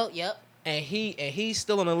Flacco. Yep. And he's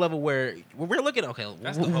still on a level where we're looking. Okay,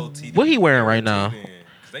 That's the whole TDE what he wearing right now? too, then,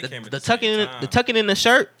 'cause they came at The the same tucking in the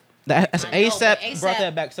shirt. That's I know, but ASAP brought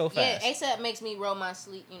that back so fast. Yeah, ASAP makes me roll my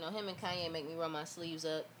sleeve. You know, him and Kanye make me roll my sleeves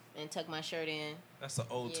up and tuck my shirt in. That's the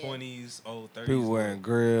old 20s, old 30s. People wearing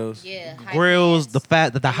grills. Yeah. high Grills,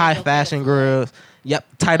 pants. the high no fashion butterfly. grills. Yep,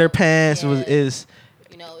 tighter pants Yeah. is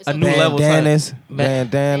You know, it's a new level. Bandanas.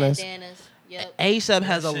 Bandanas. Bandanas. Yep. ASAP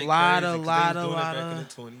has a That shit lot crazy, 'cause they was doing it back in the of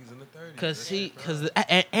 20s and the 30s. because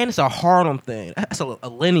and it's a Harlem thing. That's a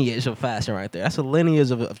lineage of fashion right there. That's a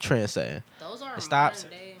lineage of trend setting. Those are It stops.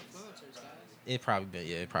 modern day influencers, guys. It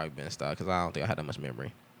probably been stopped because I don't think I had that much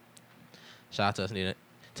memory. Shout out to us needing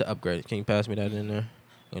to upgrade. Can you pass me that in there?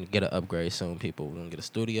 We're gonna get an upgrade soon, people. We're gonna get a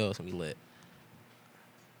studio. It's gonna be lit.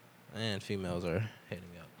 And females are hitting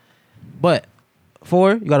me up. But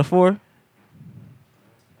 4, you got a 4?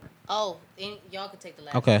 Oh, y'all can take the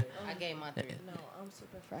last. Okay. 3. I gave my 3. No, I'm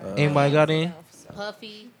super proud. Anybody got any?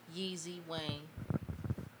 Puffy, Yeezy, Wayne.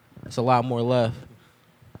 It's a lot more left.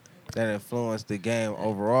 That influenced the game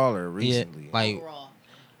overall or recently? Yeah, like Overall.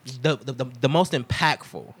 the most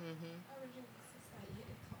impactful.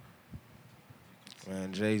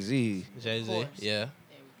 Man, Jay-Z. Jay-Z, yeah.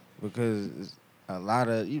 Because it's a lot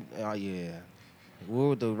of oh yeah. What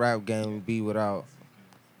would the rap game be without?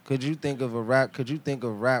 Could you think of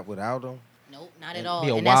rap without him? Nope, not at all. Be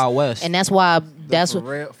a And Wild that's- West. And that's why The that's what.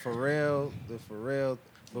 Pharrell,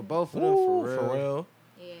 but both of them Pharrell.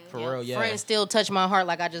 For real, yeah. Friends still touch my heart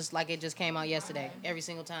like it just came out yesterday. Every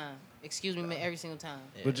single time. Excuse me, every single time.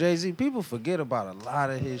 But Jay-Z, people forget about a lot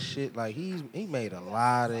of his shit. Like he made a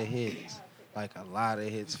lot of hits. Like a lot of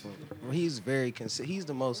hits. He's very he's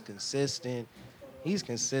the most consistent. He's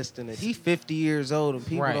consistent. He's 50 years old and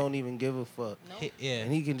people Right. don't even give a fuck. Yeah.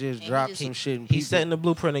 And he can just And drop he some shit. And He's people- setting the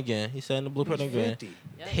blueprint again. He's 50.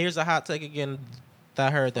 Here's a hot take again that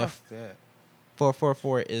I heard that Fuck that.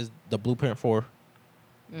 444 is the blueprint for.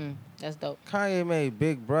 That's dope. Kanye made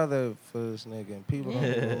Big Brother for this nigga, and people don't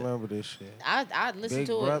Yeah. even remember this shit. I listen Big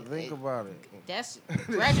to Brother, it. think about it. That's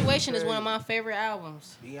Graduation is one of my favorite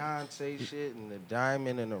albums. Beyonce shit and the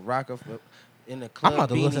Diamond and the Rockefeller in the club. I'm about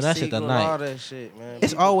to listen to that shit Beanie Siegel, tonight. All that shit, man.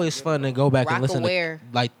 It's People always forget fun to about go back and listen to Rockaware.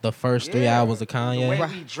 like the first 3 Yeah. albums of The way Kanye.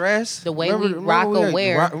 we dress. The way we rock we had-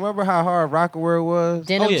 aware. Remember how hard Rockaware was?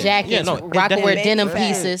 Denim yeah. jackets, Yeah, no, Rockaware that- denim that-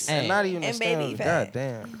 pieces. Hey. And not even And a Baby stand. Fat. God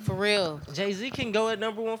damn. For real. Jay-Z can go at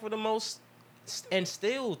number 1 for the most and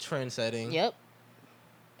still trend setting. Yep.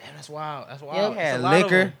 And that's wild. That's wild. Yep. It's Had a lot of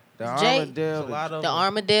liquor, them. the Jay- Armadale. It's a lot of The them.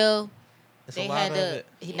 Armadale. It's They a lot had of the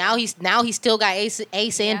it. now he still got Ace and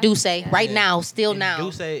Yeah. Duce right Yeah. now, still And now.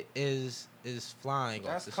 Duce is flying.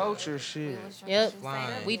 That's off the culture shelf. shit. Yep.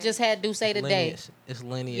 Flying. We just had Duce today. Lineage. It's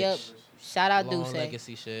lineage. Yep. Shout out Long Duce.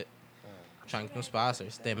 legacy shit. Trying to get them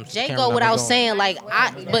sponsors. Them Jay camera go number without going. saying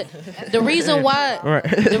but the reason why Right.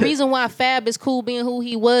 the reason why Fab is cool being who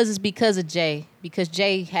he was is because of Jay. Because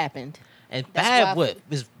Jay happened. And That's Fab why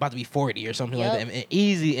is about to be 40 or something Yep. like that. And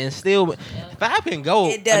easy and still Fab can go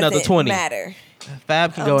It doesn't another 20. matter.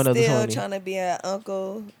 Fab can go I'm another still 20. trying to be an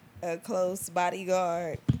uncle, a close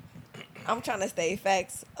bodyguard. I'm trying to stay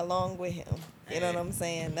facts along with him. You know what I'm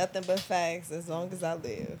saying? Nothing but facts as long as I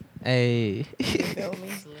live. Hey. You feel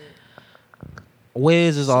me?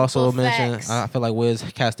 Wiz is also Super mentioned. facts. I feel like Wiz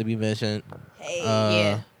has to be mentioned.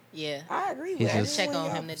 Hey, Yeah. I agree he's with just- Check everyone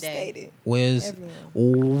on him y'all today. stated. Wiz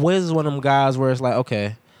Everyone. Wiz is one of them guys where it's like,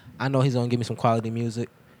 okay, I know he's gonna give me some quality music.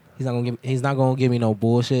 He's not gonna give me no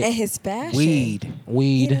bullshit. And his fashion. Weed.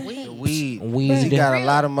 The weed. He got a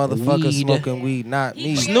lot of motherfuckers Weed. smoking weed, not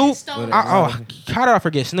me. Snoop. But, How did I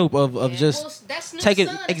forget Snoop of just Well, that's Snoop's taking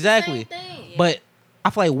son. It's the exactly. same thing. Yeah. But I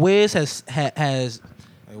feel like Wiz has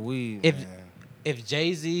weed. if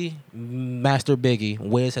Jay-Z master Biggie,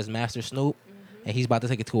 Wiz has master Snoop, and he's about to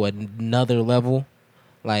take it to another level.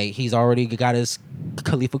 Like he's already got his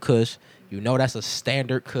Khalifa Kush. You know that's a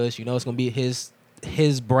standard Kush. You know it's gonna be his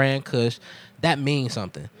brand Kush. That means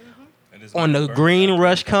something. On the Green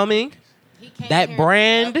Rush coming, that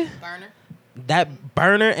brand, that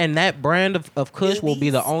burner and that brand of Kush will be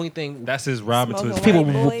the only thing. That's his Robin to his people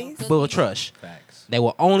White will trust. Facts. They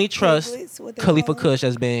will only trust Piglets, what they Khalifa call 'em? Kush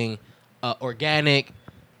as being organic,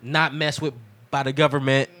 not messed with by the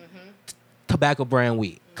government, tobacco brand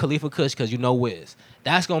weed. Khalifa Kush, because you know Wiz.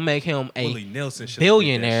 That's gonna make him a Willie Nelson should've did that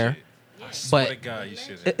billionaire. shit. I swear But to God, you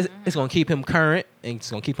should. it's gonna keep him current and it's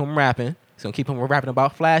gonna keep him rapping. It's gonna keep him rapping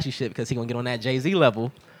about flashy shit because he's gonna get on that Jay-Z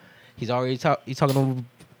level. He's already he's talking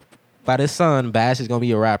about his son. Bash is gonna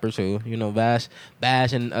be a rapper too. You know, Bash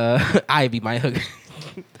and Ivy might hook.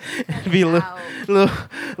 Be a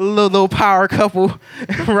little power couple.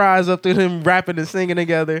 Rise up to them rapping and singing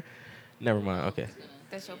together. Never mind. Okay.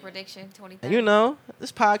 That's your prediction, 2030. And you know,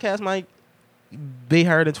 this podcast might be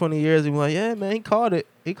heard in 20 years and be like, yeah, man, he called it.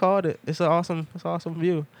 He called it. It's an awesome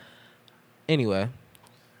view. Anyway.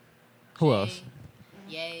 Who else?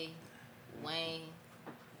 Ye, Wayne,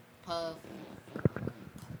 Puff.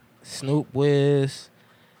 Snoop, Wiz.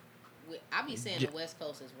 I be saying the West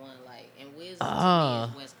Coast is one, like, and Wiz to me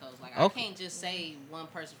is West Coast. Like, Okay. I can't just say one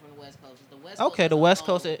person from the West Coast. The West Coast Okay, as the a West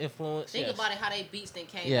whole. Coast influence. Think Yes. about it, how they beats then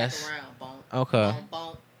came Yes. back around. Bonk, Okay.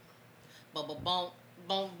 bonk, bonk, bonk,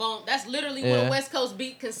 bonk, bonk. That's literally what Yeah. a West Coast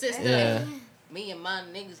beat consists Yeah. of. Me and my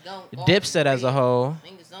niggas gon' Dipset as a whole.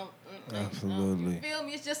 Niggas don't. Absolutely. You feel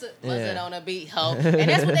me? It's just a Yeah. buzzard on a beat, ho. And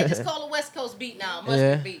that's what they just call a West Coast beat now, a mustard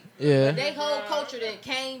Yeah. beat. Yeah. But they whole culture then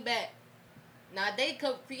came back. Now they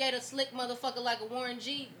could create a slick motherfucker like a Warren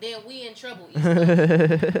G, then we in trouble. East Coast.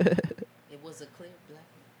 It was a clear black.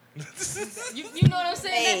 you know what I'm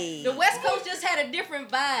saying? Hey. The West Coast just had a different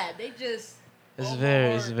vibe. They just It's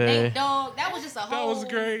very. Nate Dogg. That was just a That whole. was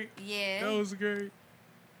great. Yeah. That was great.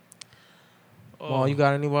 Well, you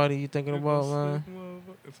got anybody you thinking about, man?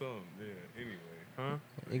 It's on. Yeah. Anyway, huh?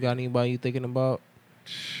 You got anybody you thinking about?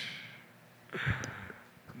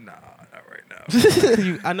 Nah, not right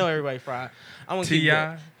now. I know everybody fried. I want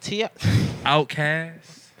T.I. T.I.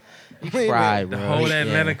 Outkast. You fried, The bro. whole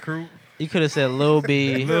Atlanta Yeah. crew. You could have said Lil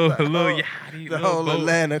B. Lil Yachty. The Lil whole Bo.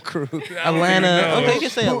 Atlanta crew. I don't even Atlanta. know. Okay, you can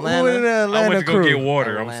say Who Atlanta. in the I Atlanta went to go crew? get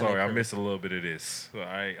water. I'm Atlanta sorry. I crew. missed a little bit of this. So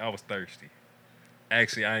I was thirsty.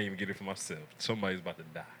 Actually, I didn't even get it for myself. Somebody's about to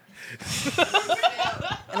die.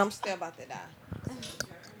 And I'm still about to die.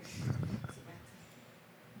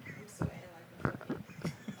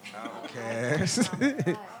 Outcast.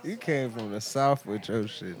 You came from the South with your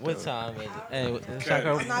shit. What though. time is it? Hey,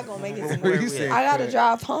 I'm not gonna make it to Where work. you said I gotta cut.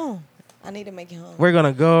 drive home. I need to make it home. We're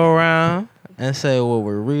gonna go around and say what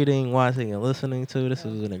we're reading, watching, and listening to. This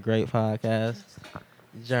has been a great podcast.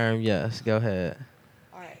 Germ, yes, go ahead.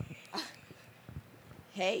 All right.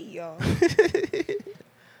 Hey y'all.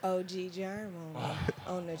 OG Germ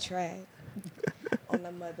on the track, on the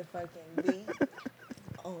motherfucking beat,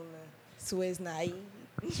 on the Swizz Naive.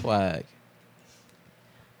 Swag.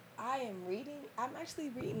 I'm actually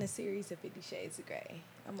reading a series of 50 Shades of Grey.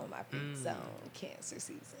 I'm on my peak zone cancer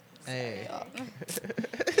season. So, Hey. y'all.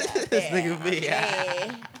 This nigga be.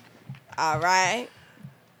 Yeah. All right.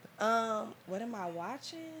 What am I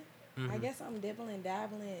watching? I guess I'm dibbling,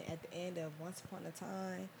 dabbling at the end of Once Upon a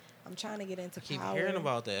Time. I'm trying to get into I keep Power. hearing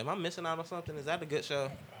about that. Am I missing out on something? Is that a good show?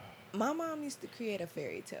 My mom used to create a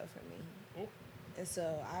fairy tale for me. And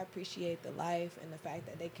so I appreciate the life and the fact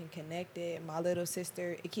that they can connect it. My little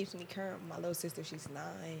sister, it keeps me current. My little sister, she's 9.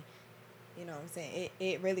 You know what I'm saying?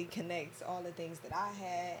 It really connects all the things that I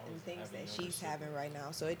had and things that she's having right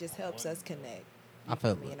now. So it just helps us connect. I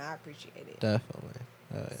feel me, and I appreciate it. Definitely.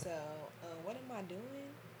 So what am I doing?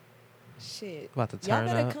 Shit. About to Y'all turn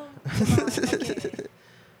better up. come to my fucking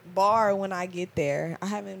bar when I get there. I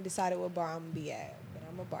haven't decided what bar I'm gonna be at, but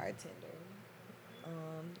I'm a bartender.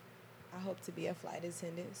 I hope to be a flight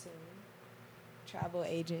attendant soon. Travel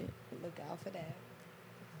agent. Look out for that.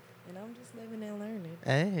 And I'm just living and learning.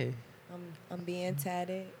 Hey. I'm being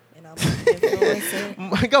tatted and I'm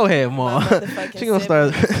influencing. Go ahead, Mom. She gonna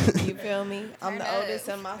start. You feel me? I'm the oldest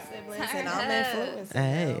of my siblings and I'm influencing.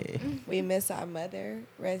 Hey. Them. We miss our mother.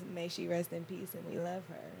 May she rest in peace and we love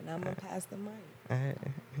her. And I'm gonna pass the mic. Hey.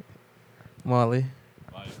 Molly.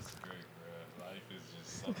 Life is great, bro. Life is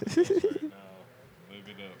just something else right now. Live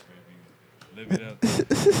it up, baby. Live it up.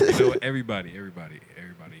 You know, everybody.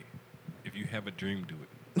 If you have a dream, do it.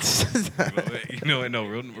 No,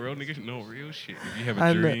 real niggas, no real shit. If you have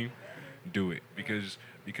a dream, do it because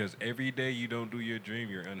every day you don't do your dream,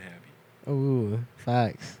 you're unhappy. Ooh,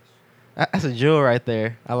 facts. That's a jewel right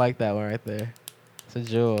there. I like that one right there. It's a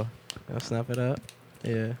jewel. I'll snap it up.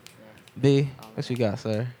 Yeah. B, what you got,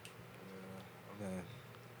 sir?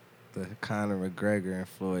 The Conor McGregor and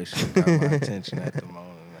Floyd shit got my attention at the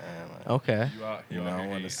moment, man. Like, okay. I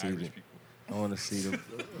want to see I want to see the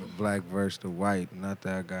black versus the white. Not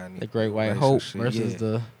that I got any. The Great White Hope shit. versus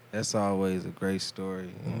the. That's always a great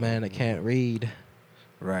story. Man that can't read.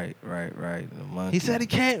 Right. The monkey. He said he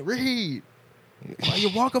can't read. Why you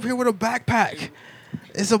walk up here with a backpack?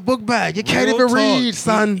 It's a book bag. You can't even read,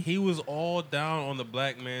 son. He was all down on the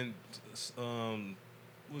black man.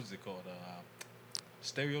 What is it called?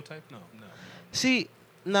 Stereotype? No. See,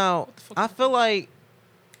 now I feel like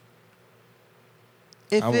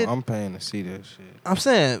if I'm paying to see that shit. I'm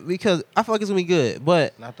saying because I feel like it's gonna be good,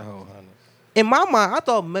 but not the whole hundred. In my mind, I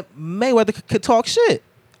thought Mayweather could talk shit.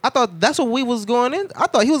 I thought that's what we was going in. I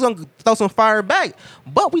thought he was gonna throw some fire back,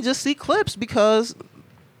 but we just see clips because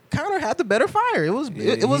Conor had the better fire. It was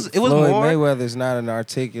Floyd more. Mayweather's not an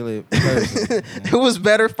articulate person. It was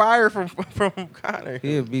better fire from Conor.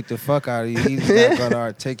 He'll beat the fuck out of you. He's not gonna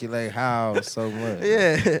articulate how so much.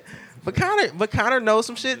 Yeah, but Conor knows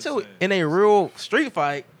some shit too. In a real street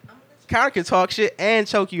fight, Conor can talk shit and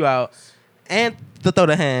choke you out, and throw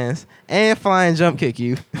the hands and fly and jump kick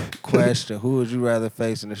you. Question: who would you rather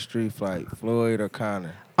face in a street fight, Floyd or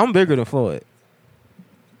Conor? I'm bigger than Floyd,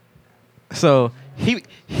 so he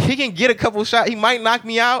can get a couple shots. He might knock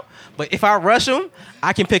me out, but if I rush him,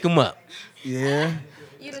 I can pick him up. Yeah.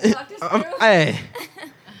 You just talked this through? Hey,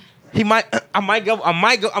 he might. I might go.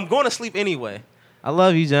 I'm going to sleep anyway. I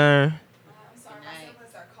love you, Jern. I'm sorry, my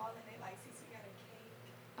siblings are calling it like, since we got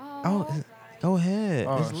a cake. Oh, go ahead.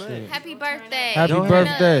 Oh, It's lit. shit. Happy birthday. Happy Go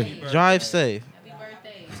birthday. Drive safe. Happy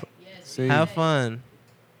birthday. Yes. See? Have fun.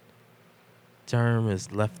 Jerm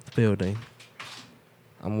has left the building.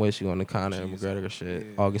 I'm with you on the Conor and McGregor shit.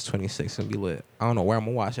 Yeah. August 26th gonna be lit. I don't know where I'm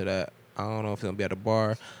gonna watch it at. I don't know if it's gonna be at a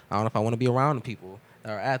bar. I don't know if I want to be around the people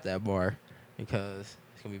that are at that bar because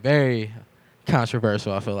it's gonna be very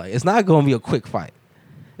controversial. I feel like it's not gonna be a quick fight.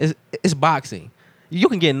 It's boxing. You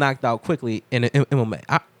can get knocked out quickly in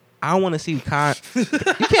MMA. I want to see Conor. You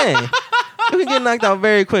can get knocked out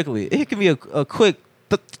very quickly. It can be a quick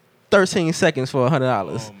 13 seconds for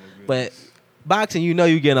 $100. But boxing, you know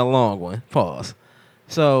you're getting a long one. Pause.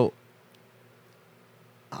 So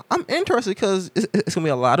I'm interested because it's going to be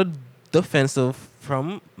a lot of defensive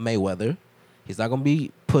from Mayweather. He's not going to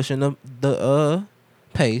be pushing the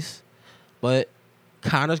pace. But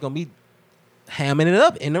Conor's going to be hamming it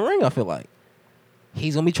up in the ring, I feel like.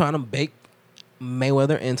 He's going to be trying to bake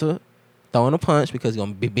Mayweather into throwing a punch because he's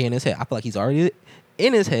going to be in his head. I feel like he's already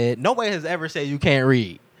in his head. Nobody has ever said you can't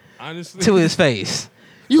read. Honestly. To his face.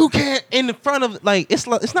 You can't in front of like it's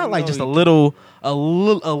not like just a little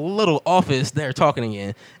office they're talking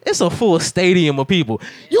in. It's a full stadium of people.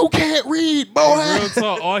 You can't read, boy. Real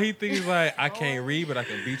talk. All he thinks is like, I can't read, but I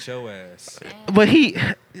can beat your ass. But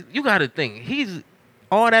you got to think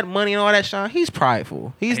all that money and all that shine, he's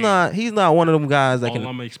prideful. He's not one of them guys that All can.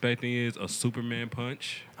 I'm expecting is a Superman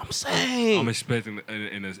punch. I'm saying. I'm expecting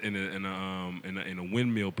in a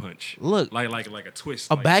windmill punch. Look, like a twist.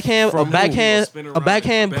 A backhand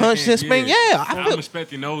punch and spin. Yeah, I'm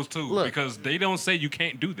expecting those too because they don't say you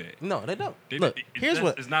can't do that. No, they don't.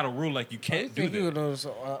 It's not a rule like you can't do that. Those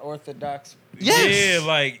orthodox. Yes. Yeah,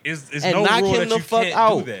 like it's and no knock rule him that the you fuck can't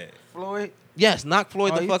out. do that. Floyd. Yes, knock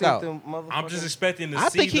Floyd the fuck out. I'm just expecting to I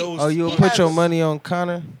see think those. Oh, you'll put your money on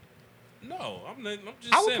Conor? No, I'm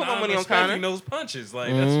just I would saying put my I'm money on expecting Conor. those punches.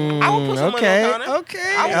 Like that's I would put some money on Conor.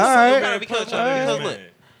 Okay. I would All put right. some money because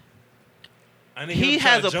look, he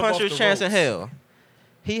has a puncher's chance in hell.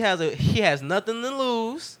 He has nothing to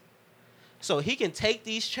lose, so he can take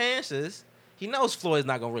these chances. He knows Floyd's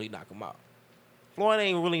not gonna really knock him out. Floyd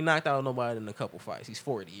ain't really knocked out nobody in a couple fights. He's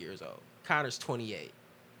 40 years old. Conor's 28,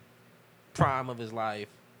 prime of his life.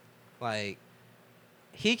 Like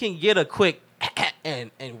he can get a quick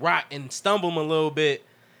and rock and stumble him a little bit.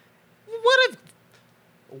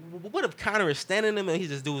 What if Conor is standing him and he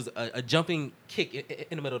just does a jumping kick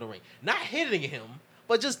in the middle of the ring, not hitting him,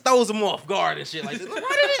 but just throws him off guard and shit like this? Why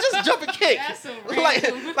did he just jump and kick?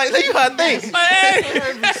 Like you gotta think.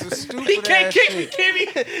 He can't kick me,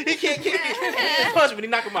 Kimmy. He can't kick me. He can punch me, but he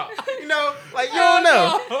knock him out. You know, like you don't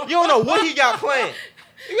know. You don't know what he got planned.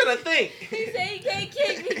 You gotta think. He said he can't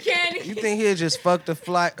kick me, can he? You think he'll just fuck the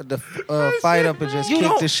fight up and just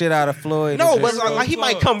kick the shit out of Floyd? No, and but just like he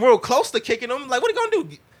might come real close to kicking him. Like, what he gonna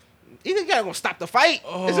do? You think gonna stop the fight?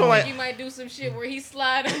 It's like, You might do some shit where he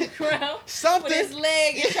slide on the ground Something. with his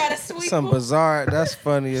leg and try to sweep some him. bizarre. That's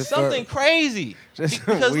funny as something fuck. crazy. Just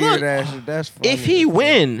Because weird look, ass shit. That's funny. if he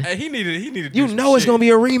win, Hey, he needed. To you do know some it's shit. gonna be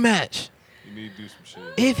a rematch. You need to do some shit.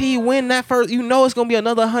 If he win that first, you know it's gonna be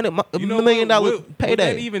another $100 million Would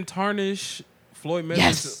payday. that even tarnish Floyd Mayweather?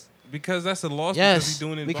 Yes. Because that's a loss. Because Yes, he's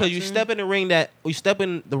doing it. because you boxing? step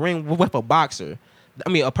in the ring with a boxer. I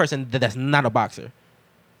mean, a person that's not a boxer,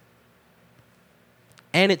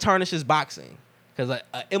 and it tarnishes boxing because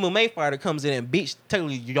a MMA fighter comes in and beats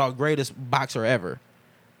technically your greatest boxer ever.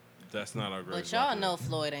 That's not our great. But y'all know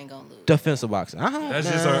Floyd ain't gonna lose. Defensive boxing. That's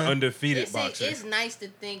just our undefeated boxer. It's nice to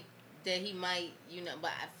think that he might,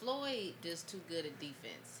 but Floyd just too good at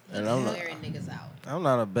defense. He's And I'm not- wearing niggas out. I'm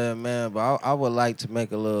not a bad man, but I would like to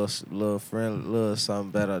make a little something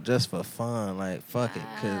better just for fun. Like fuck it,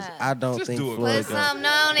 cause I don't Just think do it. Floyd. Put something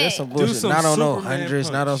on That's it. some Do bullshit. some Not on no Superman hundreds,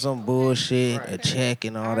 not on punch. some bullshit, a check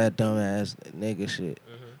and all that dumbass nigga shit.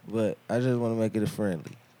 But I just want to make it a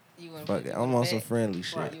friendly. You wanna Fuck put it, you I'm wanna on some bet? friendly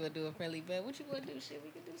shit. You wanna do a friendly bet? What you wanna do? Shit,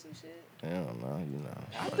 we can do some shit. I don't know, you know.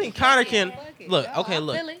 I think Conor can Fuck it. look. No, Okay, I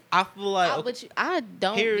look. feel it. I feel like But I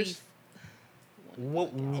don't be. here's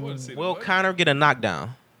wanna see the will what? Conor get a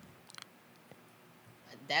knockdown?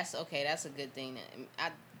 That's okay. That's a good thing.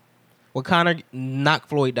 Will Conor knock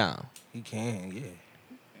Floyd down? He can, yeah.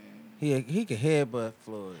 He can headbutt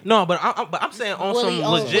Floyd. No, but I'm saying on Will some he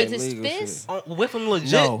legit. with his legal fist? With him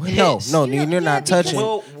legit. No, hits. you're not touching.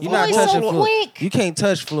 Well, You're not Floyd's so touching Floyd. quick. You can't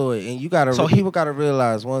touch Floyd, and you gotta. So People gotta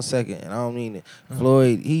realize 1 second, and I don't mean it.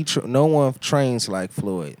 Floyd, no one trains like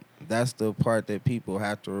Floyd. That's the part that people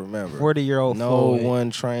have to remember. 40-year-old no Floyd. one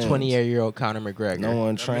trains. 28-year-old Conor McGregor. No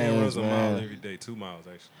one That man trains, runs a mile man. every day, 2 miles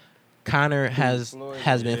actually. Conor has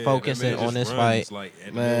been Yeah, focusing that man on just this runs, fight. like, at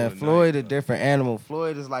the Man, middle of the Floyd night. a different animal.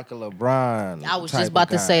 Floyd is like a LeBron. I was type just about of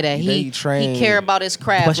to guy. say that They he train. care about his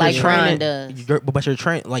craft like Ron does. But you're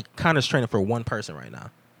training like Conor's training for one person right now.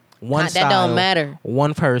 One That don't style, matter.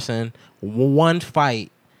 One person, one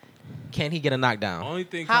fight. Can he get a knockdown? Only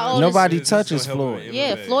thing How Conor old is Nobody is touches gonna help him Floyd. in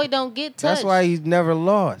Yeah, MMA. Floyd don't get touched. That's why he's never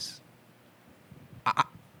lost.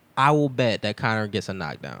 I will bet that Conor gets a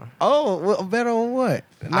knockdown. Oh, well, bet on what?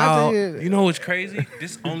 You know what's crazy?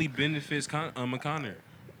 This only benefits Conor.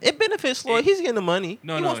 It benefits Floyd. He's getting the money.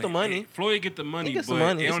 No, he no, wants the money. Floyd get the money, He gets the but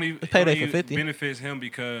money. it It's only, a payday it only for 50. benefits him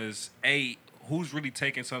because who's really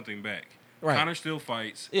taking something back? Right. Conor still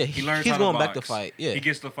fights. Yeah, he learns he's how to going back to box. fight. Yeah. He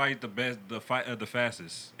gets to fight the best, the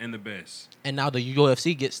fastest and the best. And now the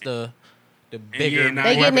UFC gets the bigger. yeah, now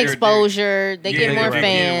They getting whoever exposure. They get more they're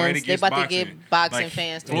getting right fans. They against about to get boxing Like,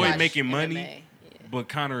 fans to Floyd watch making MMA. money, but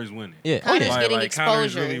Conor is winning. Yeah. Connor's getting Conor is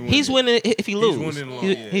exposure. really He's winning if he He's loses. winning long,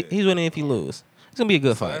 He's winning if he loses. It's gonna be a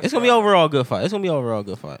good fight. that's It's gonna be fine. overall good fight. It's gonna be overall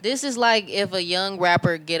good fight. This is like if a young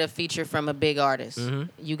rapper get a feature from a big artist.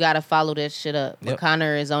 You gotta follow that shit up. But Yep.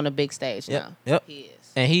 Connor is on the big stage now. Yep. He is.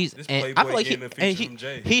 And he's This and I Playboy feel like getting a feature from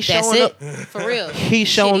Jay. he's That's showing it. up. For real. He's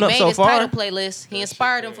Shit, showing he up made so his far. title playlist. He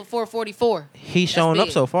inspired him for 444. He's That's showing up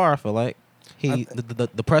big. so far. I feel like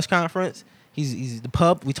the press conference. He's the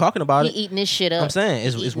pub. We talking about He it. eating this shit up. I'm saying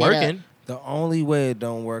it's He eating it up. working. The only way it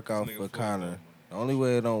don't work out for Conor The only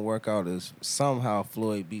way it don't work out is somehow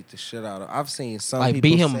Floyd beat the shit out of. I've seen some Like, people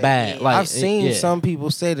beat him say, bad. Like, I've seen yeah. some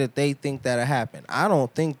people say that they think that'll happen. I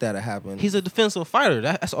don't think that'll happen. He's a defensive fighter.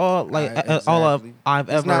 That's all. Like Right, all exactly. I've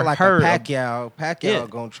It's ever not like heard. a Pacquiao. Pacquiao Yeah.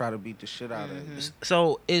 gonna try to beat the shit out of him.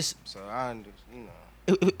 So it's So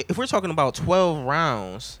if we're talking about 12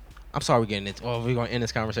 rounds. I'm sorry, we're getting into. Oh, we're gonna end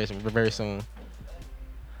this conversation very soon.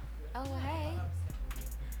 Oh, hey.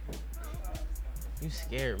 You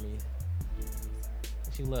scared me.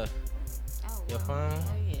 She left. Oh, Your phone. Oh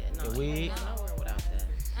yeah, no, Your you weed. ain't going nowhere without that.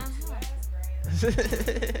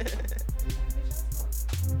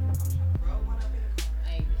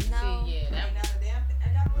 Hey, No. see, yeah, that.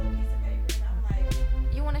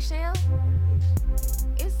 You want a shell?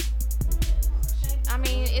 It's. I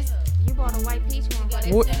mean, it's. You bought a white peach one, but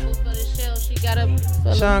What- it's. Sample for the shell, she got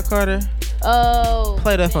a. Sean Carter, Oh.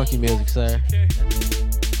 play that funky music, sir.